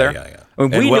figure there. Yeah. I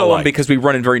mean, we know him because we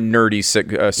run in very nerdy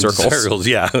circles.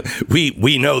 Yeah,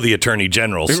 we know the attorney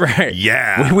generals. Right.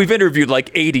 Yeah. We've interviewed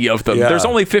like 80 of them. Yeah. There's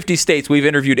only 50 states. We've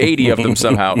interviewed 80 of them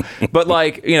somehow. But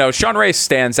Sean Reyes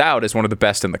stands out as one of the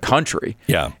best in the country.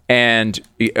 Yeah. And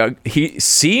he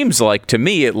seems like, to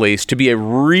me at least, to be a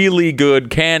really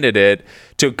good candidate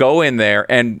to go in there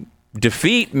and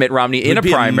defeat Mitt Romney in a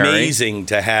primary. It would be amazing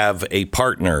to have a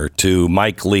partner to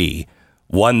Mike Lee.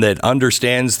 One that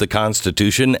understands the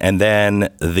Constitution, and then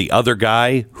the other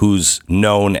guy who's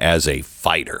known as a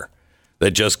fighter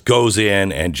that just goes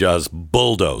in and just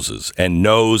bulldozes and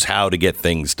knows how to get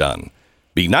things done.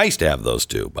 Be nice to have those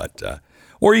two, but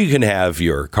or you can have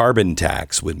your carbon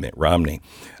tax with Mitt Romney.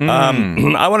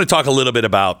 I want to talk a little bit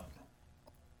about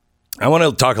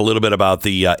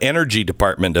the Energy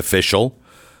Department official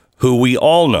who we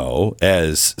all know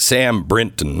as Sam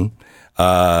Brinton.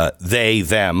 They,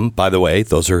 them, by the way,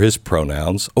 those are his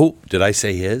pronouns. Oh, did I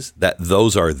say his?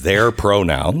 Those are their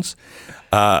pronouns.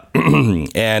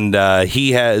 And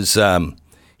he has,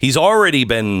 he's already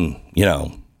been,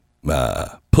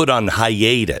 put on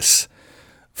hiatus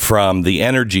from the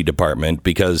energy department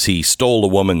because he stole a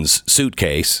woman's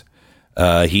suitcase.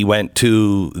 He went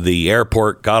to the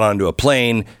airport, got onto a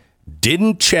plane,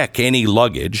 didn't check any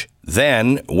luggage,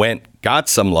 then got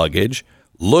some luggage,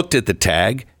 looked at the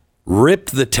tag,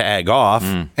 ripped the tag off,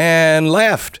 and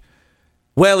left.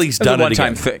 Well, he's done it again.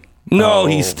 One-time thing. No,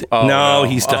 he's done.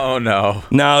 Oh no!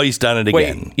 No, he's done it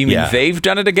again. Wait, you mean they've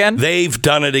done it again? They've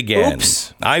done it again.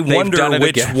 Oops! I wonder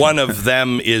which one of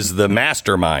them is the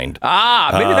mastermind.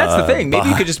 Maybe that's the thing. Maybe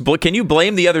you could just can you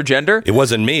blame the other gender? It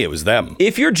wasn't me. It was them.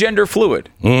 If you're gender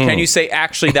fluid, can you say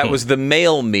actually that was the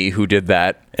male me who did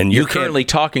that? And you're currently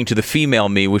talking to the female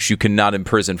me, which you cannot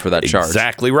imprison for that charge.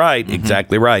 Exactly right.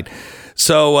 Exactly right.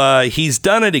 So he's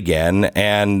done it again,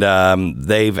 and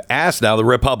they've asked now the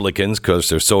Republicans, because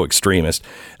they're so extremist,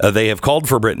 they have called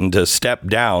for Britain to step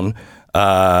down,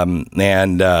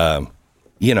 it's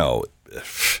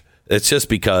just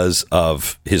because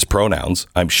of his pronouns,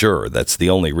 I'm sure. That's the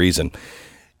only reason.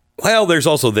 Well, there's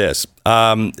also this.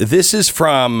 This is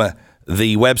from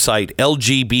the website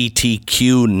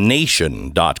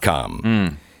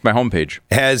LGBTQnation.com. My homepage.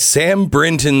 Has Sam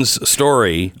Brinton's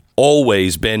story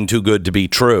always been too good to be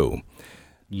true?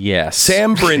 Yes.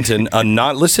 Sam Brinton,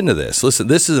 listen to this. Listen,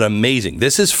 this is amazing.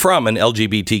 This is from an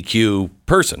LGBTQ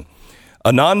person,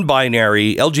 a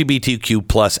non-binary LGBTQ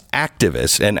plus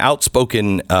activist and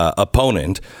outspoken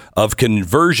opponent of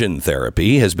conversion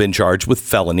therapy, has been charged with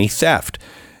felony theft.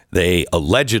 They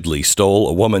allegedly stole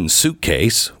a woman's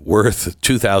suitcase worth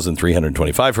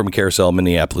 $2,325 from a Carousel,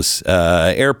 Minneapolis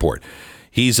airport.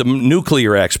 He's a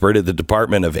nuclear expert at the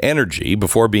Department of Energy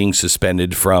before being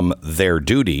suspended from their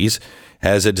duties.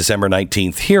 Has a December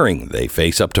 19th hearing. They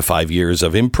face up to 5 years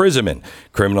of imprisonment.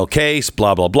 Criminal case,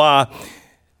 blah, blah, blah.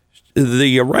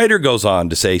 The writer goes on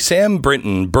to say, Sam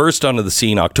Brinton burst onto the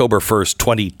scene October 1st,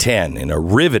 2010 in a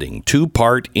riveting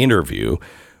two-part interview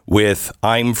with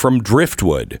I'm from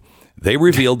Driftwood. They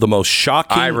revealed the most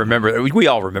shocking... I remember. We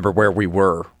all remember where we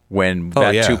were when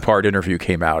that two-part interview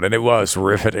came out, and it was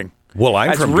riveting. Well,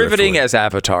 I'm from riveting Driftwood. as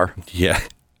Avatar. Yeah.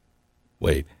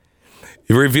 Wait.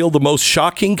 It revealed the most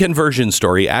shocking conversion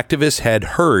story activists had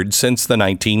heard since the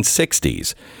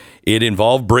 1960s. It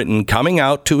involved Brinton coming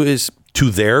out to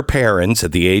their parents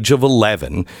at the age of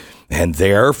 11 and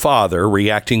their father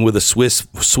reacting with a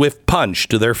swift punch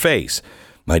to their face.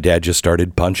 My dad just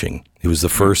started punching. It was the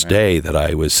first day that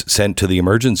I was sent to the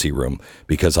emergency room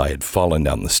because I had fallen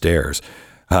down the stairs.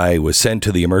 I was sent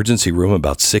to the emergency room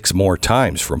about 6 more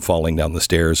times from falling down the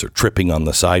stairs or tripping on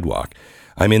the sidewalk.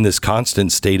 I'm in this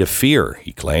constant state of fear,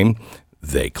 he claimed.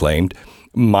 They claimed.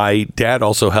 My dad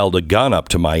also held a gun up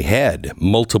to my head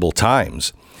multiple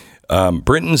times.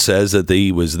 Brinton says that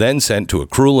he was then sent to a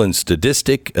cruel and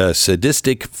sadistic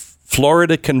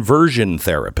Florida conversion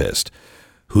therapist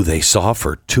who they saw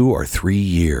for 2 or 3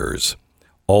 years.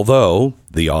 Although,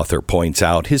 the author points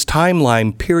out, his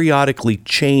timeline periodically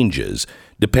changes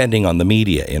depending on the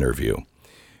media interview.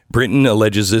 Brinton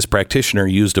alleges this practitioner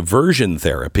used aversion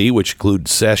therapy, which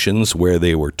includes sessions where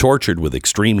they were tortured with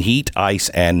extreme heat, ice,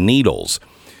 and needles.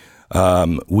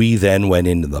 We then went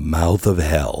into the mouth of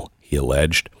hell, he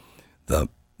alleged. The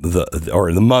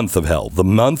month of hell. The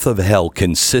month of hell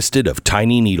consisted of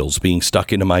tiny needles being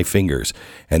stuck into my fingers,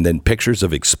 and then pictures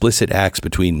of explicit acts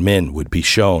between men would be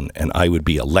shown, and I would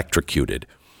be electrocuted.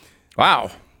 Wow.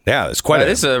 Yeah, it's quite. That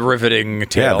is a riveting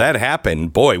tale. Yeah, that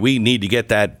happened. Boy, we need to get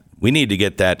that. We need to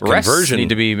get that conversion. Need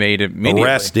to be made immediately.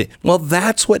 Arrested. Well,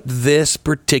 that's what this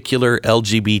particular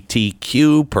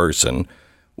LGBTQ person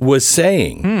was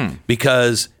saying,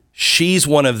 because she's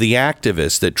one of the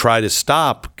activists that try to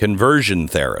stop conversion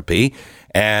therapy,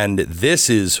 and this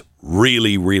is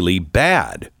really, really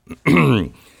bad.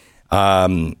 And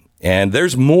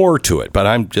there's more to it, but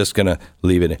I'm just going to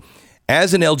leave it.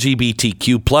 As an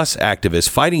LGBTQ plus activist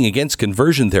fighting against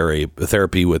conversion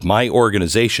therapy with my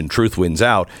organization, Truth Wins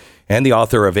Out, and the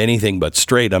author of Anything But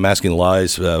Straight, I'm Asking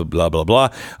Lies, blah, blah, blah,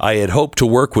 I had hoped to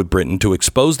work with Brinton to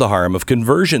expose the harm of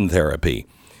conversion therapy.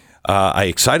 I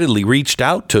excitedly reached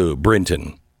out to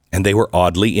Brinton, and they were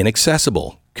oddly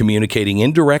inaccessible, communicating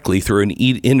indirectly through an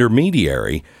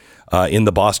intermediary in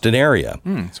the Boston area.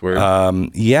 It's weird.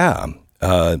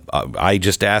 I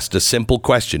just asked a simple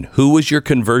question. Who was your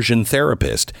conversion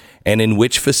therapist, and in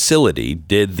which facility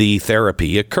did the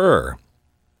therapy occur?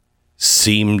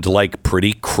 Seemed like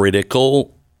pretty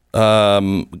critical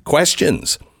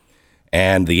questions.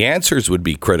 And the answers would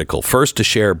be critical. First, to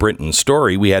share Brinton's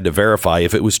story, we had to verify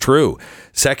if it was true.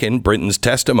 Second, Brinton's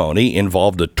testimony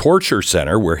involved a torture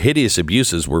center where hideous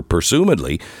abuses were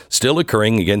presumably still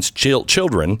occurring against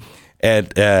children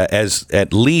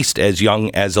at least as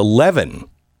young as 11.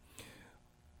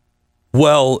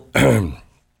 Well,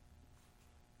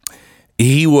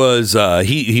 he was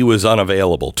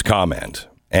unavailable to comment,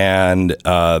 and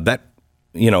that.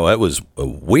 It was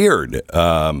weird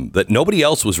that nobody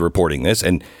else was reporting this,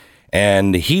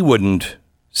 and he wouldn't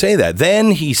say that.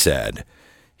 Then he said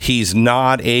he's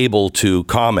not able to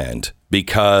comment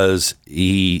because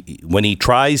when he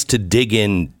tries to dig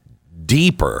in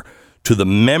deeper to the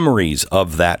memories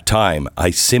of that time, I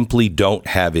simply don't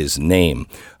have his name.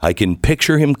 I can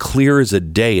picture him clear as a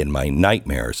day in my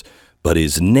nightmares, but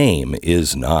his name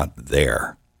is not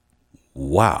there.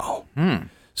 Wow.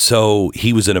 So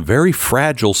he was in a very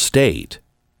fragile state.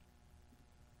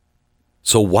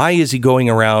 So why is he going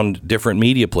around different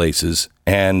media places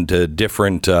and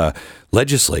different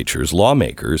legislatures,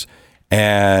 lawmakers,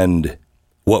 and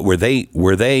what were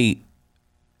they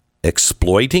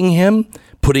exploiting him,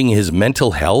 putting his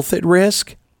mental health at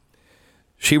risk?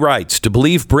 She writes, to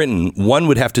believe Brinton, one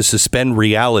would have to suspend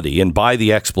reality and buy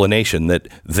the explanation that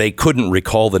they couldn't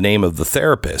recall the name of the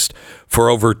therapist. For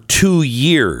over 2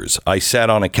 years, I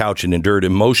sat on a couch and endured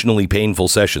emotionally painful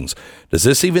sessions. Does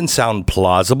this even sound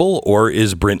plausible, or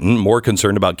is Brinton more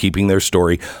concerned about keeping their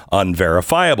story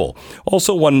unverifiable?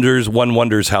 Also one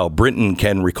wonders how Brinton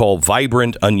can recall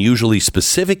vibrant, unusually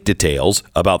specific details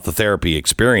about the therapy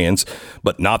experience,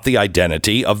 but not the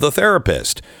identity of the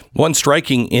therapist. One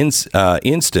striking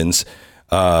instance,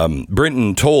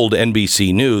 Brinton told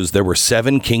NBC News there were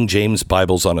 7 King James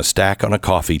Bibles on a stack on a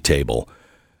coffee table.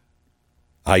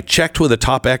 I checked with a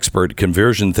top expert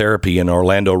conversion therapy in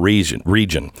Orlando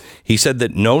region. He said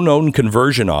that no known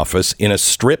conversion office in a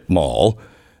strip mall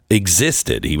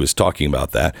existed. He was talking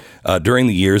about that during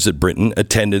the years that Brinton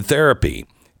attended therapy.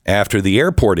 After the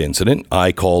airport incident,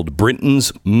 I called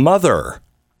Brinton's mother,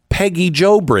 Peggy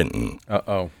Jo Brinton.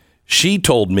 Uh-oh. She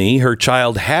told me her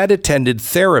child had attended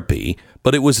therapy,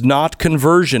 but it was not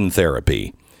conversion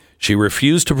therapy. She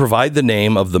refused to provide the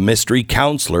name of the mystery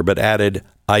counselor, but added,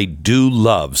 I do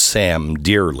love Sam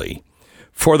dearly.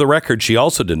 For the record, she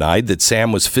also denied that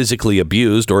Sam was physically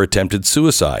abused or attempted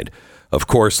suicide. Of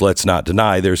course, let's not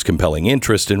deny there's compelling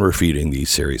interest in refuting these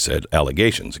serious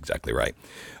allegations. Exactly right.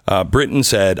 Brinton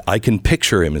said, I can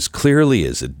picture him as clearly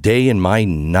as a day in my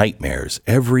nightmares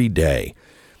every day.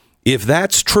 If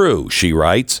that's true, she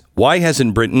writes, why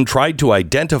hasn't Brinton tried to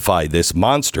identify this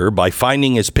monster by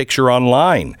finding his picture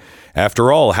online?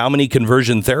 After all, how many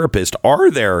conversion therapists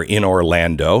are there in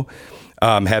Orlando?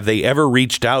 Have they ever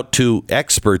reached out to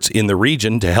experts in the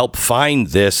region to help find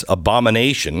this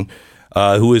abomination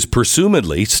who is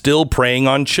presumably still preying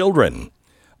on children?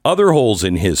 Other holes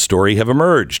in his story have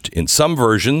emerged. In some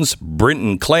versions,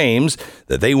 Brinton claims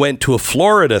that they went to a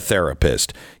Florida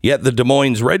therapist, yet the Des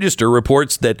Moines Register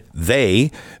reports that they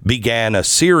began a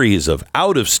series of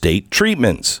out-of-state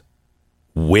treatments.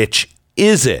 Which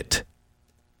is it?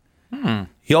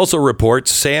 He also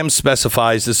reports, Sam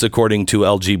specifies this according to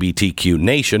LGBTQ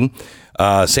Nation.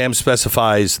 Sam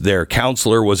specifies their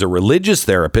counselor was a religious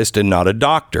therapist and not a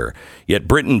doctor. Yet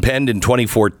Brinton penned in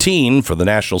 2014 for the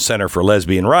National Center for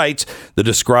Lesbian Rights, they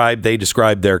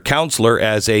described their counselor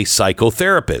as a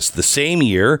psychotherapist. The same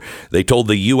year, they told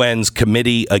the UN's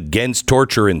Committee Against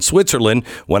Torture in Switzerland,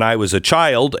 when I was a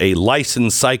child, a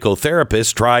licensed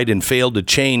psychotherapist tried and failed to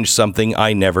change something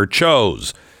I never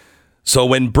chose. So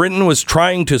when Brinton was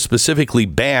trying to specifically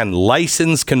ban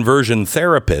licensed conversion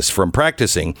therapists from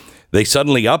practicing, they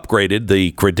suddenly upgraded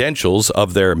the credentials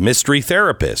of their mystery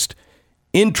therapist.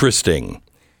 Interesting.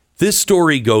 This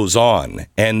story goes on,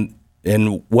 and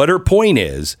what her point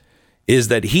is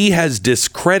that he has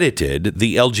discredited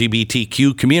the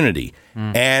LGBTQ community,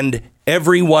 and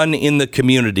everyone in the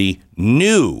community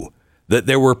knew that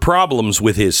there were problems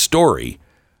with his story,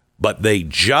 but they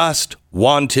just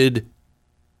wanted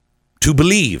to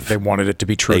believe. They wanted it to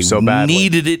be true so badly. They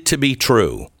needed it to be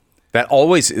true. That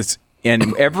always is.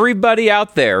 And everybody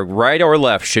out there, right or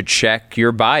left, should check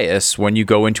your bias when you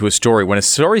go into a story. When a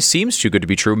story seems too good to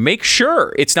be true, make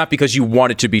sure it's not because you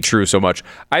want it to be true so much.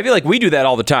 I feel like we do that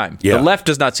all the time. Yeah. The left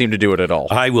does not seem to do it at all.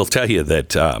 I will tell you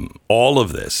that all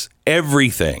of this,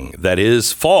 everything that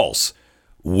is false,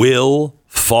 will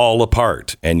fall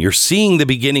apart. And you're seeing the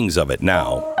beginnings of it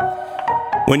now.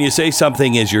 When you say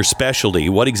something is your specialty,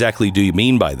 what exactly do you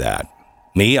mean by that?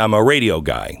 Me, I'm a radio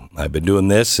guy. I've been doing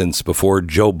this since before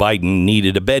Joe Biden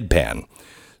needed a bedpan.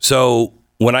 So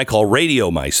when I call radio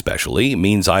my specialty, it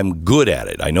means I'm good at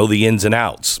it. I know the ins and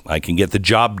outs. I can get the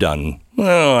job done.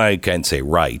 Well, I can't say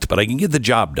right, but I can get the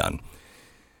job done.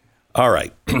 All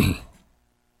right.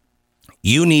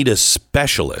 You need a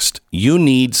specialist. You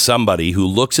need somebody who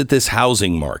looks at this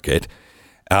housing market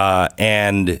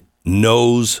and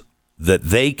knows that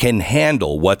they can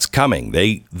handle what's coming.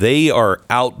 They are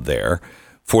out there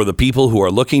for the people who are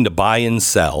looking to buy and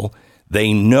sell.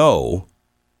 They know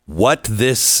what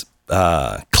this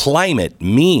climate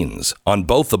means on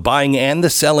both the buying and the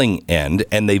selling end,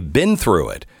 and they've been through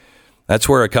it. That's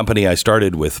where a company I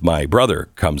started with my brother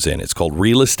comes in. It's called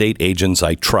Real Estate Agents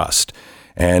I Trust.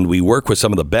 And we work with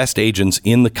some of the best agents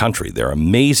in the country. They're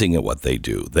amazing at what they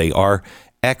do. They are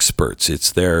experts.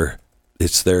 It's their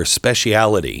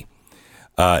speciality.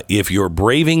 If you're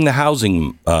braving the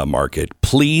housing market,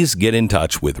 please get in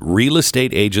touch with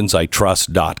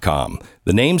realestateagentsitrust.com.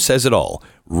 The name says it all.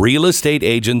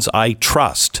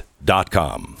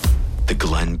 realestateagentsitrust.com. The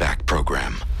Glenn Beck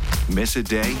Program. Miss a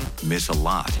day, miss a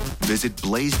lot. Visit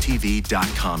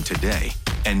blazetv.com today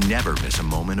and never miss a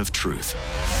moment of truth.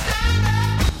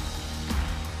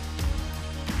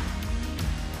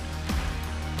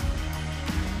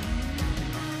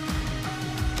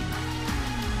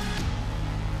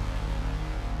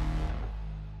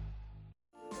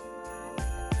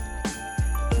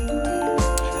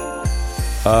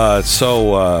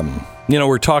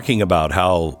 We're talking about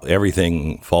how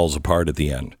everything falls apart at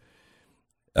the end.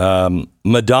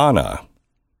 Madonna,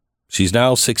 she's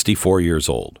now 64 years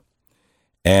old,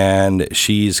 and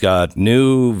she's got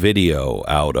new video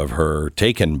out of her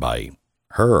taken by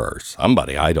her or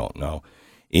somebody, I don't know,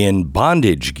 in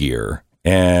bondage gear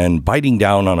and biting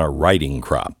down on a riding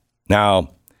crop.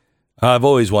 Now, I've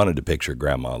always wanted to picture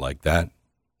grandma like that,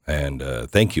 and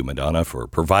thank you, Madonna, for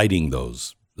providing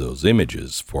those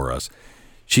images for us.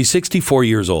 She's 64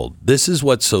 years old. This is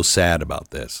what's so sad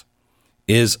about this,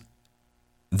 is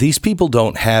these people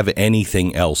don't have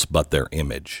anything else but their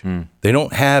image. They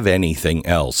don't have anything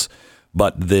else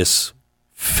but this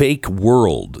fake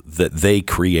world that they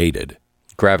created.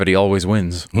 Gravity always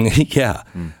wins. Yeah.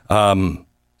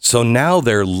 So now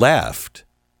they're left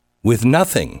with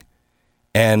nothing.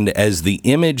 And as the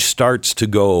image starts to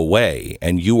go away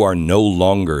and you are no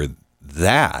longer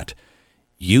that,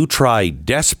 you try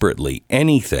desperately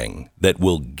anything that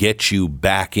will get you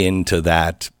back into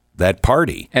that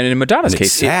party. And in Madonna's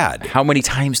case, sad. How many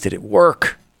times did it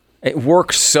work? It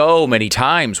worked so many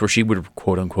times where she would,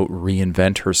 quote unquote,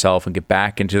 reinvent herself and get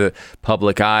back into the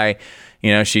public eye.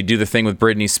 You know, she'd do the thing with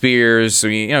Britney Spears.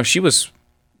 You know, she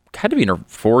had to be in her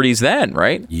 40s then,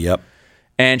 right? Yep.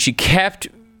 And she kept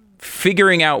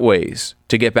figuring out ways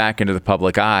to get back into the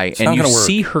public eye. And you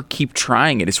see her keep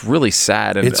trying it. It's really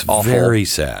sad and awful. It's very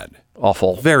sad.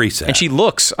 Awful. Very sad. And she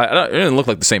looks, it doesn't look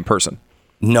like the same person.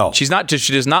 No. She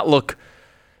does not look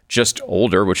just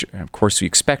older, which of course we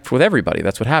expect with everybody.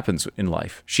 That's what happens in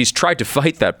life. She's tried to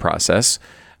fight that process,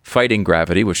 fighting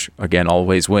gravity, which again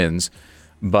always wins.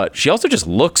 But she also just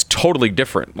looks totally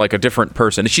different, like a different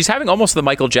person. She's having almost the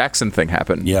Michael Jackson thing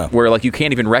happen. Yeah. Where like you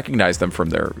can't even recognize them from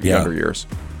their younger years.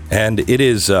 And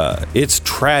it's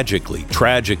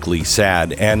tragically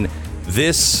sad. And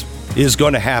this is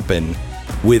going to happen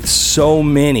with so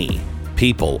many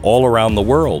people all around the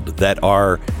world that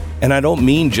are, and I don't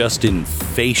mean just in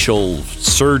facial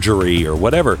surgery or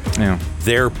whatever. Yeah.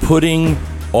 They're putting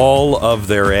all of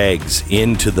their eggs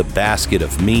into the basket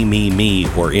of me,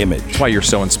 or image. That's why you're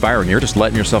so inspiring. You're just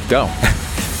letting yourself go.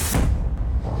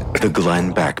 The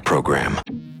Glenn Beck Program.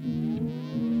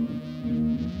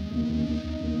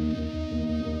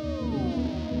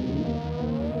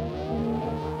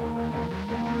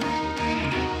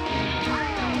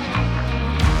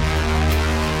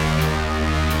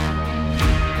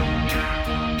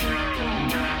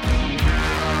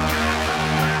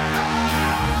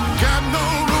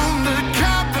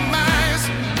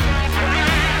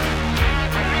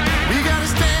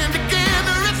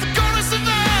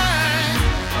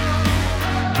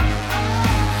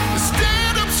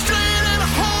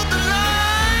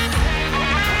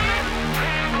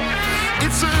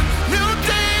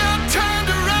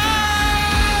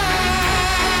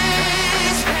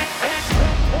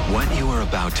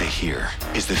 To hear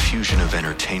is the fusion of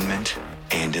entertainment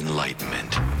and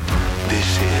enlightenment.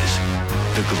 This is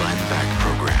the Glenn Beck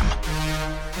Program.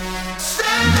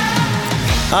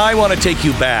 I want to take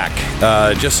you back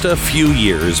just a few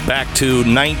years, back to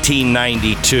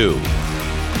 1992.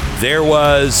 There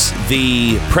was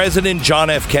the President John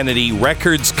F. Kennedy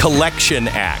Records Collection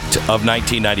Act of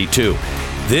 1992.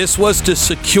 This was to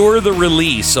secure the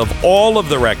release of all of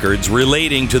the records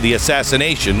relating to the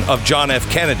assassination of John F.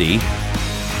 Kennedy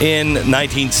in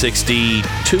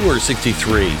 1962 or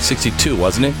 63. 62,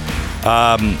 wasn't it?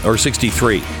 Or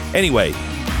 63. Anyway,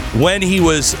 when he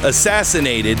was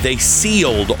assassinated, they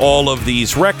sealed all of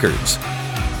these records.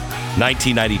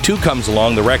 1992 comes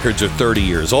along, the records are 30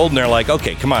 years old, and they're like,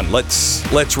 okay, come on,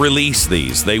 let's release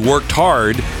these. They worked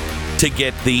hard to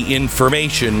get the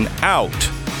information out.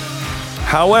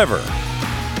 However,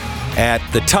 at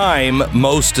the time,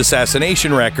 most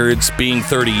assassination records being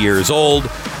 30 years old,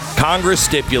 Congress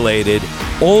stipulated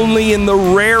only in the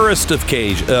rarest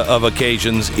of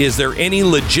occasions is there any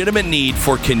legitimate need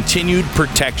for continued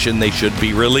protection they should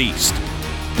be released.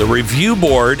 The review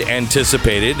board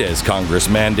anticipated, as Congress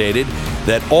mandated,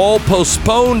 that all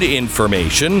postponed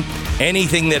information,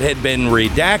 anything that had been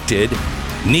redacted,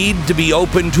 need to be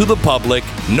open to the public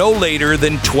no later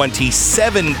than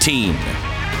 2017.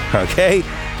 Okay?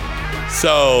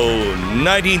 So,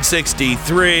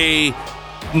 1963,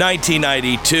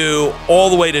 1992, all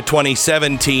the way to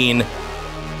 2017,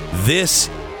 this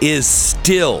is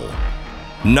still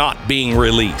not being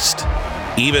released,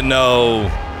 even though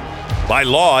by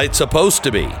law it's supposed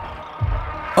to be.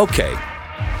 Okay,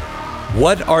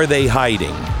 what are they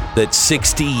hiding that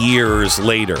 60 years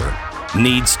later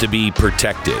needs to be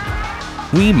protected?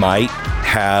 We might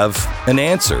have an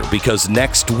answer, because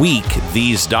next week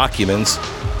these documents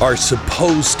are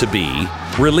supposed to be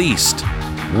released.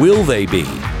 Will they be?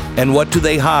 And what do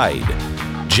they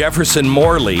hide? Jefferson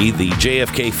Morley, the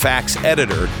JFK Facts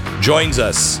editor, joins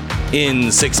us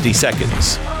in 60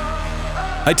 seconds.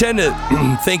 I tend to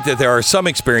think that there are some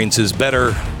experiences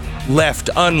better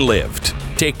left unlived.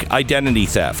 Take identity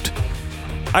theft.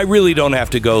 I really don't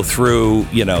have to go through,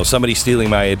 somebody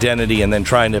stealing my identity and then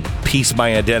trying to piece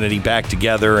my identity back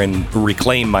together and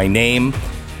reclaim my name.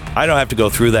 I don't have to go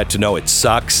through that to know it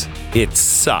sucks. It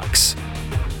sucks.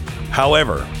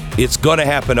 However, it's going to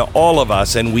happen to all of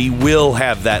us, and we will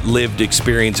have that lived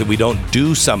experience if we don't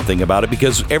do something about it,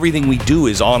 because everything we do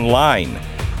is online.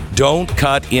 Don't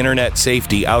cut internet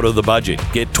safety out of the budget.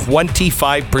 Get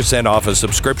 25% off a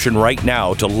subscription right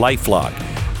now to LifeLock.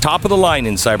 Top of the line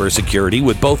in cybersecurity,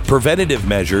 with both preventative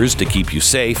measures to keep you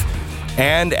safe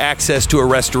and access to a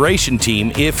restoration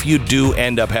team if you do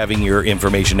end up having your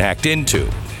information hacked into.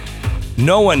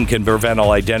 No one can prevent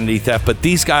all identity theft, but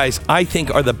these guys, I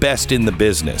think, are the best in the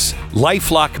business.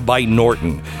 LifeLock by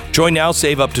Norton. Join now,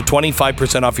 save up to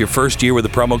 25% off your first year with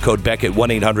the promo code Beck at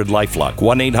 1-800-LifeLock.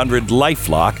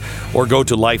 1-800-LifeLock, or go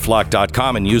to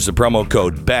LifeLock.com and use the promo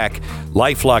code Beck.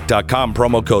 LifeLock.com,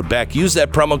 promo code Beck. Use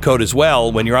that promo code as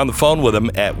well when you're on the phone with them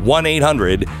at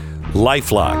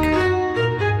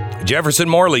 1-800-LifeLock. Jefferson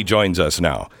Morley joins us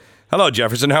now. Hello,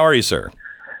 Jefferson. How are you, sir?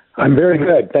 I'm very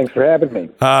good. Thanks for having me.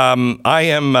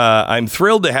 I'm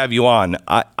thrilled to have you on.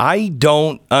 I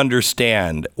don't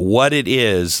understand what it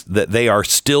is that they are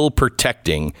still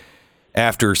protecting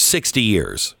after 60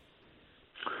 years.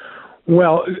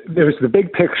 Well, there's the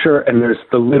big picture and there's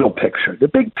the little picture. The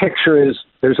big picture is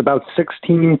there's about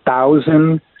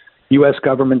 16,000 U.S.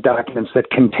 government documents that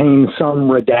contain some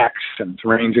redactions,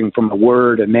 ranging from a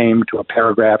word, a name, to a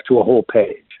paragraph, to a whole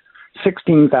page.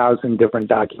 16,000 different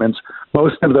documents,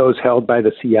 most of those held by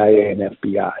the CIA and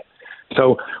FBI.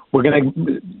 So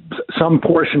some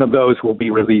portion of those will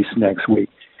be released next week.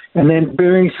 And then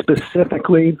very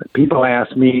specifically, people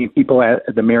ask me, people at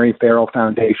the Mary Farrell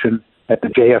Foundation, at the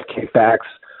JFK Facts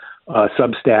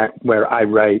Substack, where I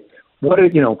write, what are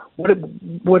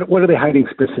they hiding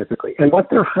specifically? And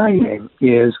what they're hiding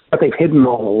is what they've hidden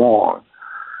all along,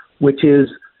 which is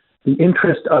the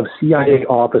interest of CIA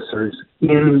officers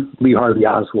in Lee Harvey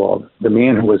Oswald, the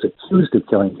man who was accused of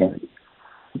killing Kennedy.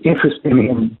 Interest in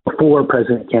him before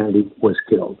President Kennedy was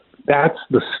killed. That's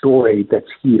the story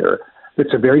that's here.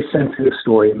 It's a very sensitive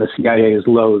story, and the CIA is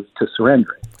loath to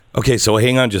surrender it. Okay, so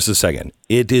hang on just a second.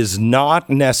 It is not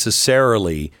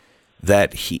necessarily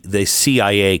that the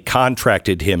CIA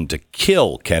contracted him to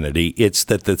kill Kennedy. It's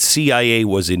that the CIA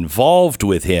was involved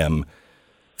with him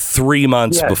 3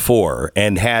 months before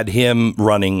and had him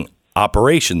running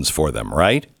operations for them,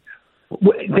 right?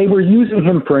 They were using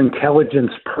him for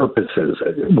intelligence purposes,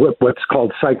 what's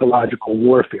called psychological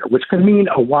warfare, which can mean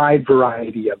a wide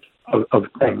variety of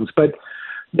things. But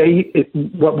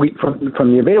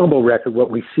from the available record, what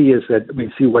we see is that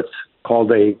we see what's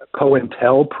called a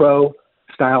COINTELPRO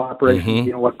style operation. Mm-hmm.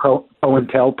 You know what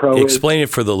COINTELPRO is? Explain it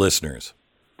for the listeners.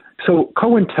 So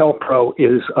COINTELPRO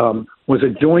was a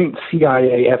joint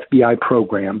CIA-FBI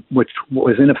program, which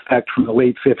was in effect from the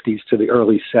late 50s to the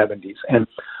early 70s. And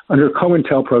under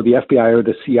COINTELPRO, the FBI or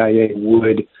the CIA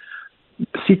would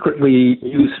secretly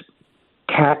use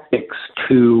tactics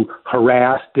to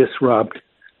harass, disrupt,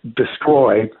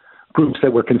 destroy groups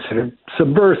that were considered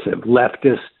subversive,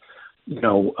 leftist,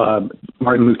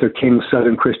 Martin Luther King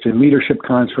Southern Christian Leadership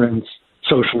Conference,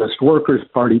 Socialist Workers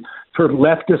Party, sort of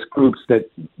leftist groups that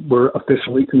were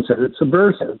officially considered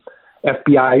subversive.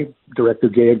 FBI Director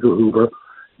J. Edgar Hoover,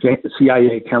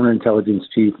 CIA counterintelligence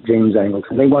chief James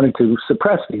Angleton, they wanted to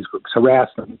suppress these groups, harass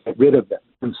them, get rid of them.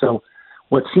 And so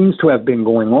what seems to have been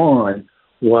going on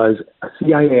was a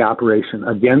CIA operation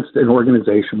against an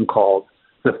organization called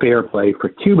the Fair Play for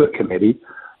Cuba Committee,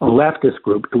 a leftist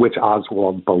group to which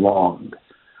Oswald belonged.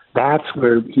 That's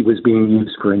where he was being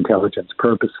used for intelligence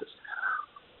purposes.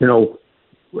 Is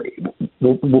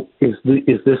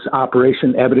this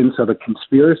operation evidence of a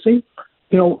conspiracy?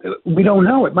 We don't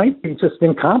know. It might be just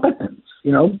incompetence.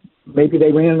 Maybe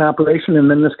they ran an operation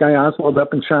and then this guy Oswald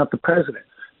up and shot the president.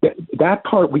 That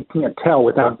part we can't tell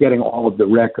without getting all of the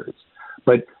records.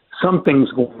 But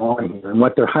something's going on here, and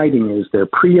what they're hiding is their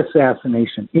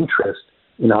pre-assassination interest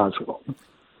in Oswald.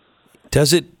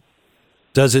 Does it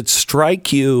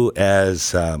strike you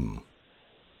as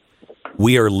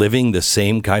we are living the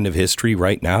same kind of history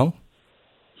right now?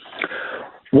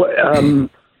 What,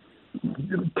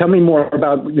 tell me more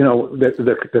about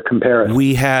the comparison.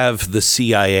 We have the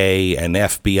CIA and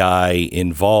FBI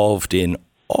involved in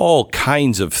all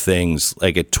kinds of things,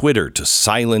 like at Twitter, to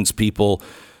silence people,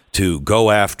 to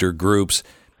go after groups.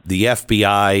 The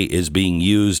FBI is being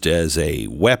used as a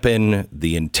weapon.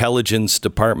 The intelligence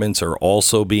departments are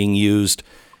also being used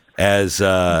as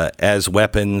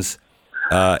weapons.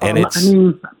 And it's.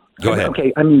 Go ahead.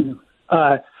 Okay. Glenn,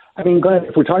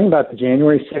 if we're talking about the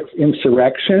January 6th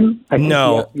insurrection, I think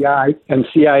the FBI and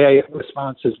CIA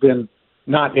response has been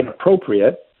not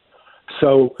inappropriate.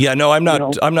 So yeah, no, I'm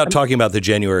not talking about the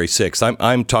January 6th.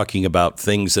 I'm talking about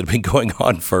things that have been going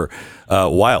on for a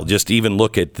while. Just even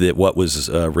look at what was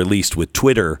released with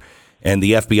Twitter and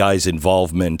the FBI's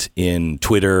involvement in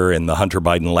Twitter and the Hunter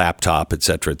Biden laptop, et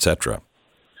cetera, et cetera.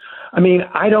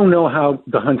 I don't know how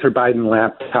the Hunter Biden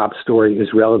laptop story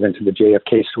is relevant to the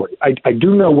JFK story. I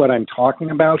do know what I'm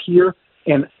talking about here.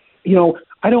 And,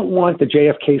 I don't want the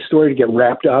JFK story to get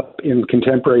wrapped up in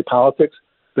contemporary politics.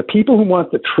 The people who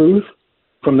want the truth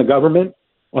from the government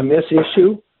on this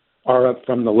issue are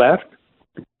from the left,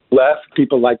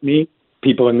 people like me,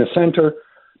 people in the center,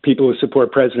 people who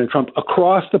support President Trump.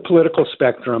 Across the political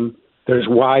spectrum, there's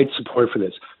wide support for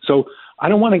this. So I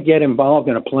don't want to get involved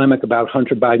in a polemic about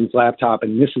Hunter Biden's laptop,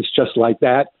 and this is just like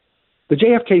that. The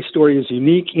JFK story is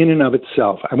unique in and of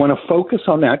itself. I want to focus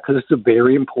on that because it's a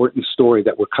very important story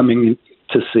that we're coming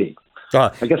to see. I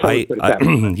guess I would put it that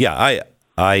way. Yeah,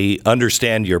 I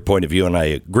understand your point of view, and I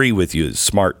agree with you. It's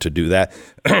smart to do that.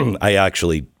 I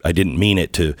didn't mean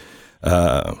it to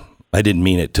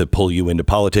pull you into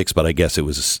politics, but I guess it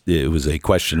was a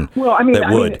question. Well,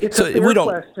 it's a fair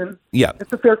question. Yeah,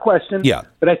 it's a fair question. Yeah,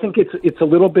 but I think it's a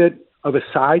little bit of a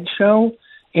sideshow,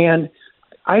 and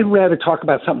I'd rather talk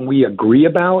about something we agree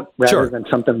about rather than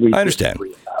something we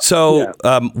disagree about. So,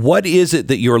 what is it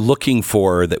that you're looking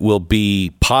for that will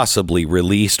be possibly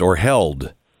released or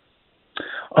held?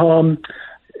 We're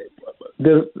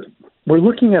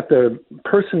looking at the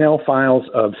personnel files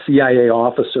of CIA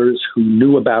officers who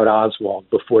knew about Oswald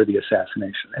before the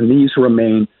assassination, and these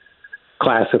remain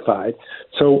classified.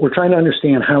 So we're trying to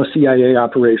understand how CIA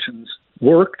operations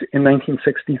worked in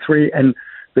 1963, and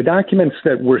the documents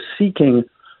that we're seeking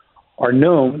are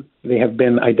known. They have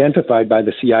been identified by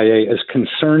the CIA as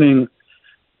concerning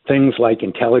things like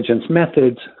intelligence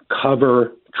methods,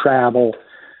 cover, travel.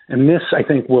 And this, I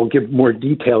think, will give more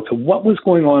detail to what was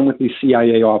going on with these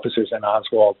CIA officers and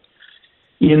Oswald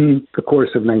in the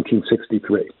course of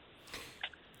 1963.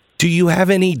 Do you have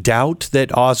any doubt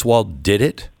that Oswald did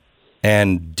it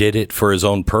and did it for his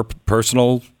own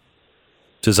personal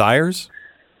desires?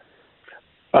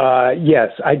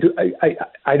 Yes, I do.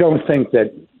 I don't think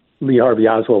that Lee Harvey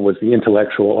Oswald was the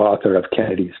intellectual author of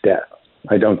Kennedy's death.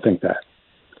 I don't think that.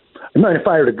 He might have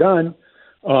fired a gun.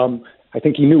 I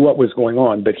think he knew what was going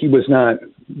on, but he was not.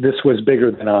 This was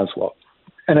bigger than Oswald,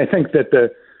 and I think that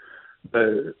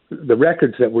the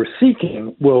records that we're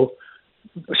seeking will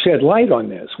shed light on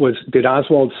this. Did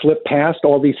Oswald slip past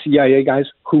all these CIA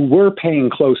guys who were paying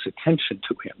close attention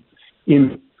to him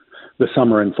in the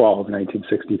summer and fall of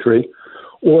 1963,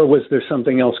 or was there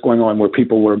something else going on where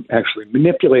people were actually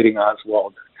manipulating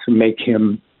Oswald to make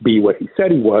him be what he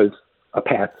said he was, a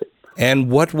patsy?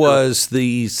 And what was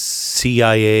the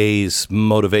CIA's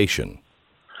motivation?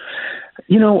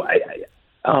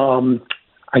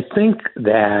 I think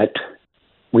that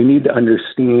we need to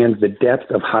understand the depth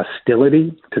of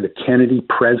hostility to the Kennedy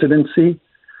presidency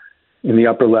in the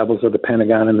upper levels of the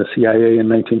Pentagon and the CIA in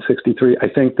 1963. I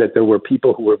think that there were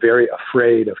people who were very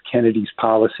afraid of Kennedy's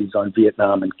policies on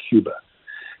Vietnam and Cuba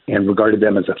and regarded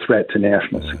them as a threat to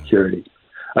national security,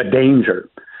 a danger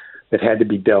that had to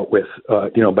be dealt with,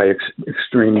 by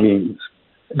extreme means.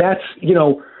 That's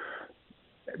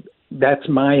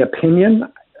my opinion.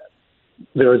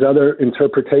 There's other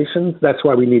interpretations. That's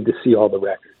why we need to see all the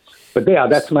records. But yeah,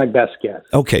 that's my best guess.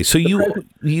 Okay, so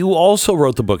you also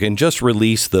wrote the book and just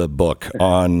released the book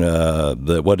on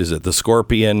the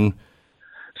Scorpion's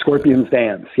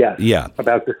Dance, yes. Yeah.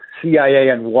 About the CIA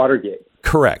and Watergate.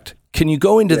 Correct. Can you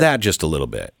go into that just a little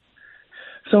bit?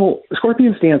 So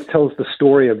Scorpion's Dance tells the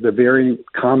story of the very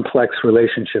complex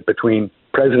relationship between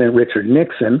President Richard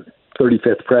Nixon,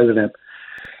 35th president,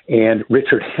 and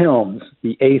Richard Helms,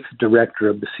 the 8th director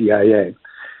of the CIA.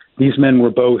 These men were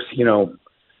both,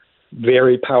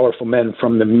 very powerful men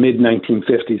from the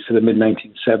mid-1950s to the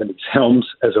mid-1970s. Helms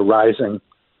as a rising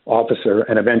officer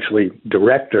and eventually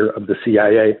director of the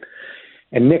CIA,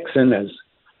 and Nixon as,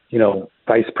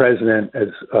 vice president, as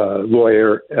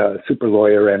lawyer, super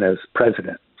lawyer, and as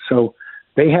president. So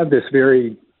they have this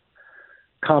very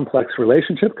complex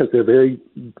relationship because they're very,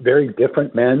 very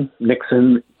different men.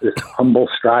 Nixon, this humble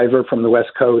striver from the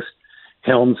West Coast.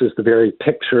 Helms is the very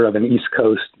picture of an East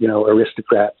Coast,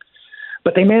 aristocrat.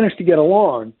 But they managed to get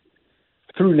along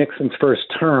through Nixon's first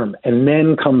term, and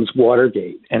then comes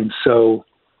Watergate. And so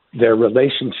their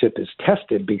relationship is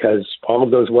tested because all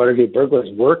of those Watergate burglars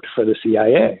worked for the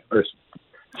CIA, or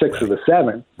 6 of the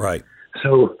 7. Right.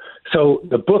 So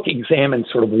the book examines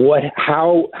sort of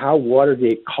how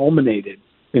Watergate culminated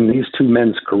in these two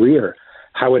men's career,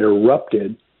 how it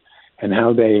erupted, and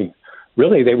how they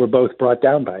were both brought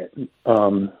down by it.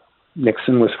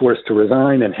 Nixon was forced to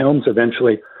resign, and Helms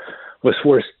eventually was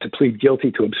forced to plead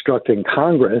guilty to obstructing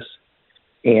Congress,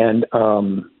 and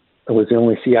was the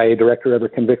only CIA director ever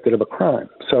convicted of a crime.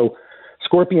 So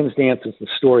Scorpion's Dance is the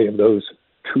story of those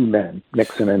two men,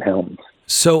 Nixon and Helms.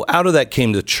 So out of that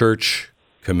came the Church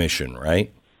Commission,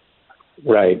 right?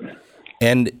 Right.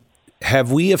 And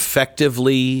have we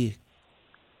effectively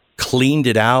cleaned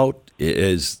it out?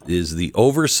 Is the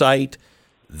oversight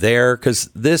there? Because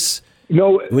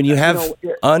when you have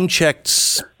unchecked,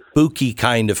 spooky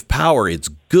kind of power, it's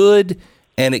good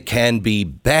and it can be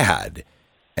bad.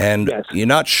 And You're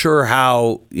not sure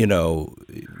how,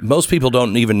 most people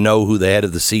don't even know who the head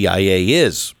of the CIA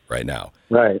is right now.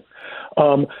 Right.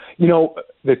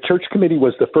 The Church Committee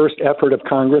was the first effort of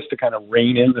Congress to kind of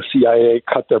rein in the CIA,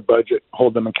 cut their budget,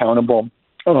 hold them accountable.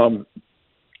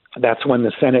 That's when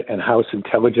the Senate and House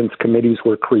Intelligence Committees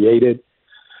were created.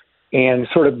 And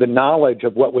sort of the knowledge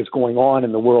of what was going on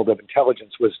in the world of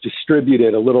intelligence was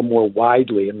distributed a little more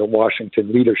widely in the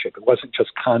Washington leadership. It wasn't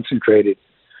just concentrated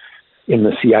in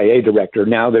the CIA director.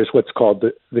 Now there's what's called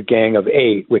the Gang of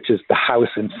 8, which is the House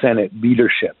and Senate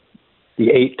leadership. The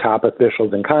 8 top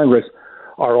officials in Congress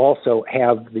are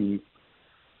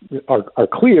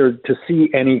cleared to see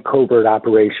any covert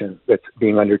operation that's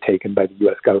being undertaken by the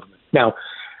U.S. government. Now,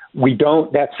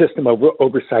 that system of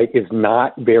oversight is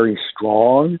not very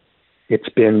strong. It's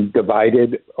been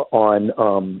divided on,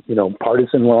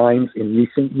 partisan lines in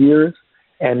recent years.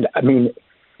 And I mean,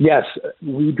 yes,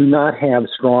 we do not have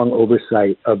strong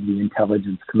oversight of the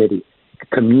intelligence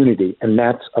community, and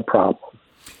that's a problem.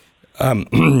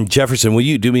 Jefferson, will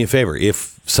you do me a favor?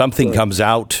 If something comes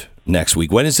out next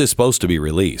week, when is this supposed to be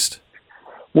released?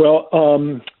 Well,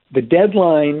 the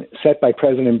deadline set by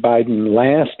President Biden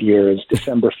last year is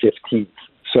December 15th.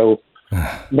 So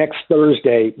next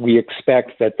Thursday, we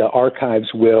expect that the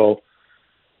archives will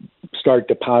start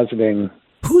depositing.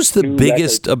 Who's the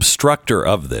biggest obstructor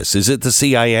of this? Is it the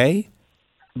CIA?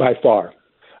 By far.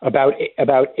 About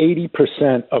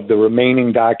 80% of the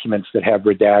remaining documents that have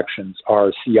redactions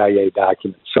are CIA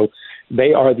documents. So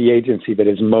they are the agency that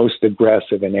is most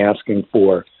aggressive in asking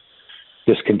for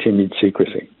discontinued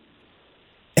secrecy.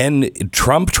 And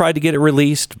Trump tried to get it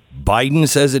released. Biden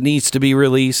says it needs to be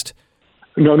released.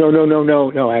 No.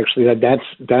 Actually,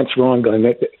 that's wrong, Glenn.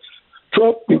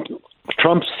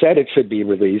 Trump said it should be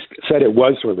released, said it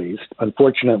was released.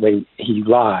 Unfortunately, he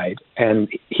lied, and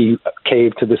he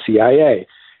caved to the CIA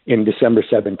in December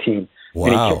 17. Wow.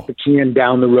 And he kicked the can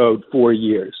down the road 4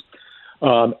 years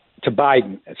to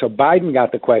Biden. So Biden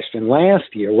got the question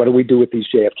last year, what do we do with these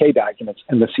JFK documents?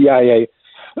 And the CIA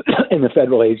and the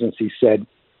federal agency said,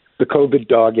 the COVID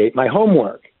dog ate my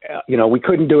homework. We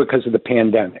couldn't do it because of the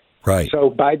pandemic. Right. So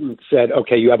Biden said,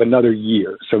 okay, you have another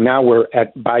year. So now we're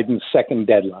at Biden's second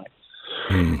deadline.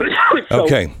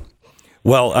 Okay.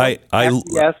 Well,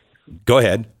 yes. Go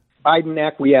ahead. Biden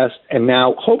acquiesced, and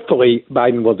now hopefully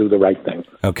Biden will do the right thing.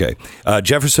 Okay.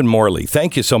 Jefferson Morley,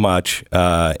 thank you so much.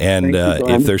 And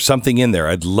if there's something in there,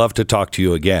 I'd love to talk to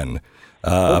you again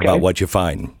about what you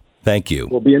find. Thank you.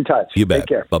 We'll be in touch. You bet. Take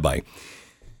care. Bye-bye.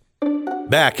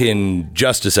 Back in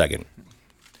just a second.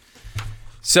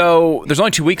 So there's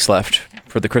only 2 weeks left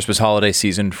for the Christmas holiday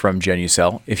season from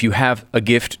Genucel. If you have a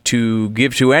gift to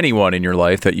give to anyone in your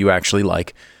life that you actually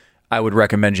like, I would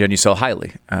recommend Genucel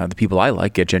highly. The people I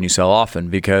like get Genucel often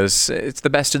because it's the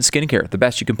best in skincare, the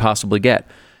best you can possibly get.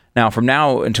 Now, from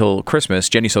now until Christmas,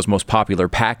 Genucel's most popular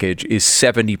package is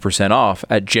 70% off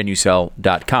at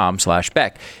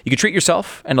Genucel.com/Beck. You can treat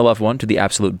yourself and a loved one to the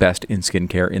absolute best in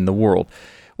skincare in the world.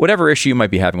 Whatever issue you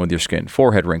might be having with your skin,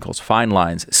 forehead wrinkles, fine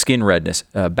lines, skin redness,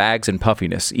 bags and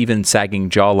puffiness, even sagging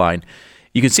jawline,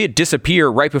 you can see it disappear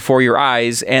right before your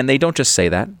eyes, and they don't just say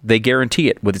that. They guarantee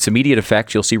it. With its immediate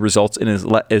effect, you'll see results in as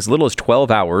little as 12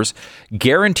 hours,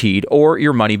 guaranteed, or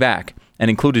your money back. And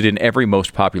included in every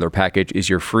most popular package is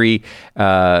your free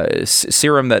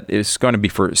serum that is going to be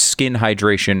for skin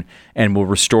hydration and will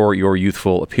restore your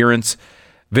youthful appearance.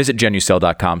 Visit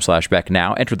Genucel.com/Beck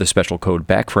now. Enter the special code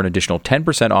Beck for an additional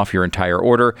 10% off your entire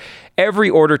order. Every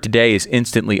order today is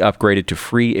instantly upgraded to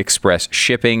free express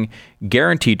shipping,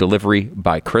 guaranteed delivery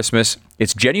by Christmas.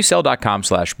 It's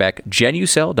Genucel.com/Beck,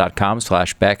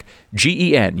 Genucel.com/Beck,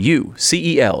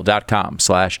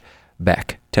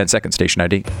 GENUCEL.com/Beck. 10-second station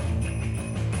ID.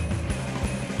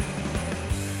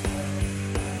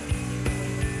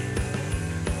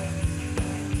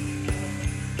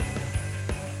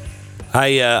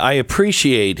 I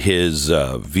appreciate his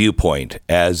viewpoint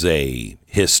as a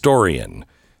historian,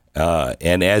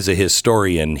 and as a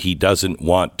historian, he doesn't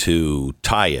want to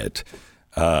tie it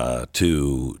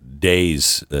to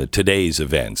today's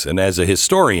events. And as a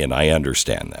historian, I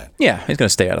understand that. Yeah, he's going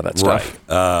to stay out of that stuff.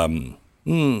 Right.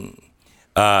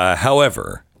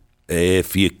 However,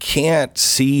 if you can't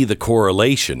see the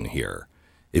correlation here,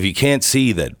 if you can't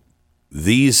see that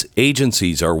these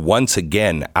agencies are once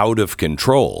again out of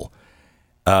control,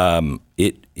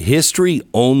 history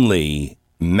only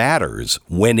matters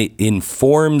when it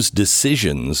informs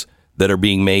decisions that are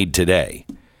being made today.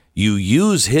 You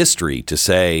use history to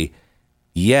say,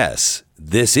 yes,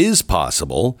 this is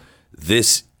possible.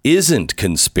 This isn't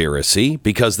conspiracy,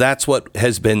 because that's what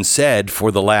has been said for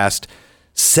the last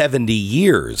 70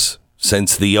 years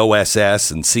since the OSS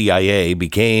and CIA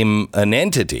became an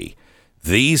entity.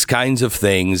 These kinds of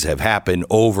things have happened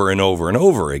over and over and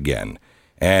over again.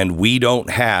 And we don't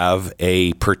have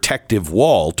a protective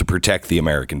wall to protect the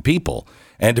American people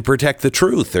and to protect the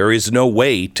truth. There is no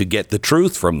way to get the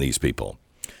truth from these people.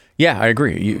 Yeah, I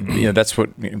agree. You know, that's what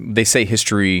they say.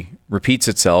 History repeats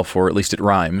itself, or at least it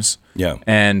rhymes. Yeah.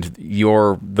 And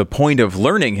the point of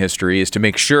learning history is to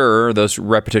make sure those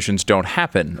repetitions don't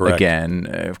happen again.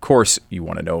 Of course, you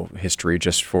want to know history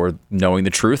just for knowing the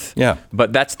truth. Yeah.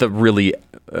 But that's the really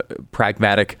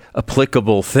pragmatic,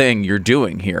 applicable thing you're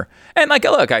doing here. And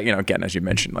look, again, as you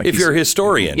mentioned, if you're a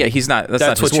historian, he's not. That's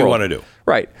not what you want to do,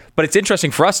 right? But it's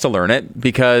interesting for us to learn it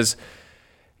because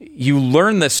you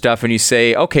learn this stuff and you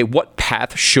say, okay, what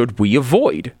path should we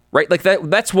avoid? Right? Like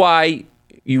that's why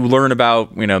you learn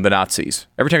about, the Nazis.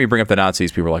 Every time you bring up the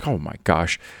Nazis, people are like, oh my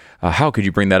gosh, how could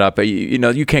you bring that up?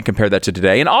 You can't compare that to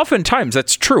today. And oftentimes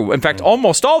that's true. In fact,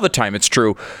 almost all the time it's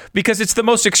true, because it's the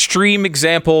most extreme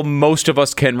example most of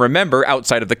us can remember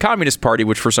outside of the Communist Party,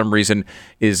 which for some reason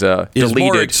is deleted.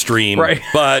 More extreme, right?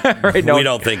 But right? We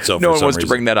don't think so. No one wants to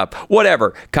bring that up.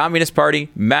 Whatever. Communist Party,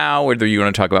 Mao, whether you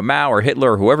want to talk about Mao or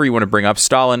Hitler or whoever you want to bring up,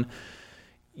 Stalin,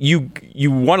 you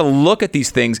want to look at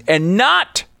these things and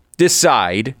not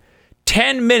decide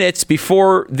 10 minutes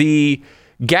before the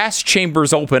gas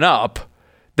chambers open up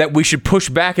that we should push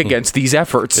back against these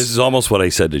efforts. This is almost what I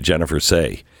said to Jennifer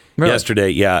Say yesterday.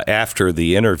 Yeah, after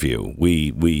the interview,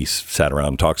 we sat around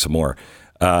and talked some more,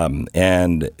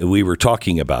 and we were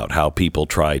talking about how people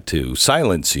try to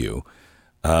silence you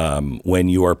when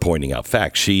you are pointing out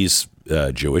facts. She's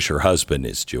Jewish. Her husband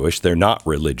is Jewish. They're not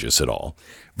religious at all,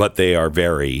 but they are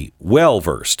very well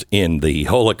versed in the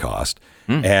Holocaust.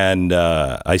 And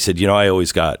I said, I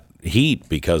always got heat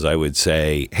because I would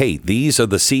say, hey, these are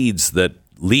the seeds that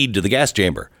lead to the gas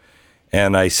chamber.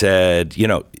 And I said,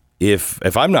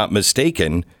 if I'm not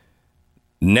mistaken,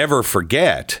 never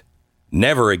forget,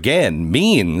 never again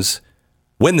means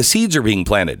when the seeds are being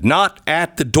planted, not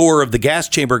at the door of the gas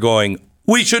chamber going,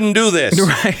 we shouldn't do this.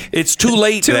 Right. It's too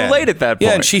late. Too late at that point.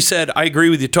 Yeah, and she said, I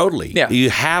agree with you totally. Yeah. You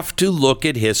have to look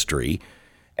at history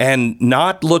and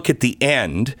not look at the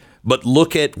end, but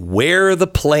look at where the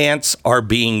plants are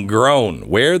being grown,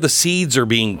 where the seeds are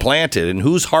being planted, and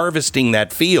who's harvesting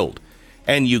that field.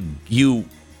 And you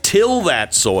till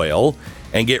that soil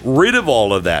and get rid of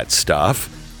all of that stuff.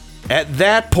 At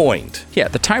that point... Yeah,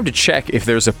 the time to check if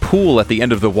there's a pool at the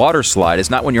end of the water slide is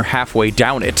not when you're halfway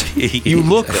down it. You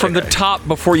look from the top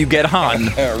before you get on.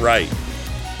 Right,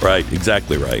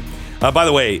 exactly right. By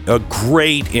the way, a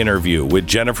great interview with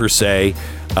Jennifer Say.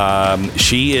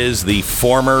 She is the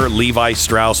former Levi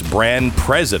Strauss brand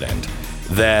president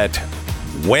that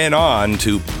went on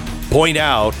to point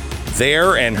out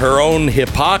their and her own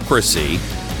hypocrisy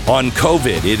on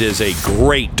COVID. It is a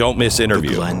great don't miss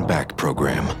interview. The Glenn Beck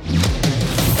Program.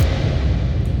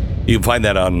 You can find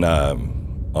that on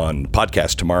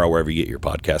podcast tomorrow, wherever you get your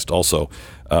podcast. Also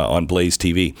on Blaze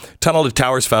TV. Tunnel to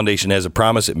Towers Foundation has a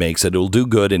promise it makes that it will do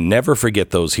good and never forget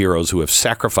those heroes who have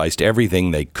sacrificed everything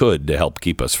they could to help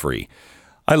keep us free.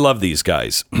 I love these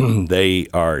guys. They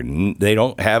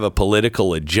don't have a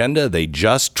political agenda. They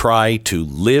just try to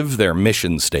live their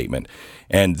mission statement.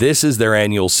 And this is their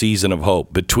annual season of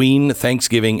hope. Between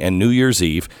Thanksgiving and New Year's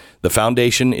Eve, the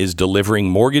foundation is delivering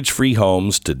mortgage-free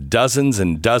homes to dozens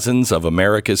and dozens of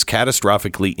America's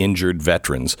catastrophically injured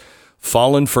veterans,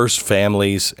 fallen first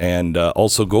families, and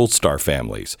also Gold Star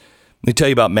families. Let me tell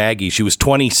you about Maggie. She was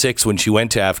 26 when she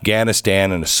went to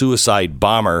Afghanistan, and a suicide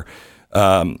bomber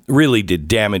really did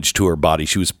damage to her body.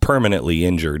 She was permanently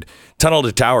injured. Tunnel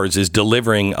to Towers is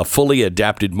delivering a fully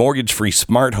adapted mortgage-free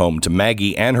smart home to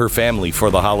Maggie and her family for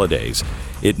the holidays.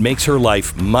 It makes her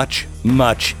life much,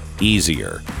 much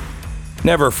easier.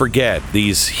 Never forget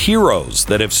these heroes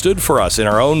that have stood for us in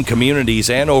our own communities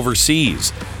and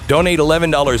overseas. Donate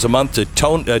 $11 a month to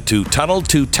Tunnel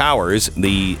to Towers.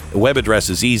 The web address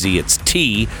is easy. It's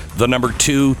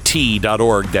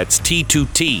T2T.org. That's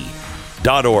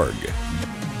T2T.org.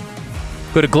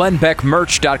 Go to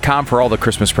glennbeckmerch.com for all the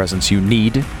Christmas presents you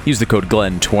need. Use the code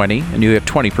GLENN20 and you get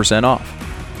 20% off.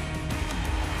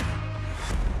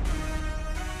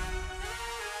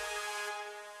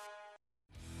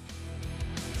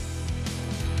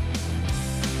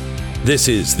 This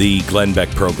is the Glenn Beck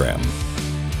Program.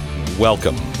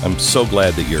 Welcome. I'm so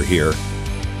glad that you're here.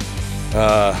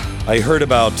 I heard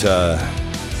about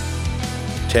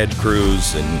Ted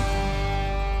Cruz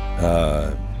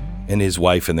and his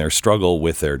wife and their struggle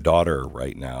with their daughter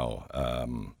right now.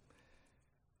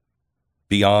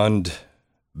 Beyond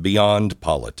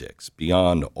politics,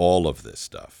 beyond all of this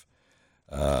stuff.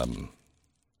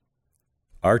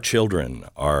 Our children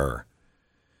are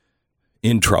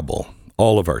in trouble.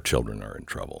 All of our children are in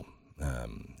trouble.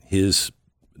 His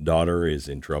daughter is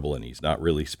in trouble, and he's not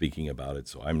really speaking about it,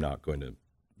 so I'm not going to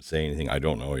say anything. I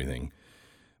don't know anything.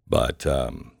 But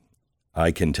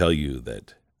I can tell you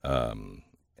that,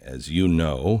 as you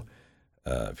know,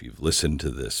 if you've listened to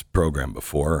this program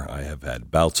before, I have had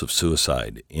bouts of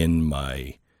suicide in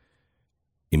my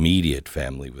immediate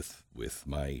family with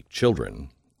my children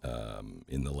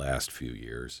in the last few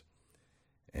years.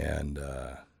 And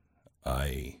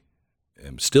I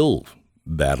am still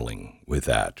battling with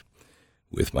that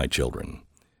with my children.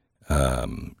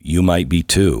 You might be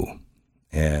too.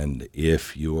 And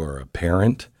if you're a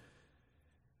parent,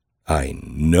 I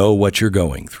know what you're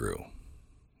going through.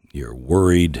 You're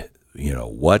worried,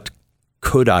 what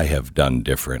could I have done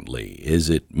differently? Is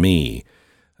it me?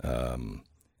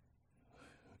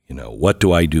 What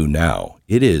do I do now?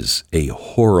 It is a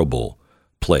horrible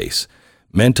place.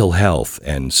 Mental health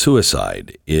and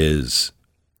suicide is,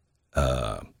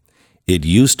 it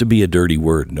used to be a dirty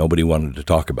word. Nobody wanted to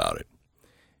talk about it.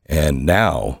 And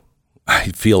now I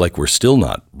feel like we're still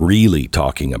not really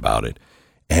talking about it.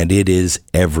 And it is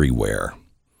everywhere.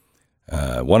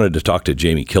 I wanted to talk to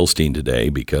Jamie Kilstein today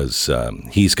because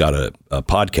he's got a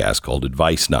podcast called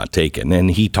Advice Not Taken.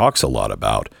 And he talks a lot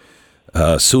about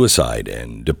suicide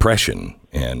and depression,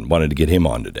 and wanted to get him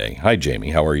on today. Hi,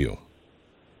 Jamie. How are you?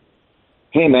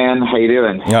 Hey, man. How you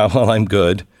doing? Yeah, well, I'm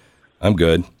good.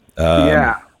 It's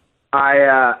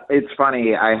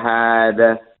funny. I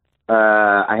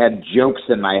had jokes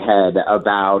in my head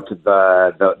about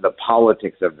the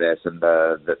politics of this and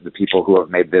the people who have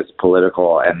made this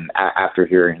political. And after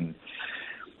hearing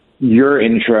your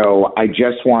intro, I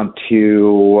just want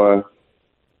to,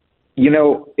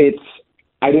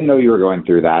 I didn't know you were going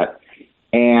through that.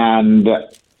 And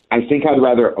I think I'd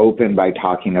rather open by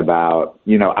talking about,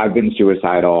 I've been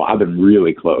suicidal. I've been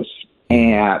really close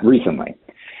and recently.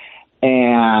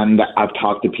 And I've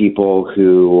talked to people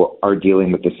who are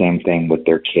dealing with the same thing with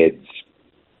their kids.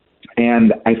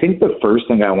 And I think the first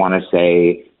thing I want to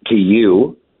say to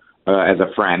you as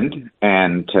a friend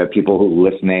and to people who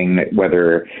are listening,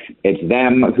 whether it's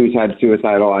them who's had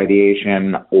suicidal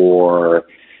ideation or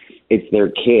it's their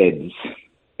kids,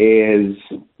 is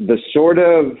the sort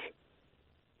of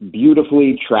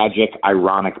beautifully tragic,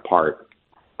 ironic part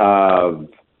of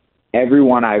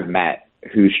everyone I've met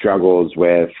who struggles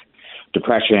with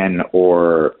depression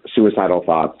or suicidal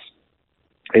thoughts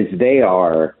is they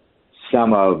are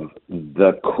some of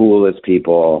the coolest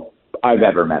people I've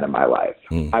ever met in my life,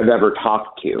 I've ever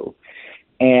talked to.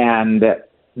 And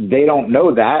they don't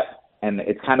know that, and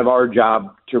it's kind of our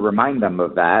job to remind them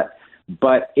of that.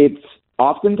 But it's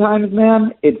oftentimes,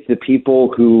 man, it's the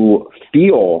people who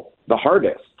feel the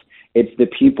hardest. It's the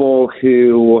people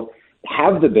who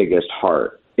have the biggest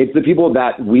heart. It's the people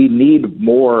that we need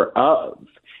more of.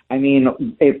 I mean,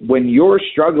 when you're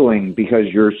struggling because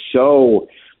you're so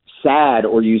sad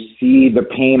or you see the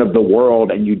pain of the world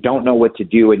and you don't know what to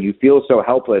do and you feel so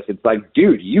helpless, it's like,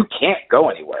 dude, you can't go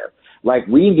anywhere. Like,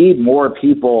 we need more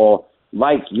people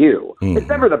like you. It's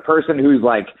never the person who's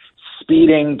like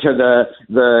speeding to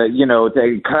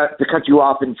to cut you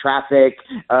off in traffic,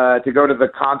 to go to the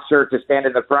concert, to stand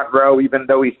in the front row, even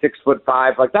though he's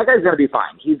 6'5". Like, that guy's going to be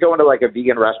fine. He's going to like a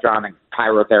vegan restaurant and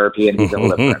chirotherapy and he's going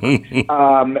to live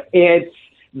forever. It's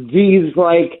these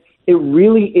like, it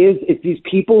really is. It's these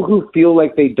people who feel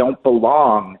like they don't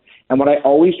belong. And what I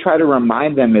always try to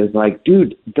remind them is like,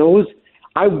 dude,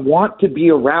 I want to be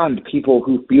around people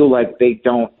who feel like they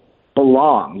don't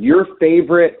belong.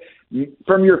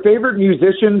 From your favorite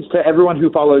musicians to everyone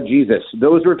who followed Jesus,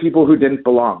 those were people who didn't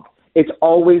belong. It's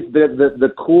always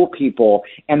the cool people.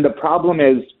 And the problem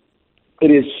is,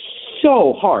 it is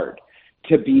so hard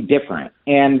to be different.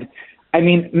 And I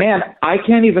mean, man, I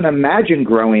can't even imagine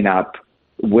growing up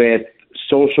with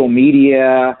social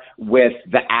media, with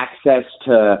the access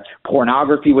to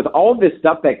pornography, with all this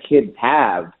stuff that kids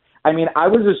have. I mean, I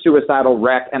was a suicidal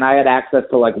wreck, and I had access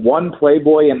to like one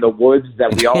Playboy in the woods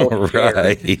that we all shared.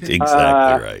 Right, exactly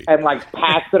right. And like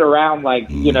pass it around like,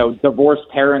 divorced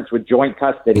parents with joint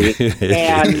custody.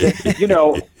 And,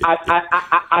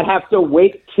 I'd have to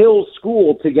wait till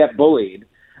school to get bullied.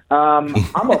 I'm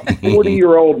a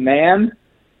 40-year-old man,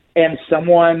 and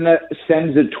someone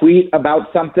sends a tweet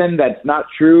about something that's not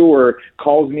true or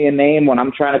calls me a name when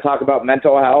I'm trying to talk about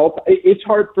mental health, it's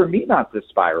hard for me not to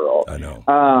spiral. I know.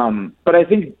 But I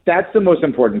think that's the most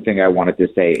important thing I wanted to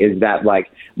say is that,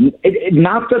 like,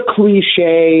 not the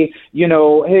cliche,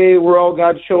 hey, we're all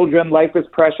God's children, life is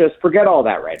precious. Forget all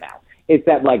that right now. It's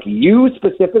that, like, you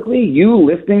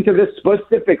listening to this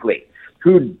specifically,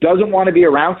 who doesn't want to be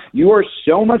around, you are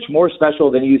so much more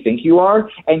special than you think you are,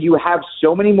 and you have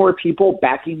so many more people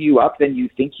backing you up than you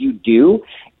think you do.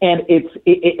 And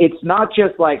it's not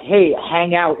just like, hey,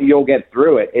 hang out, you'll get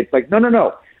through it. It's like,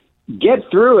 no. Get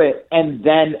through it and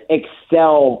then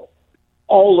excel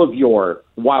all of your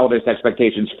wildest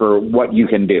expectations for what you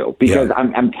can do. Because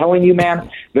I'm telling you, man,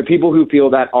 the people who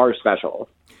feel that are special.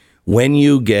 When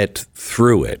you get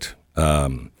through it,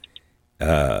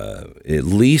 at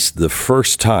least the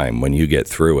first time when you get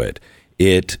through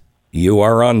it, you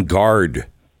are on guard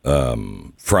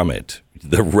from it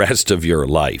the rest of your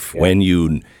life. Yeah.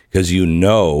 Because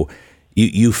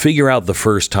you figure out the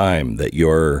first time that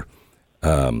your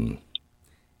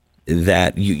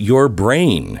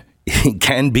brain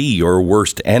can be your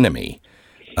worst enemy,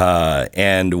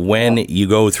 and when you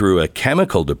go through a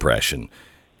chemical depression,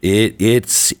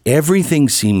 it's everything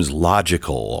seems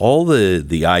logical. All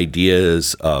the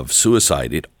ideas of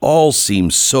suicide, it all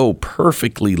seems so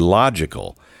perfectly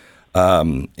logical.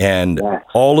 And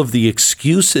all of the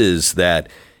excuses that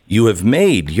you have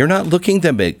made, you're not looking at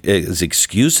them as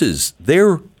excuses.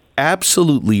 They're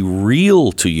absolutely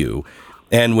real to you.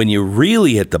 And when you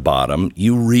really hit the bottom,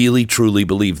 you really, truly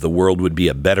believe the world would be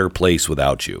a better place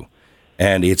without you.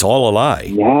 And it's all a lie.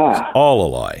 Yeah. It's all a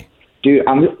lie. Dude,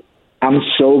 I'm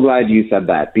so glad you said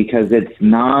that, because it's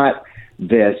not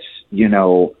this,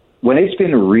 when it's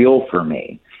been real for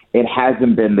me, it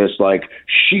hasn't been this like,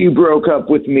 she broke up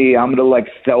with me, I'm going to like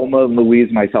Thelma and Louise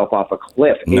myself off a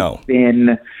cliff. No.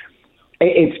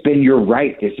 It's been, you're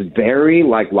right, this very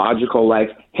like logical, like,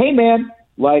 hey man,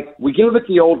 like we gave it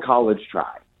the old college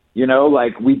try,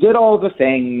 like we did all the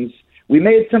things, we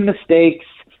made some mistakes,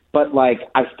 but like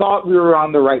I thought we were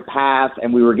on the right path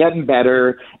and we were getting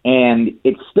better, and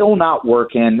it's still not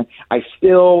working. I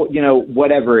still,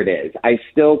 whatever it is, I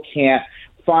still can't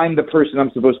find the person I'm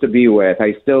supposed to be with.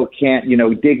 I still can't,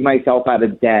 dig myself out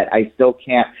of debt. I still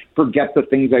can't forget the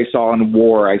things I saw in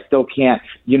war. I still can't,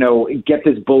 get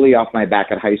this bully off my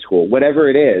back at high school, whatever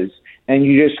it is. And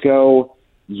you just go,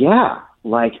 yeah,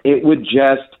 like it would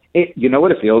just, you know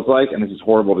what it feels like, and this is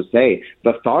horrible to say,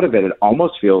 the thought of it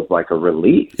almost feels like a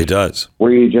relief. It does.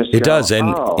 Where you just it does, and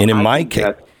in my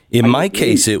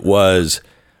case, it was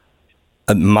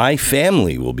my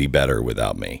family will be better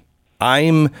without me.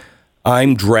 I'm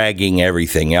dragging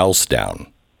everything else down.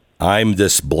 I'm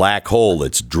this black hole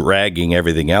that's dragging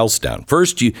everything else down.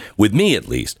 First, with me at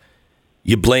least,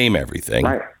 you blame everything.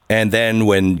 Right. And then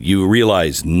when you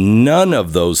realize none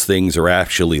of those things are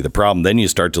actually the problem, then you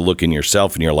start to look in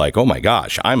yourself and you're like, oh, my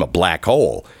gosh, I'm a black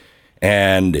hole.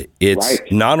 And it's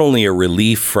not only a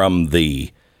relief from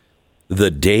the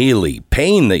daily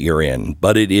pain that you're in,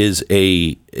 but it is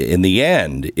in the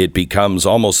end, it becomes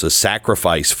almost a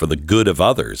sacrifice for the good of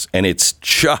others. And it's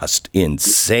just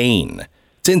insane.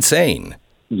 It's insane.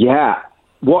 Yeah.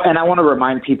 Well, and I want to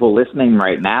remind people listening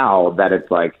right now that it's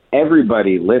like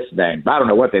everybody listening, I don't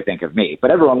know what they think of me,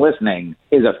 but everyone listening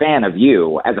is a fan of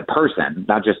you as a person,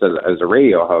 not just as a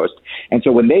radio host. And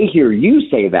so when they hear you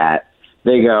say that,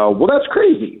 they go, well, that's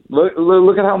crazy.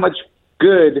 Look at how much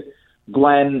good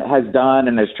Glenn has done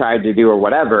and has tried to do or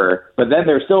whatever. But then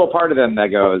there's still a part of them that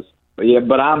goes, yeah,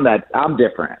 but I'm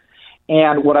different.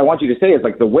 And what I want you to say is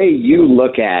like the way you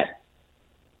look at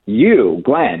you,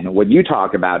 Glenn, when you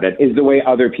talk about it is the way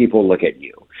other people look at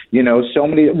you. You know, so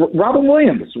many, Robin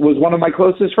Williams was one of my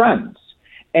closest friends.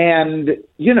 And,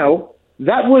 you know,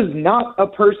 that was not a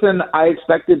person I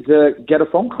expected to get a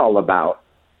phone call about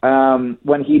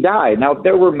when he died. Now,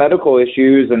 there were medical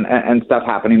issues and stuff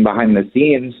happening behind the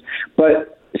scenes,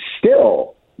 but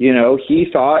still, you know, he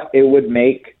thought it would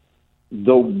make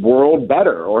the world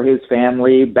better or his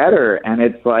family better. And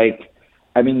it's like,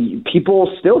 I mean,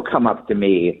 people still come up to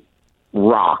me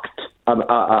rocked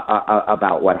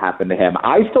about what happened to him.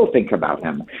 I still think about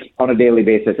him on a daily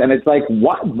basis. And it's like,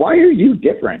 why are you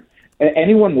different?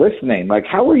 Anyone listening, like,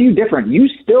 how are you different? You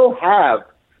still have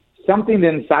something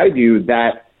inside you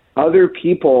that other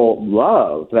people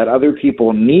love, that other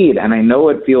people need. And I know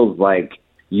it feels like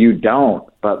you don't,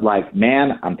 but like,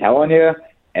 man, I'm telling you,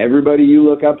 everybody you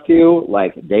look up to,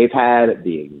 like, they've had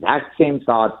the exact same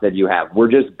thoughts that you have.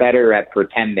 We're just better at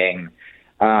pretending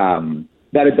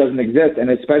that it doesn't exist. And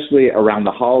especially around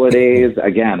the holidays,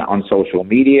 again, on social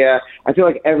media, I feel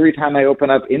like every time I open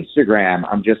up Instagram,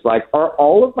 I'm just like, are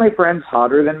all of my friends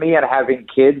hotter than me and having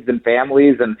kids and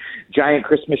families and giant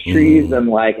Christmas trees? And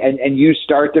like, and you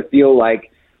start to feel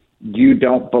like you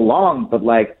don't belong. But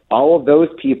like all of those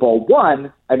people,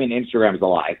 one, I mean, Instagram's a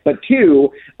lie, but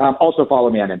two, also follow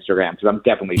me on Instagram because I'm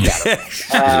definitely shadow.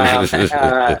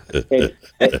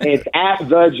 It's at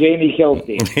the Jamie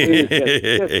Kilstein.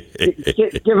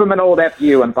 Just give him an old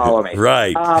FU and follow me.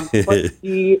 Right. But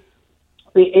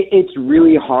it's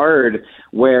really hard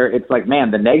where it's like,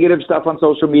 man, the negative stuff on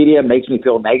social media makes me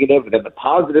feel negative. Then the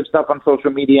positive stuff on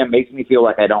social media makes me feel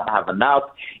like I don't have enough.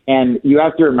 And you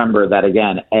have to remember that,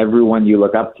 again, everyone you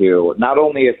look up to not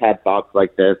only has had thoughts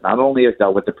like this, not only has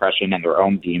dealt with depression and their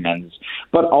own demons,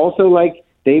 but also like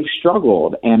they've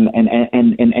struggled. And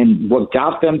what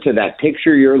got them to that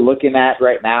picture you're looking at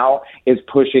right now is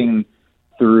pushing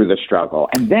through the struggle.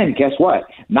 And then guess what?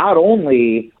 Not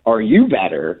only are you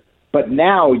better, but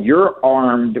now you're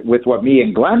armed with what me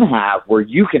and Glenn have, where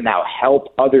you can now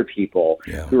help other people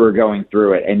who are going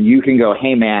through it. And you can go,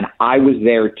 hey, man, I was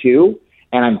there too,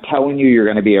 and I'm telling you you're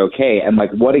going to be okay. And,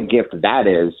 like, what a gift that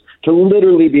is to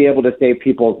literally be able to save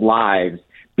people's lives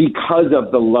because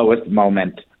of the lowest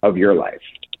moment of your life.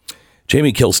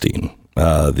 Jamie Kilstein,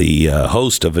 the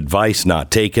host of Advice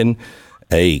Not Taken,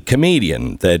 a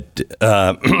comedian that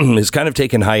has kind of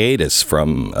taken hiatus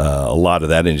from a lot of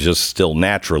that and is just still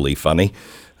naturally funny.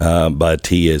 But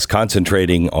he is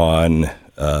concentrating on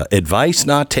advice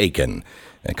not taken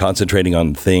and concentrating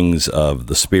on things of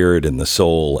the spirit and the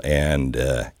soul and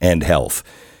health.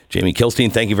 Jamie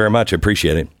Kilstein, thank you very much. I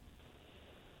appreciate it.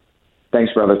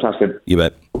 Thanks, brother. Talk soon. You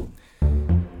bet.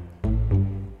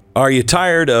 Are you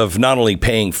tired of not only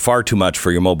paying far too much for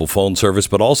your mobile phone service,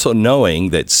 but also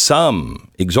knowing that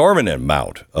some exorbitant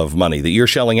amount of money that you're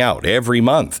shelling out every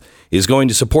month is going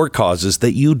to support causes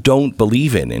that you don't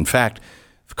believe in? In fact,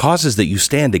 causes that you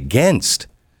stand against.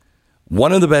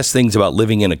 One of the best things about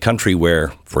living in a country where,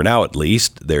 for now at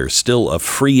least, there's still a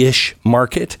free-ish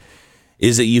market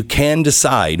is that you can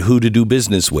decide who to do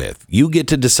business with. You get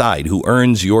to decide who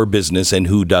earns your business and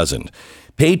who doesn't.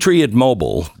 Patriot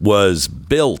Mobile was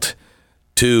built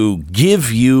to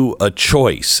give you a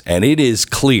choice, and it is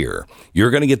clear.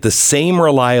 You're going to get the same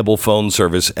reliable phone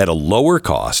service at a lower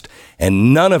cost,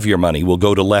 and none of your money will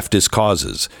go to leftist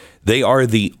causes. They are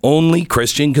the only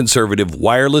Christian conservative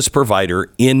wireless provider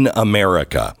in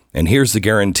America. And here's the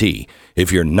guarantee.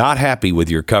 If you're not happy with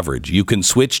your coverage, you can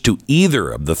switch to either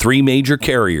of the three major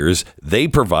carriers they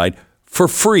provide for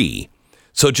free.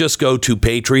 So just go to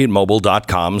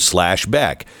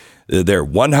patriotmobile.com/Beck. Their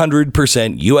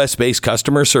 100% U.S.-based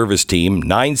customer service team,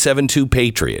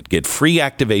 972-PATRIOT. Get free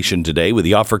activation today with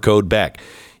the offer code Beck.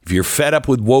 If If you're fed up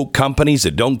with woke companies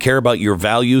that don't care about your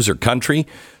values or country,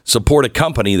 support a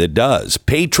company that does.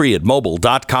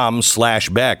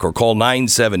 PatriotMobile.com/Beck or call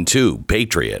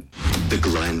 972-PATRIOT. The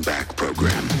Glenn Beck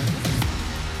Program.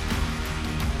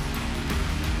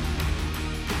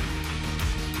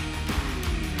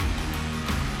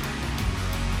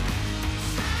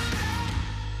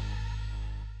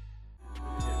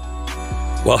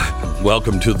 Well,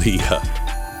 welcome to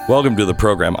the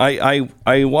program. I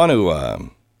want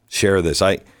to share this.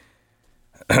 I've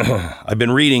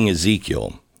been reading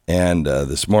Ezekiel, and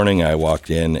this morning I walked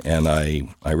in and I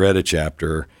read a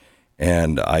chapter,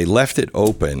 and I left it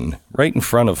open right in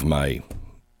front of my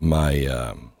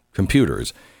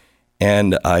computers,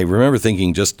 and I remember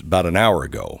thinking just about an hour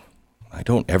ago, I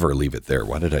don't ever leave it there.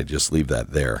 Why did I just leave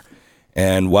that there?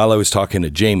 And while I was talking to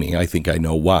Jamie, I think I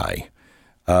know why.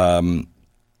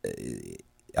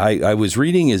 I was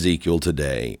reading Ezekiel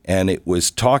today, and it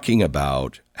was talking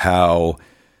about how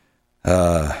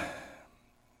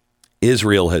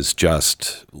Israel has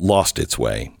just lost its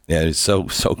way. And it's so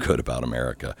good about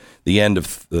America. The end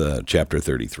of chapter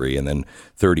 33 and then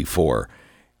 34.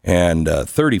 And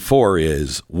 34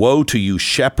 is, "Woe to you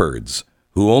shepherds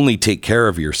who only take care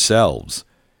of yourselves.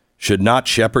 Should not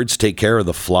shepherds take care of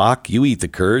the flock? You eat the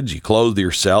curds, you clothe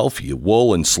yourself, you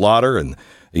wool and slaughter, and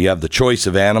you have the choice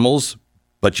of animals,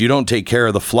 but you don't take care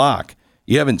of the flock.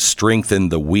 You haven't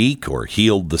strengthened the weak or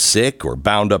healed the sick or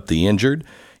bound up the injured.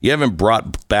 You haven't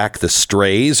brought back the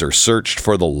strays or searched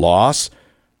for the lost.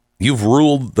 You've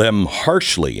ruled them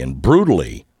harshly and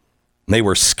brutally. They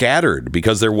were scattered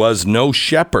because there was no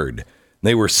shepherd.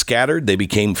 They were scattered. They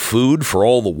became food for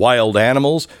all the wild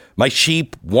animals. My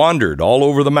sheep wandered all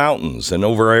over the mountains and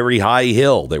over every high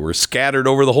hill. They were scattered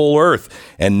over the whole earth,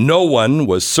 and no one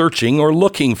was searching or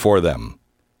looking for them.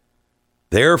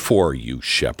 Therefore, you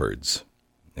shepherds,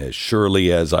 as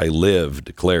surely as I live,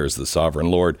 declares the sovereign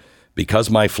Lord, because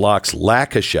my flocks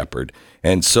lack a shepherd,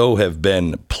 and so have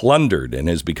been plundered and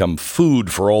has become food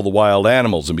for all the wild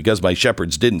animals, and because my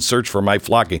shepherds didn't search for my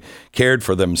flock and cared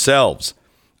for themselves,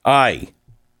 I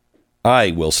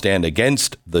will stand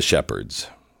against the shepherds,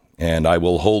 and I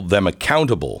will hold them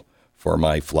accountable for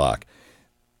my flock."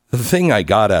 The thing I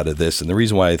got out of this, and the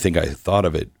reason why I think I thought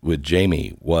of it with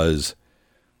Jamie, was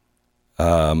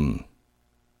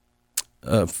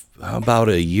about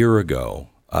a year ago,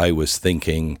 I was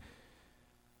thinking,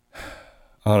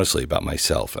 honestly, about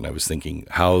myself, and I was thinking,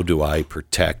 how do I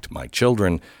protect my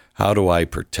children? How do I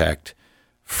protect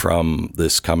from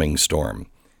this coming storm?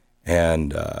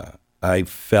 And I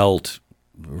felt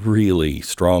really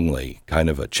strongly kind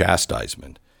of a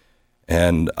chastisement.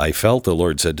 And I felt the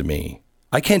Lord said to me,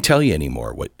 I can't tell you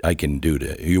anymore what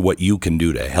you can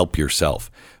do to help yourself,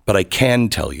 but I can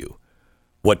tell you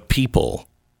what people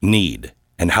need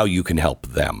and how you can help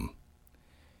them.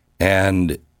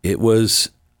 And it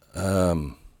was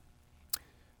kind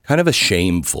of a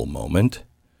shameful moment.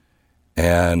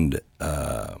 And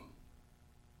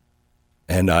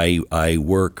I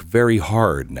work very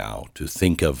hard now to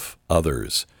think of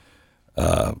others.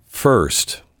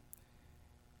 First,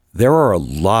 there are a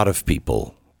lot of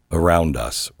people around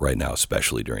us right now,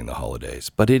 especially during the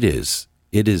holidays, but it is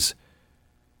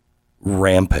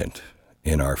rampant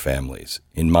in our families.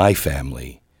 In my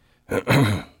family,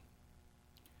 I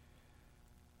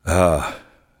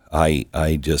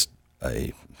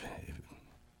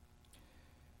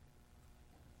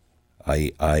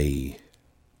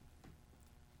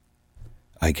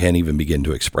can't even begin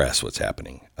to express what's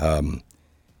happening.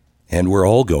 And we're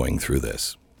all going through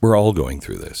this.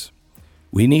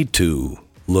 We need to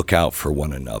look out for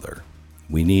one another.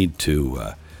 We need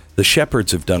to, the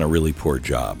shepherds have done a really poor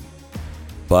job,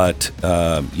 but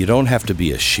you don't have to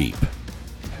be a sheep.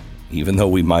 Even though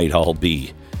we might all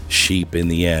be sheep in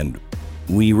the end,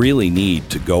 we really need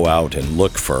to go out and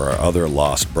look for our other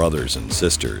lost brothers and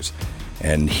sisters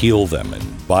and heal them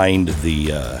and bind up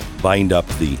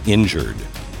the injured,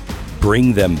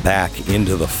 bring them back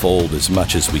into the fold as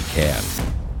much as we can.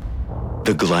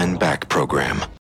 The Glenn Beck Program.